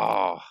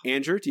 Oh.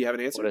 Andrew, do you have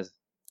an answer? What is?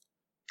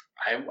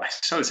 I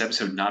saw this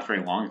episode not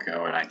very long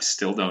ago, and I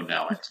still don't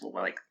know. I'm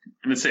going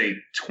to say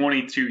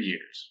 22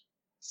 years.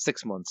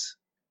 6 months.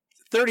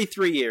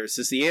 33 years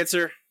is the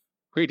answer.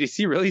 Wait, did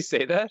he really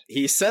say that?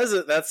 He says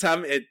it. That's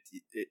how it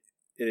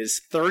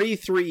is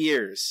 33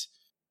 years.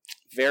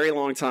 Very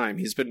long time.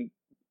 He's been,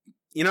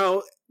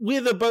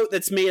 with a boat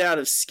that's made out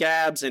of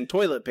scabs and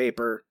toilet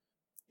paper,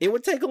 it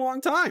would take a long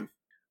time.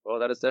 Well,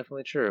 that is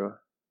definitely true.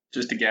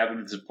 Just to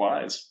gather the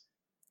supplies.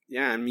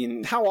 Yeah, I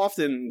mean, how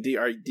often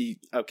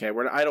okay,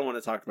 I don't want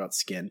to talk about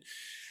skin.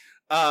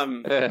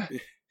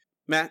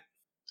 Matt,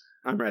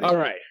 I'm ready. All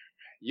right.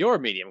 Your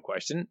medium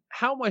question: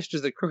 how much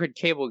does the crooked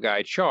cable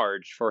guy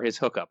charge for his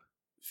hookup?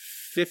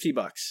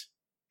 $50.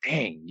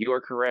 Dang, you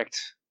are correct.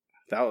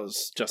 That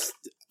was just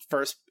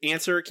first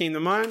answer came to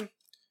mind.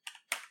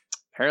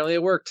 Apparently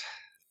it worked.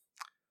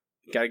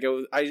 Gotta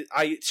go.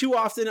 I too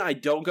often I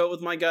don't go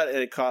with my gut and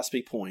it costs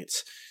me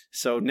points.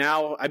 So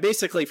now I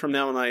basically from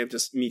now on I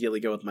just immediately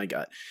go with my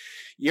gut.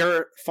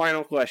 Your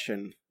final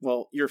question.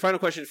 Well, your final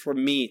question for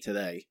me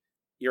today.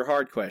 Your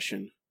hard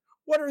question.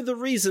 What are the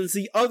reasons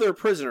the other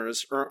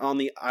prisoners are on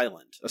the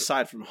island,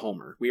 aside from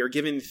Homer? We are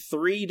given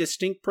 3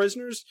 distinct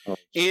prisoners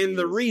and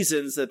the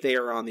reasons that they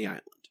are on the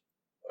island.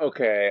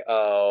 Okay,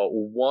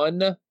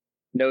 one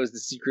knows the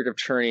secret of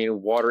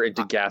turning water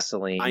into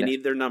gasoline. I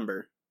need their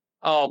number.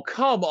 Oh,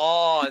 come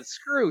on.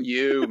 Screw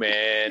you,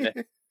 man.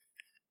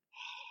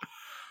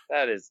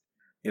 That is...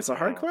 It's a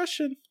hard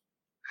question.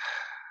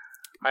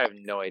 I have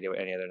no idea what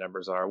any of their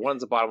numbers are.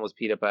 One's a bottomless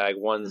peanut bag,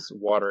 one's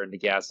water into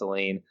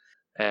gasoline,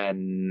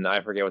 and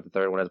I forget what the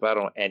third one is, but I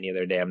don't know any of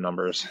their damn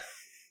numbers.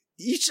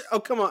 Oh,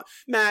 come on.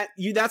 Matt,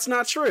 that's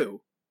not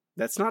true.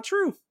 That's not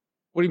true.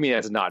 What do you mean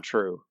that's not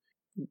true?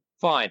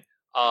 Fine.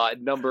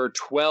 Number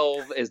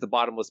 12 is the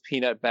bottomless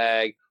peanut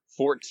bag,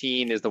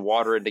 14 is the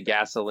water into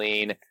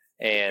gasoline,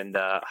 and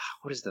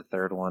what is the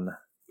third one?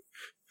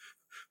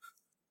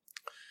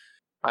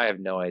 I have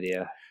no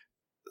idea.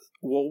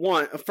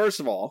 Well, first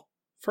of all,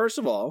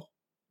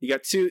 you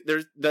got 2.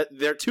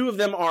 There 2 of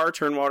them are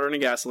turn water into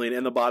gasoline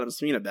and the bottomless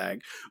peanut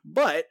bag.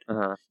 But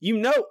I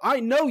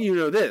know you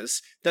know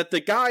this, that the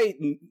guy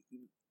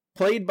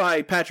played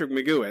by Patrick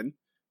McGowan.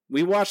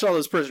 We watched all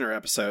those prisoner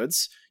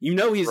episodes. You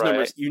know he's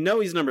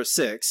number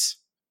 6.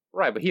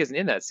 Right, but he isn't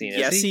in that scene.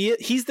 Yes, is he?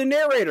 He's the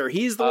narrator.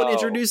 He's the one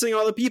introducing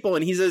all the people,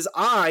 and he says,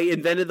 "I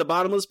invented the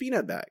bottomless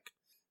peanut bag."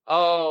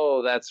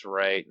 Oh, that's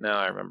right. Now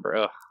I remember.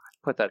 Ugh,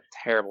 put that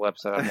terrible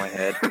episode on my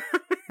head.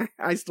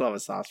 I still have a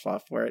soft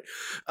spot for it.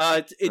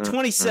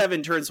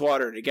 27 turns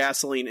water into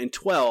gasoline, and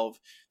 12.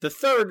 The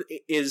third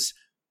is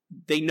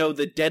they know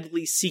the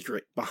deadly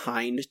secret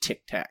behind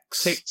Tic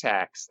Tacs. Tic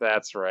Tacs,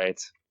 that's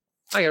right.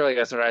 I really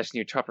gotta start asking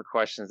you tougher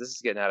questions. This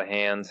is getting out of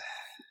hand.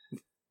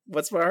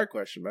 What's my hard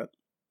question, Matt?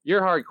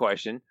 Your hard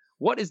question.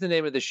 What is the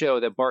name of the show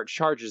that Bart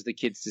charges the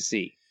kids to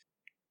see?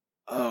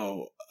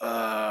 Oh,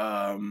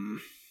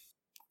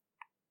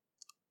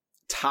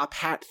 Top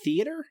Hat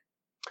Theater?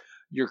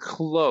 You're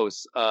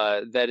close.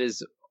 That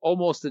is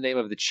almost the name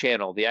of the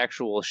channel. The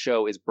actual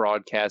show is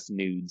Broadcast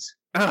Nudes.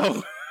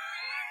 Oh.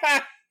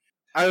 Top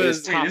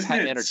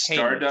Hat Entertainment.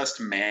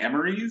 Stardust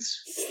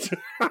Memories?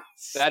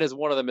 That is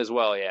one of them as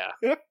well, yeah.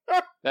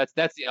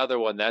 That's the other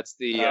one. That's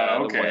the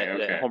one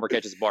that Homer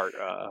catches Bart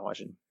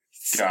watching.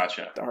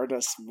 Gotcha.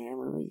 Stardust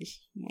Memories.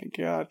 Oh my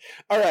God.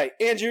 All right,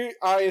 Andrew,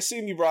 I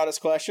assume you brought us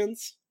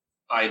questions.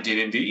 I did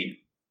indeed.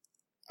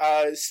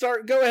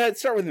 Go ahead,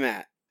 start with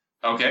Matt.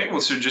 Okay, well,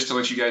 so just to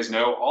let you guys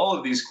know, all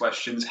of these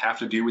questions have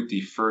to do with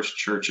the First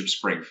Church of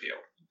Springfield.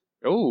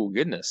 Oh,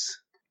 goodness.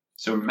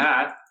 So,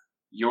 Matt,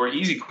 your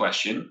easy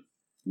question,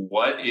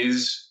 what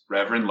is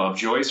Reverend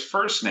Lovejoy's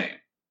first name?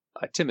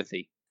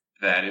 Timothy.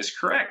 That is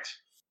correct.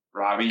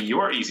 Robbie,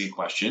 your easy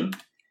question,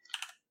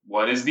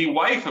 what is the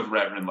wife of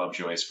Reverend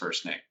Lovejoy's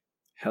first name?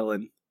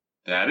 Helen.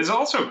 That is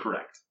also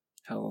correct.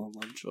 Helen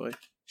Lovejoy.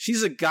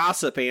 She's a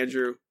gossip,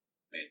 Andrew.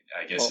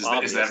 I guess,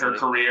 is that her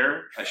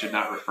career? I should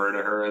not refer to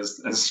her as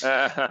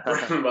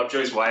Reverend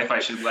Lovejoy's wife. I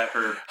should let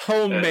her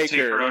homemaker take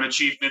her own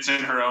achievements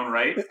in her own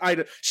right.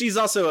 She's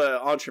also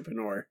an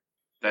entrepreneur.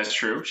 That's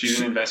true.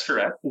 She's an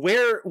investorette.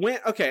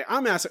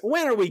 I'm asking,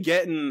 when are we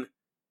getting...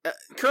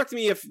 correct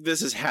me if this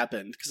has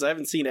happened, because I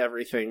haven't seen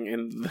everything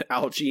in the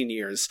Algene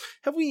years.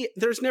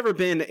 There's never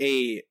been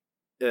a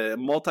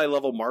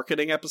multi-level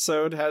marketing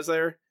episode, has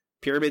there?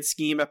 Pyramid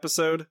scheme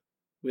episode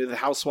with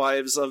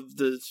housewives of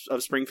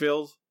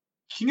Springfield?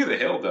 King of the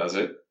Hill does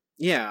it.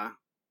 Yeah.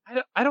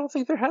 I don't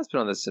think there has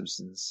been on The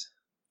Simpsons.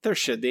 There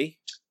should be.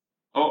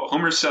 Oh,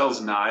 Homer sells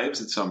knives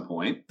at some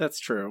point. That's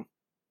true.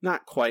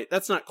 Not quite.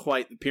 That's not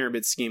quite the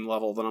pyramid scheme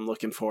level that I'm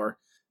looking for.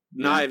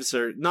 Yeah.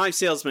 Knife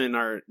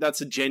salesmen that's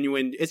a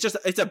genuine,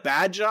 it's a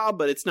bad job,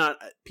 but it's not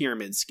a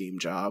pyramid scheme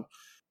job.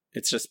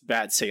 It's just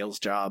bad sales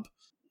job.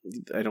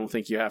 I don't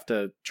think you have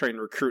to try and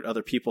recruit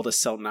other people to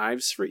sell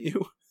knives for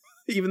you,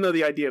 even though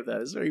the idea of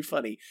that is very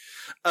funny.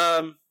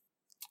 All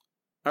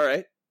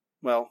right.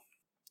 Well,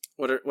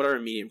 what are our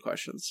medium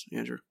questions,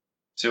 Andrew?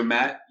 So,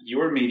 Matt,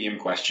 your medium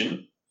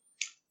question.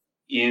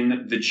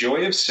 In The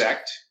Joy of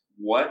Sect,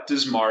 what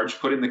does Marge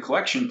put in the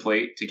collection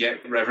plate to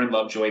get Reverend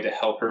Lovejoy to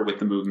help her with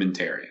the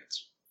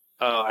movementarians?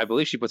 I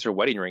believe she puts her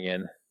wedding ring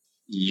in.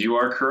 You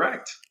are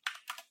correct.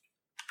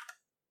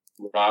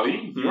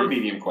 Robbie, your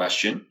medium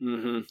question.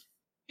 Mm-hmm.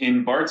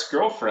 In Bart's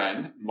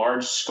Girlfriend,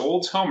 Marge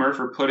scolds Homer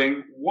for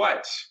putting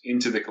what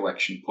into the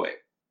collection plate?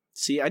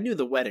 See, I knew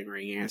the wedding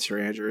ring answer,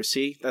 Andrew.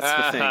 See, that's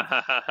the thing.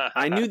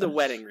 I knew the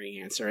wedding ring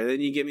answer, and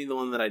then you give me the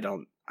one that I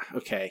don't.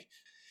 Okay.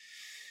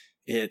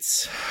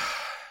 It's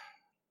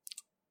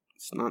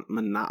not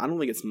I don't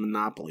think it's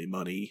Monopoly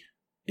money.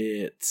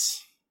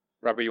 It's...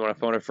 Robert, you want to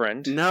phone a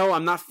friend? No,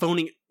 I'm not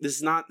phoning. This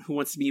is not Who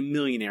Wants to Be a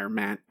Millionaire,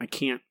 Matt. I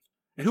can't.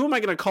 And who am I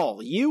going to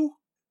call? You?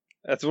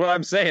 That's what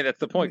I'm saying. That's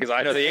the point, because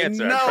I know the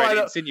answer. I'm trying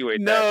to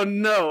insinuate that.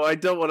 No, I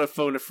don't want to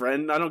phone a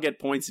friend. I don't get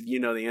points if you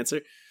know the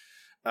answer.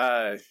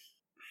 I'm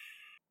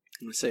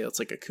gonna say it's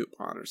like a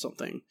coupon or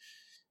something,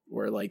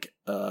 or like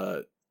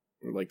a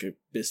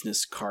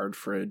business card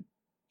for a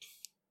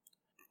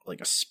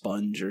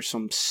sponge or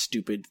some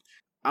stupid.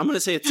 I'm gonna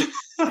say it's.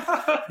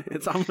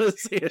 I'm gonna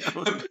say it.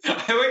 I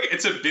like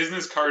it's a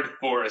business card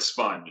for a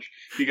sponge.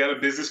 You got a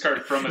business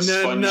card from a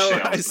sponge. No,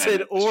 salesman.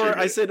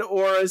 I said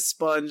or a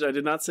sponge. I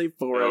did not say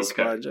for a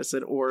sponge. I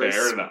said or a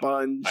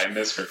sponge. I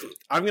misheard.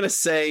 I'm gonna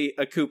say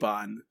a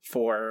coupon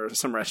for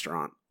some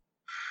restaurant.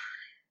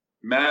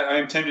 Matt,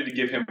 I'm tempted to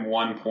give him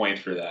 1 point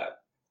for that.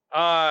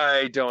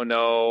 I don't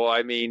know.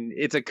 I mean,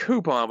 it's a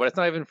coupon, but it's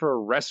not even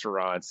for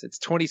restaurants. It's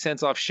 20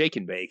 cents off Shake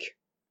and Bake.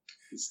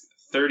 It's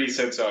 30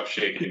 cents off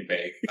Shake and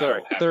Bake.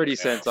 30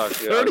 cents off.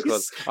 30, all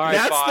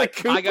right, fine.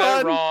 I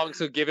got it wrong,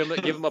 so give him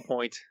a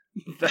point.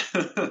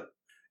 It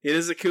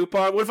is a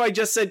coupon. What if I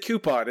just said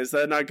coupon? Is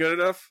that not good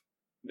enough?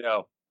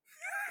 No.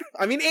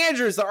 I mean,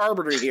 Andrew's the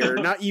arbiter here,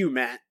 not you,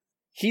 Matt.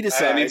 He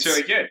decides. I mean, so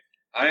again,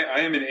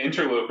 I am an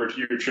interloper to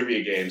your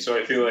trivia game, so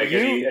I feel like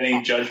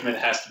any judgment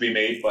has to be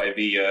made by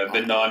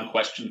the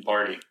non-questioned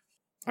party.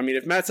 I mean,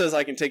 if Matt says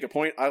I can take a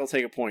point, I will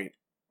take a point.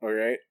 All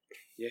right?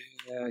 Yeah.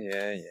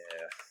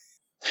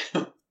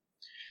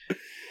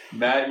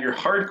 Matt, your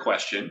hard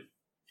question.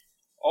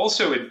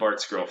 Also in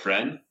Bart's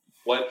Girlfriend,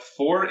 what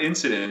 4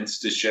 incidents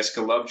does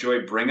Jessica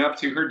Lovejoy bring up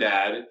to her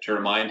dad to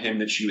remind him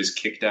that she was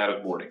kicked out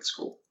of boarding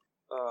school?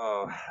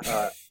 Oh,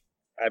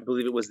 I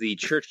believe it was the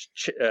church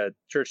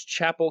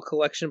chapel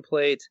collection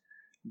plate,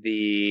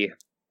 the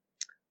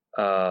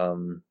I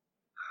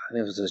think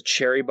it was a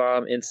cherry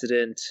bomb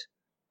incident.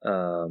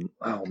 Oh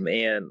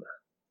man,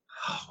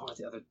 what was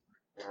the other?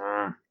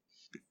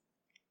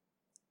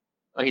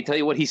 I can tell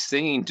you what he's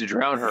singing to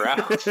drown her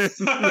out. It's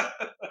the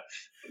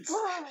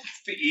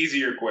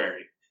easier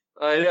query.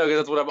 I know,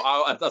 because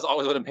that's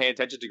always what I'm paying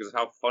attention to, because of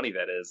how funny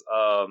that is.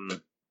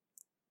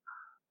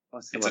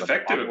 It's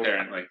effective,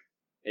 apparently.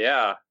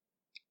 Yeah.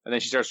 And then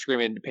she starts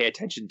screaming, "Pay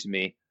attention to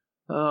me."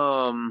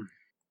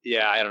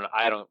 Yeah,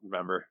 I don't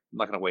remember. I'm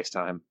not going to waste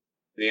time.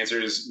 The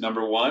answer is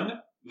number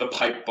 1, the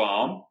pipe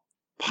bomb.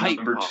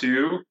 Number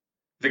 2,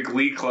 the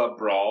Glee Club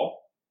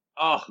brawl.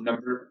 Oh,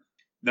 number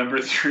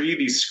 3,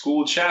 the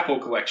school chapel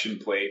collection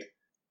plate,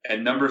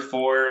 and number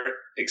 4,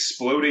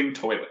 exploding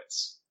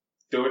toilets.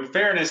 Though in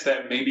fairness,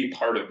 that may be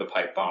part of the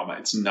pipe bomb.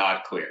 It's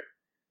not clear.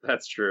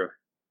 That's true.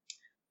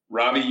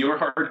 Robbie, your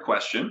hard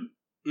question.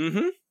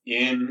 Mm-hmm.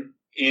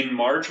 In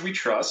Marge We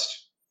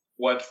Trust,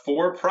 what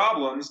 4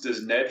 problems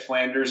does Ned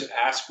Flanders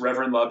ask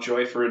Reverend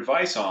Lovejoy for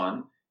advice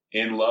on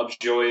in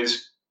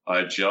Lovejoy's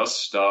 "I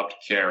Just Stopped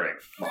Caring"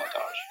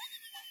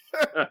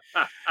 montage?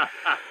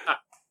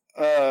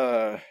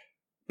 I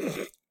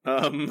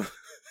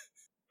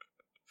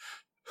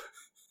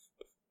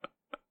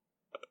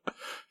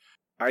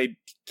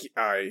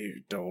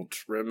don't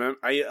remember.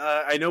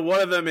 I know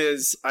one of them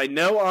is I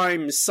know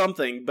I'm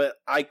something, but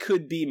I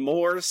could be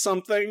more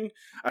something.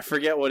 I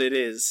forget what it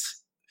is.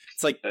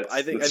 It's like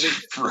I think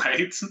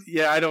right.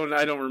 Yeah, I don't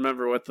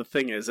remember what the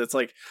thing is. It's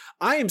like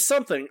I am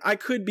something. I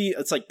could be.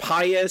 It's like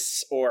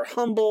pious or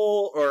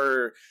humble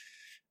or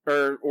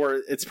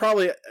it's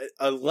probably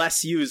a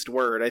less used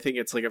word. I think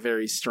it's like a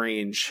very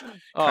strange.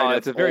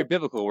 It's a very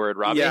biblical word,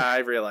 Robbie. Yeah, I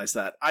realize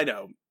that. I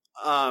know.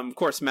 Of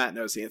course, Matt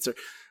knows the answer.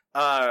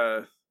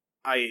 I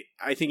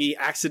think he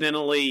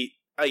accidentally.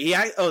 He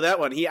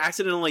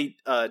accidentally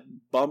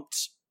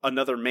bumped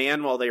another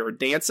man while they were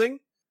dancing.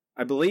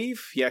 I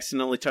believe he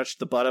accidentally touched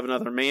the butt of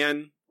another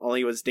man while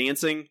he was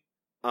dancing.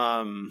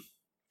 I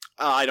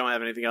don't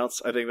have anything else.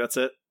 I think that's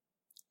it.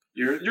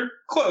 You're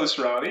close,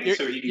 Robbie.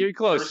 You're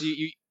close.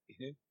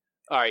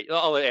 All right,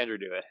 I'll let Andrew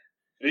do it.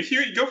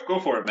 Go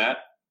for it, Matt.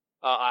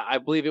 I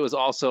believe it was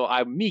also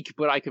I'm meek,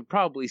 but I could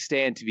probably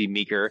stand to be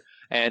meeker,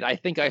 and I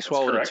think I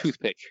swallowed a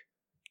toothpick.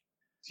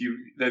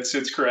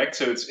 That's correct.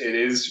 So it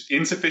is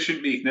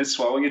insufficient meekness,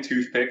 swallowing a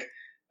toothpick.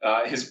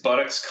 His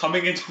buttocks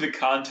coming into the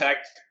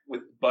contact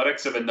with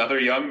buttocks of another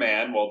young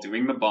man while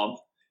doing the bump,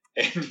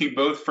 and he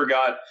both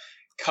forgot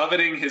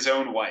coveting his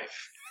own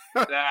wife.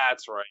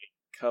 That's right.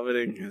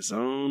 Coveting his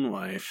own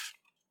wife.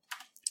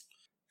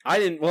 I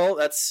didn't. Well,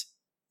 that's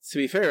to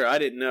be fair. I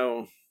didn't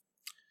know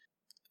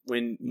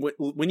when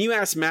you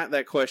asked Matt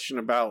that question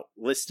about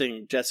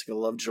listing Jessica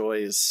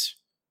Lovejoy's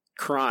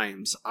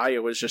crimes. I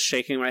was just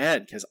shaking my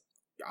head because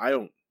I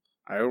don't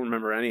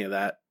remember any of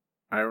that.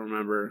 I don't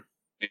remember.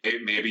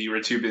 Maybe you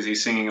were too busy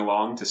singing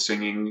along to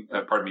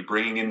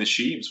bringing in the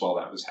sheaves while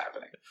that was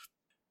happening.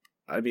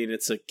 I mean,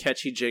 it's a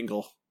catchy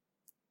jingle.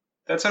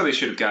 That's how they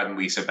should have gotten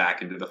Lisa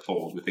back into the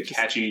fold, with a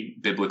catchy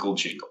biblical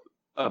jingle.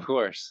 Of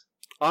course.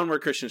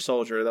 Onward Christian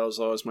Soldier, that was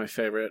always my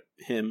favorite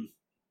hymn.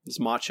 It's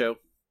macho,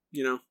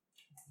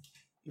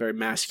 very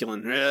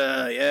masculine.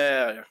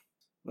 Yeah,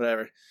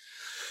 whatever.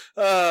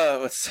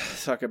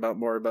 Let's talk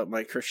more about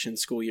my Christian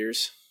school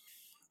years.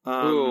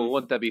 Ooh,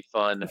 wouldn't that be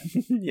fun?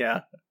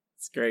 Yeah.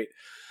 It's great.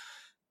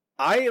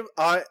 I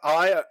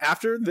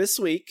after this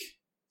week,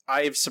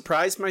 I've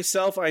surprised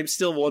myself. I'm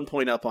still 1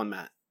 point up on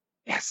Matt.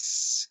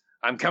 Yes,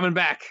 I'm coming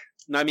back.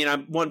 I mean,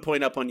 I'm 1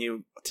 point up on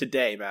you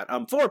today, Matt.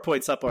 I'm 4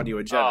 points up on you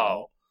in general.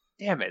 Oh,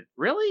 damn it.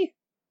 Really?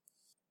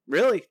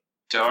 Really?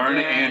 Darn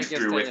Yeah, I Andrew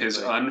guess with his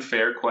technically.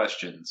 unfair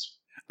questions.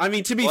 I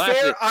mean, to be Well,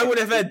 fair, actually- I would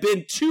have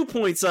been 2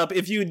 points up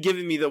if you had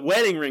given me the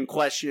wedding ring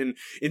question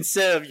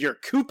instead of your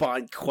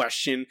coupon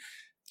question.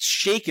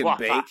 Shake and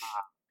bake.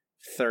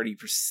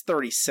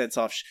 30 cents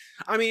off.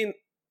 I mean,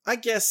 I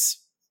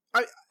guess...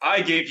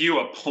 I gave you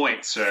a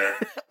point, sir.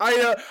 I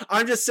know.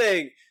 I'm just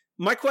saying,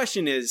 my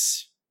question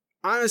is,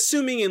 I'm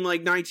assuming in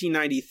like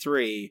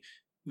 1993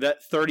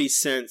 that 30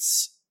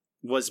 cents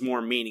was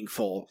more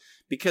meaningful.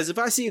 Because if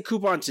I see a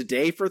coupon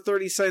today for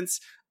 30 cents,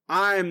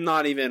 I'm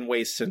not even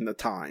wasting the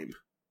time.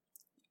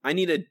 I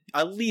need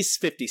at least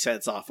 50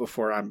 cents off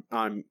before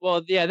I'm...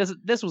 Well, yeah,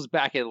 this was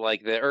back in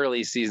like the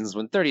early seasons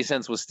when 30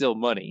 cents was still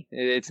money.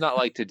 It's not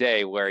like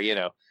today where, you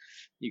know,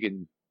 you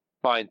can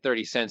find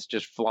 30 cents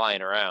just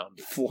flying around.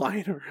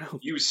 Flying around.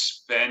 You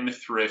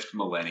spendthrift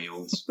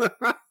millennials.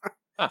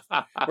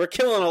 We're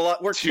killing a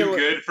lot. We're Too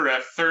good for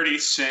a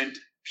 30-cent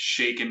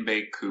shake and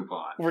bake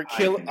coupon. We're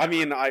killing.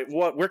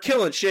 We're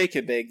killing shake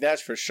and bake.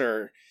 That's for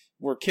sure.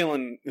 We're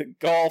killing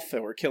golf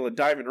and we're killing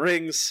diamond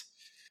rings.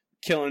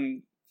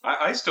 Killing.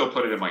 I still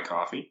put it in my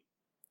coffee.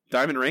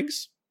 Diamond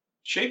rings.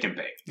 Shake and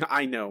bake.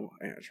 I know,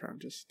 Andrew.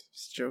 It's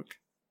a joke.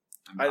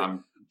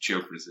 I'm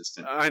joke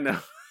resistant. I know.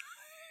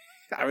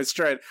 I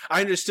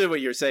understood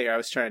what you were saying. I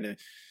was trying to,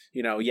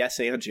 yes,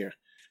 and you.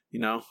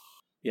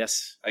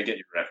 Yes. I get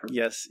your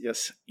reference.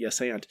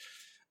 Yes, and.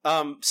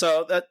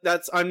 So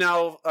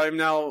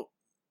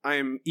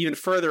I'm even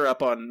further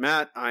up on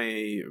Matt.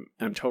 I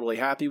am totally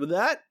happy with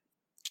that.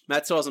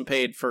 Matt still hasn't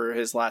paid for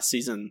his last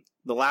season.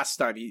 The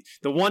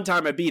one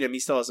time I beat him, he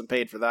still hasn't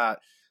paid for that.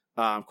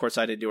 Of course,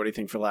 I didn't do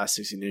anything for last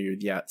season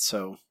yet,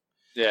 so.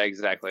 Yeah,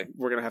 exactly.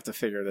 We're going to have to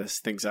figure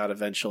things out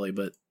eventually,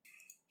 but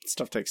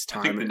stuff takes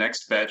time. I think the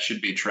next bet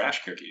should be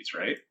trash cookies,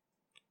 right?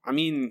 I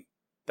mean,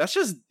 that's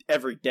just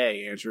every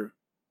day, Andrew.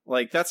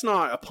 Like, that's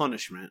not a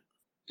punishment.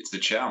 It's the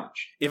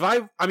challenge. If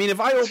I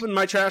opened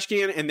my trash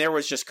can and there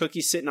was just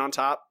cookies sitting on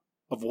top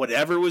of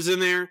whatever was in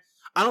there,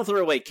 I don't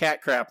throw away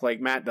cat crap like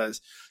Matt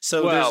does.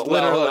 So there's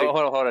literally...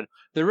 Hold on.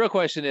 The real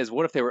question is,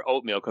 what if they were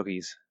oatmeal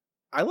cookies?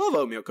 I love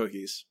oatmeal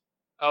cookies.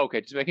 Oh,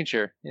 okay, just making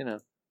sure,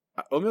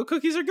 Oatmeal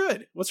cookies are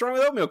good. What's wrong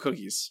with oatmeal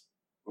cookies?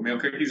 Oatmeal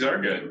cookies are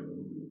good.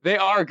 They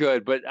are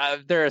good, but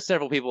there are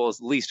several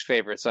people's least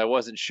favorites, so I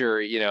wasn't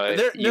sure, if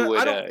you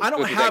would. I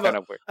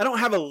don't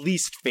have a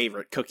least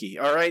favorite cookie.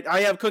 All right,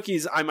 I have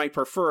cookies I might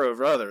prefer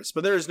over others,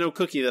 but there is no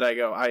cookie that I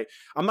go.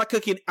 I'm not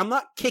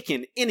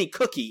kicking any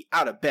cookie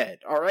out of bed.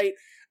 All right,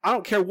 I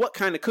don't care what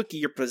kind of cookie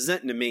you're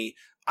presenting to me.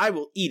 I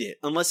will eat it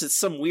unless it's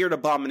some weird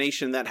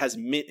abomination that has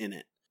mint in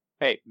it.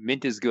 Hey,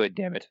 mint is good.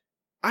 Damn it.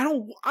 I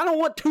don't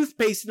want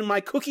toothpaste in my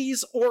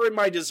cookies or in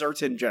my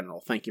desserts in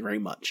general. Thank you very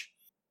much.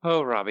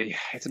 Oh, Robbie,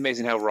 it's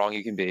amazing how wrong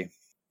you can be.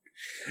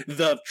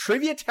 The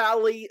trivia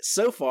tally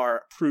so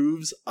far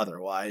proves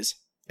otherwise.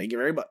 Thank you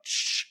very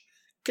much.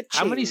 Ka-ching.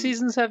 How many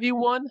seasons have you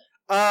won?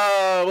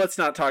 Let's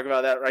not talk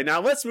about that right now.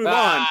 Let's move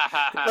on.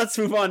 Let's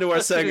move on to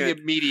our segment.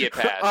 Immediate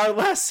pass. Our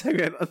last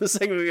segment, the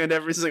segment we end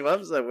every single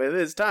episode with,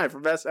 is time for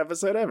Best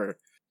Episode Ever.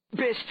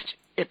 Best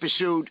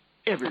episode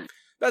ever.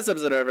 Best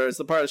Episode Ever is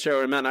the part of the show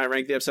where Matt and I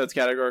rank the episodes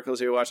categorically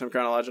so we watch them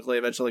chronologically,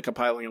 eventually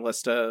compiling a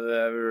list of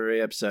every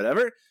episode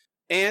ever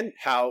and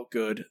how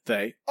good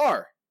they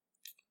are.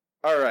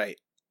 All right.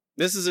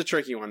 This is a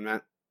tricky one,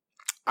 Matt.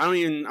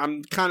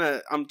 I'm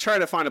trying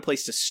to find a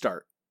place to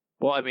start.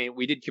 Well, I mean,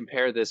 we did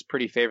compare this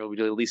pretty favorably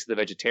to Lisa the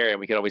Vegetarian.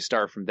 We could always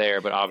start from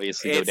there, but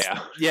obviously go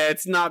down. Yeah,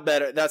 it's not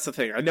better. That's the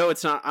thing. I know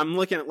it's not. I'm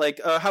looking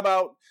at how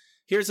about,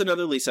 here's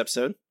another Lisa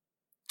episode.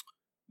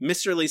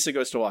 Mr. Lisa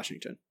Goes to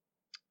Washington.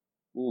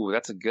 Ooh,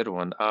 that's a good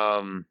one.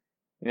 And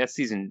that's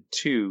season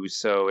 2,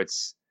 so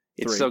it's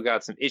 3. Still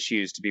got some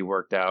issues to be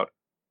worked out.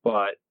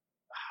 But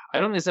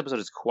I don't think this episode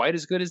is quite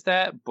as good as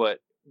that, but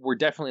we're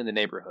definitely in the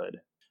neighborhood.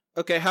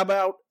 Okay, how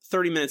about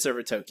 30 Minutes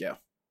Over Tokyo?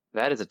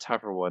 That is a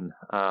tougher one.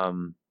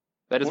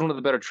 That is one of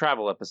the better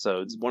travel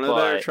episodes. One of the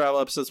better travel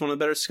episodes, one of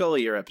the better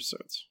Scully year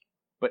episodes.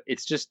 But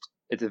it's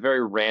a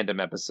very random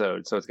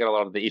episode, so it's got a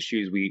lot of the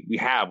issues we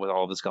have with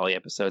all of the Scully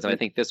episodes, and I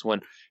think this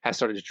one has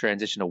started to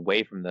transition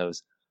away from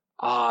those.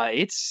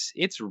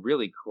 It's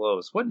really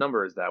close. What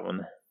number is that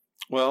one?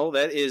 Well,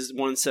 that is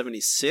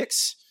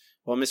 176.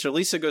 While Mr.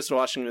 Lisa Goes to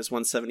Washington is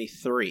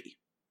 173.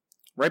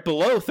 Right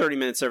below 30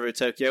 Minutes Over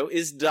Tokyo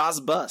is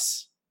Das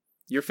Bus.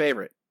 Your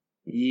favorite.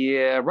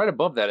 Yeah, right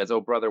above that is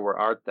Oh Brother, Where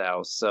Art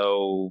Thou?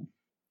 So...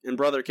 And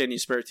Brother, Can You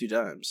Spare Two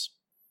Dimes?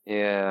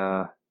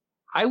 Yeah.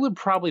 I would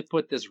probably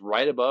put this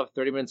right above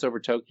 30 Minutes Over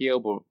Tokyo,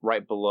 but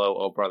right below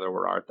Oh Brother,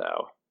 Where Art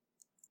Thou?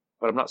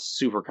 But I'm not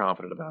super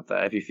confident about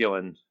that if you're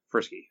feeling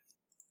frisky.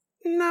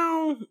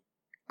 No,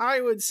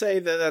 I would say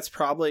that that's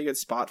probably a good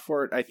spot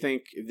for it. I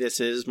think this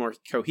is more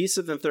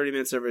cohesive than 30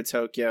 Minutes Over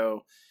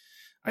Tokyo.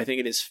 I think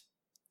it is...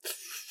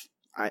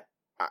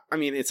 I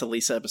mean, it's a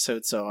Lisa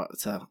episode, so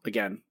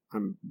again,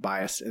 I'm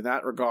biased in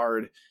that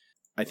regard.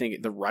 I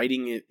think the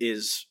writing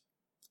is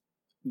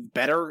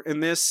better in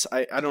this.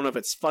 I don't know if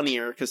it's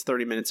funnier, because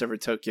 30 Minutes Over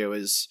Tokyo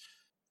is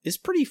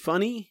pretty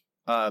funny,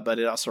 but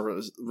it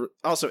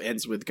also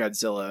ends with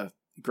Godzilla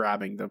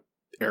grabbing the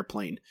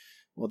airplane.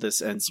 Well,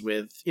 this ends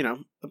with,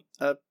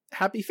 a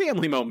happy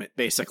family moment,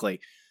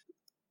 basically.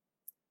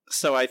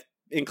 So I'm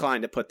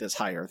inclined to put this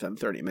higher than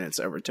 30 Minutes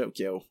Over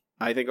Tokyo.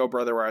 I think Oh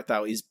Brother Where Art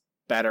Thou is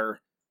better,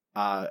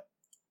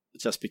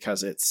 just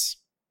because it's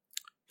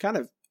kind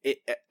of,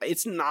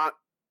 it's not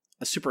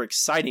a super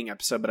exciting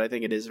episode, but I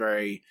think it is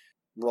very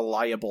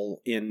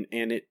reliable and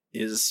it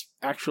is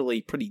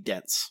actually pretty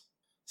dense.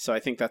 So I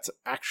think that's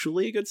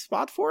actually a good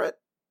spot for it,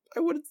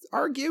 I would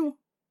argue.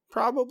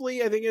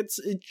 Probably. I think it's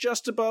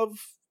just above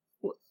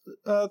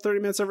 30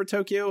 Minutes Over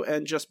Tokyo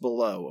and just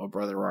below Oh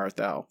Brother Where Art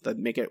Thou. That'd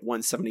make it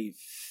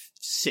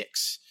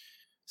 176.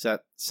 Does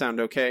that sound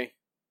okay,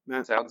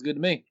 Matt? Sounds good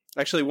to me.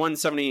 Actually,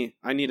 170.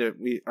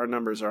 Our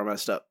numbers are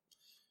messed up.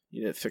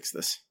 You need to fix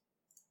this.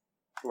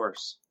 Of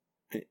course.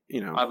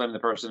 I'm the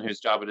person whose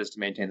job it is to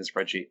maintain the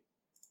spreadsheet.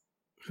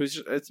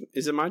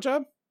 Is it my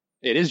job?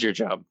 It is your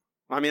job.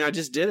 I mean, I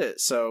just did it,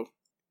 so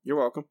you're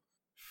welcome.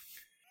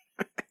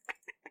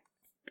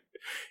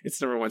 It's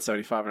number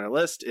 175 on our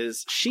list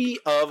is She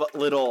of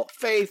Little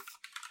Faith.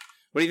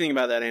 What do you think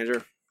about that,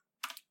 Andrew?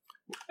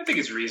 I think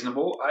it's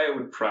reasonable. I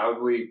would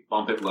probably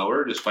bump it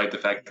lower, despite the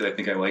fact that I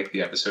think I like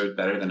the episode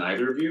better than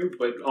either of you,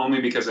 but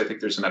only because I think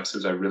there's some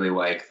episodes I really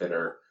like that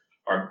are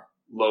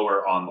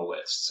lower on the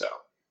list. So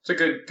it's a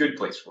good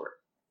place for it.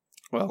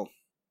 Well,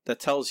 that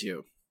tells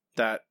you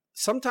that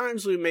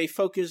sometimes we may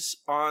focus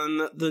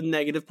on the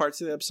negative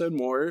parts of the episode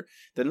more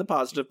than the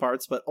positive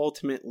parts, but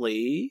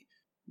ultimately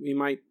we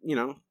might,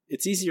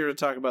 it's easier to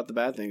talk about the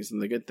bad things than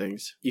the good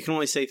things. You can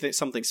only say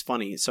something's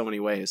funny in so many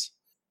ways.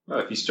 Well,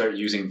 if you start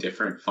using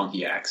different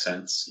funky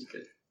accents, you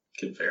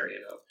could vary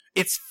it up.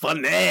 It's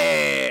funny!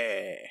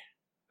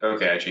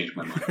 Okay, I changed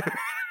my mind.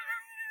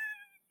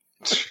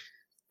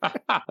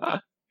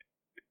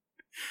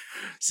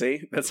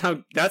 See? That's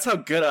how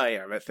good I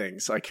am at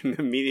things. I can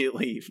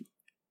immediately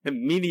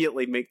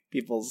make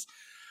people's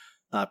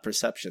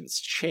perceptions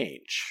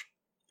change.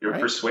 You're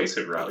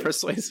persuasive, Robbie.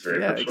 Persuasive.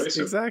 Very yeah,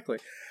 persuasive. Exactly.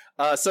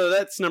 So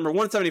that's number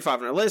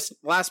 175 on our list.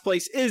 Last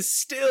place is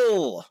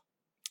still...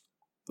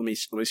 Let me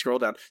scroll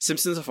down.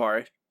 Simpsons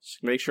Safari.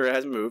 Just make sure it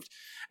hasn't moved.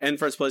 And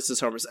first place is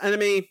Homer's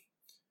Enemy.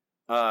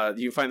 You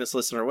can find this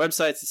list on our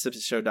website,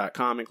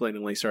 thesimpsonshow.com,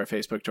 including links to our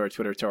Facebook, to our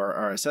Twitter, to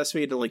our RSS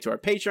feed, and a link to our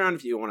Patreon.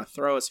 If you want to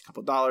throw us a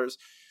couple dollars,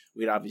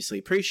 we'd obviously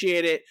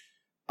appreciate it.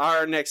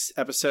 Our next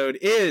episode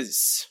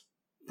is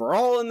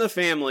Brawl in the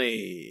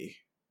Family.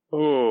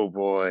 Oh,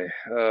 boy.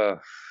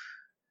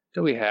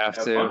 Do we have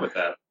to? Fun with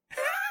that.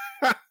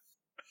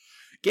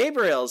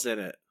 Gabriel's in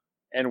it.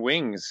 And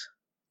Wings.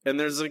 And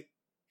there's a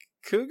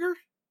cougar,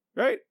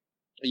 right?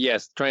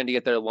 Yes, trying to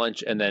get their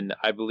lunch, and then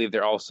I believe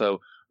they're also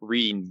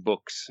reading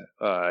books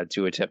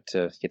to attempt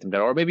to get them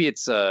down. Or maybe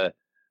it's aren't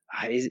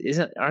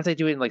they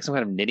doing like some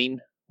kind of knitting,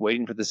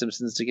 waiting for the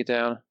Simpsons to get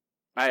down?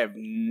 I have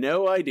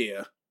no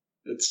idea.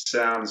 It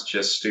sounds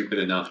just stupid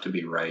enough to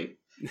be right.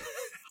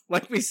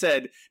 Like we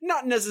said,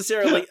 not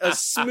necessarily a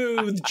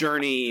smooth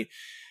journey,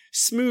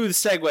 smooth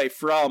segue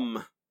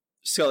from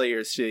Scully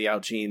years to the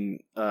Algene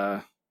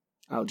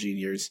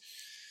years.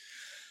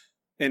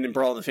 And in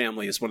Brawl in the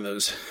Family is one of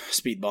those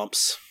speed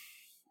bumps.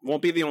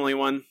 Won't be the only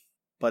one,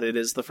 but it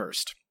is the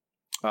first.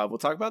 We'll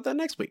talk about that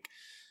next week.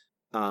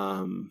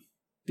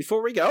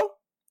 Before we go,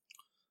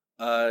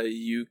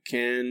 you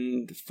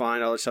can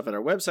find all the stuff at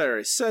our website. I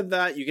already said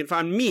that. You can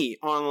find me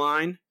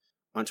online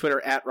on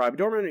Twitter at Robbie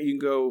Dorman. Or you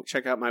can go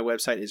check out my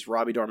website is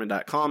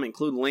robbiedorman.com.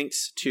 Include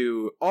links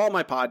to all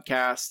my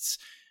podcasts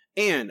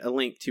and a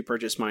link to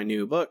purchase my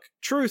new book,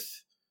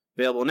 Truth.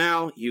 Available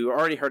now. You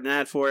already heard an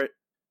ad for it.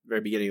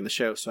 Very beginning of the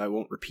show, so I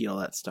won't repeat all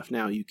that stuff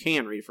now. You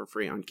can read it for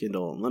free on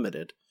Kindle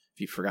Unlimited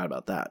if you forgot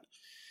about that.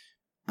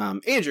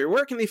 Andrew,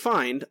 where can they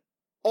find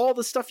all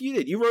the stuff you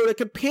did? You wrote a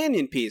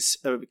companion piece,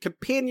 a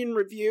companion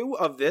review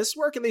of this.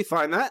 Where can they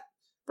find that?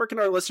 Where can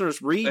our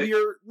listeners read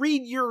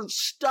your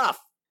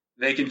stuff?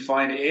 They can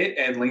find it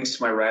and links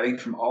to my writing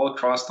from all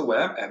across the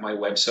web at my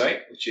website,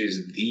 which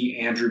is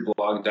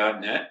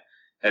theandrewblog.net.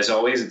 As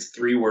always, it's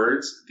 3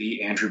 words,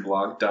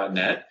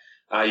 theandrewblog.net.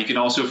 You can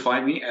also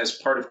find me as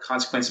part of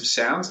Consequence of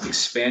Sound's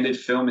expanded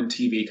film and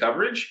TV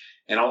coverage.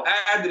 And I'll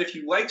add that if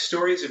you like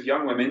stories of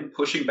young women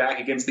pushing back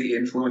against the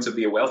influence of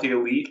the wealthy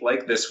elite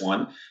like this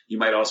one, you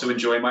might also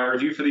enjoy my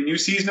review for the new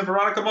season of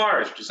Veronica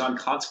Mars, which is on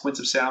Consequence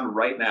of Sound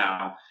right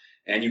now.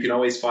 And you can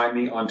always find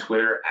me on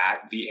Twitter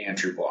at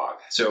TheAndrewBlog.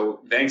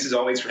 So thanks as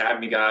always for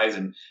having me, guys.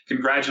 And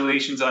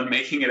congratulations on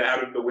making it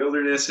out of the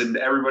wilderness. And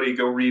everybody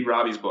go read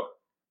Robbie's book.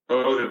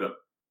 Both of them.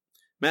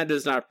 Matt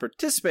does not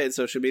participate in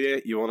social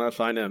media. You will not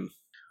find him.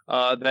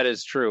 That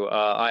is true.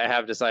 I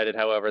have decided,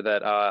 however,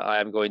 that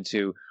I am going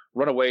to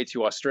run away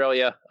to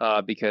Australia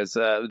because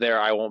there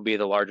I won't be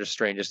the largest,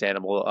 strangest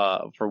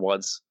animal for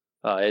once.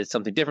 It's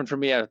something different for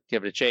me. I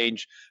give it a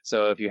change.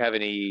 So if you have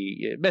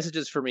any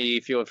messages for me,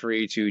 feel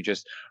free to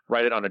just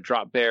write it on a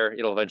drop bear.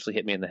 It'll eventually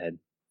hit me in the head.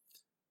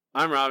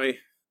 I'm Robbie.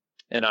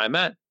 And I'm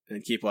Matt.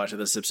 And keep watching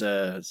the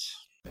Simpsons.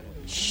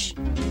 Shh.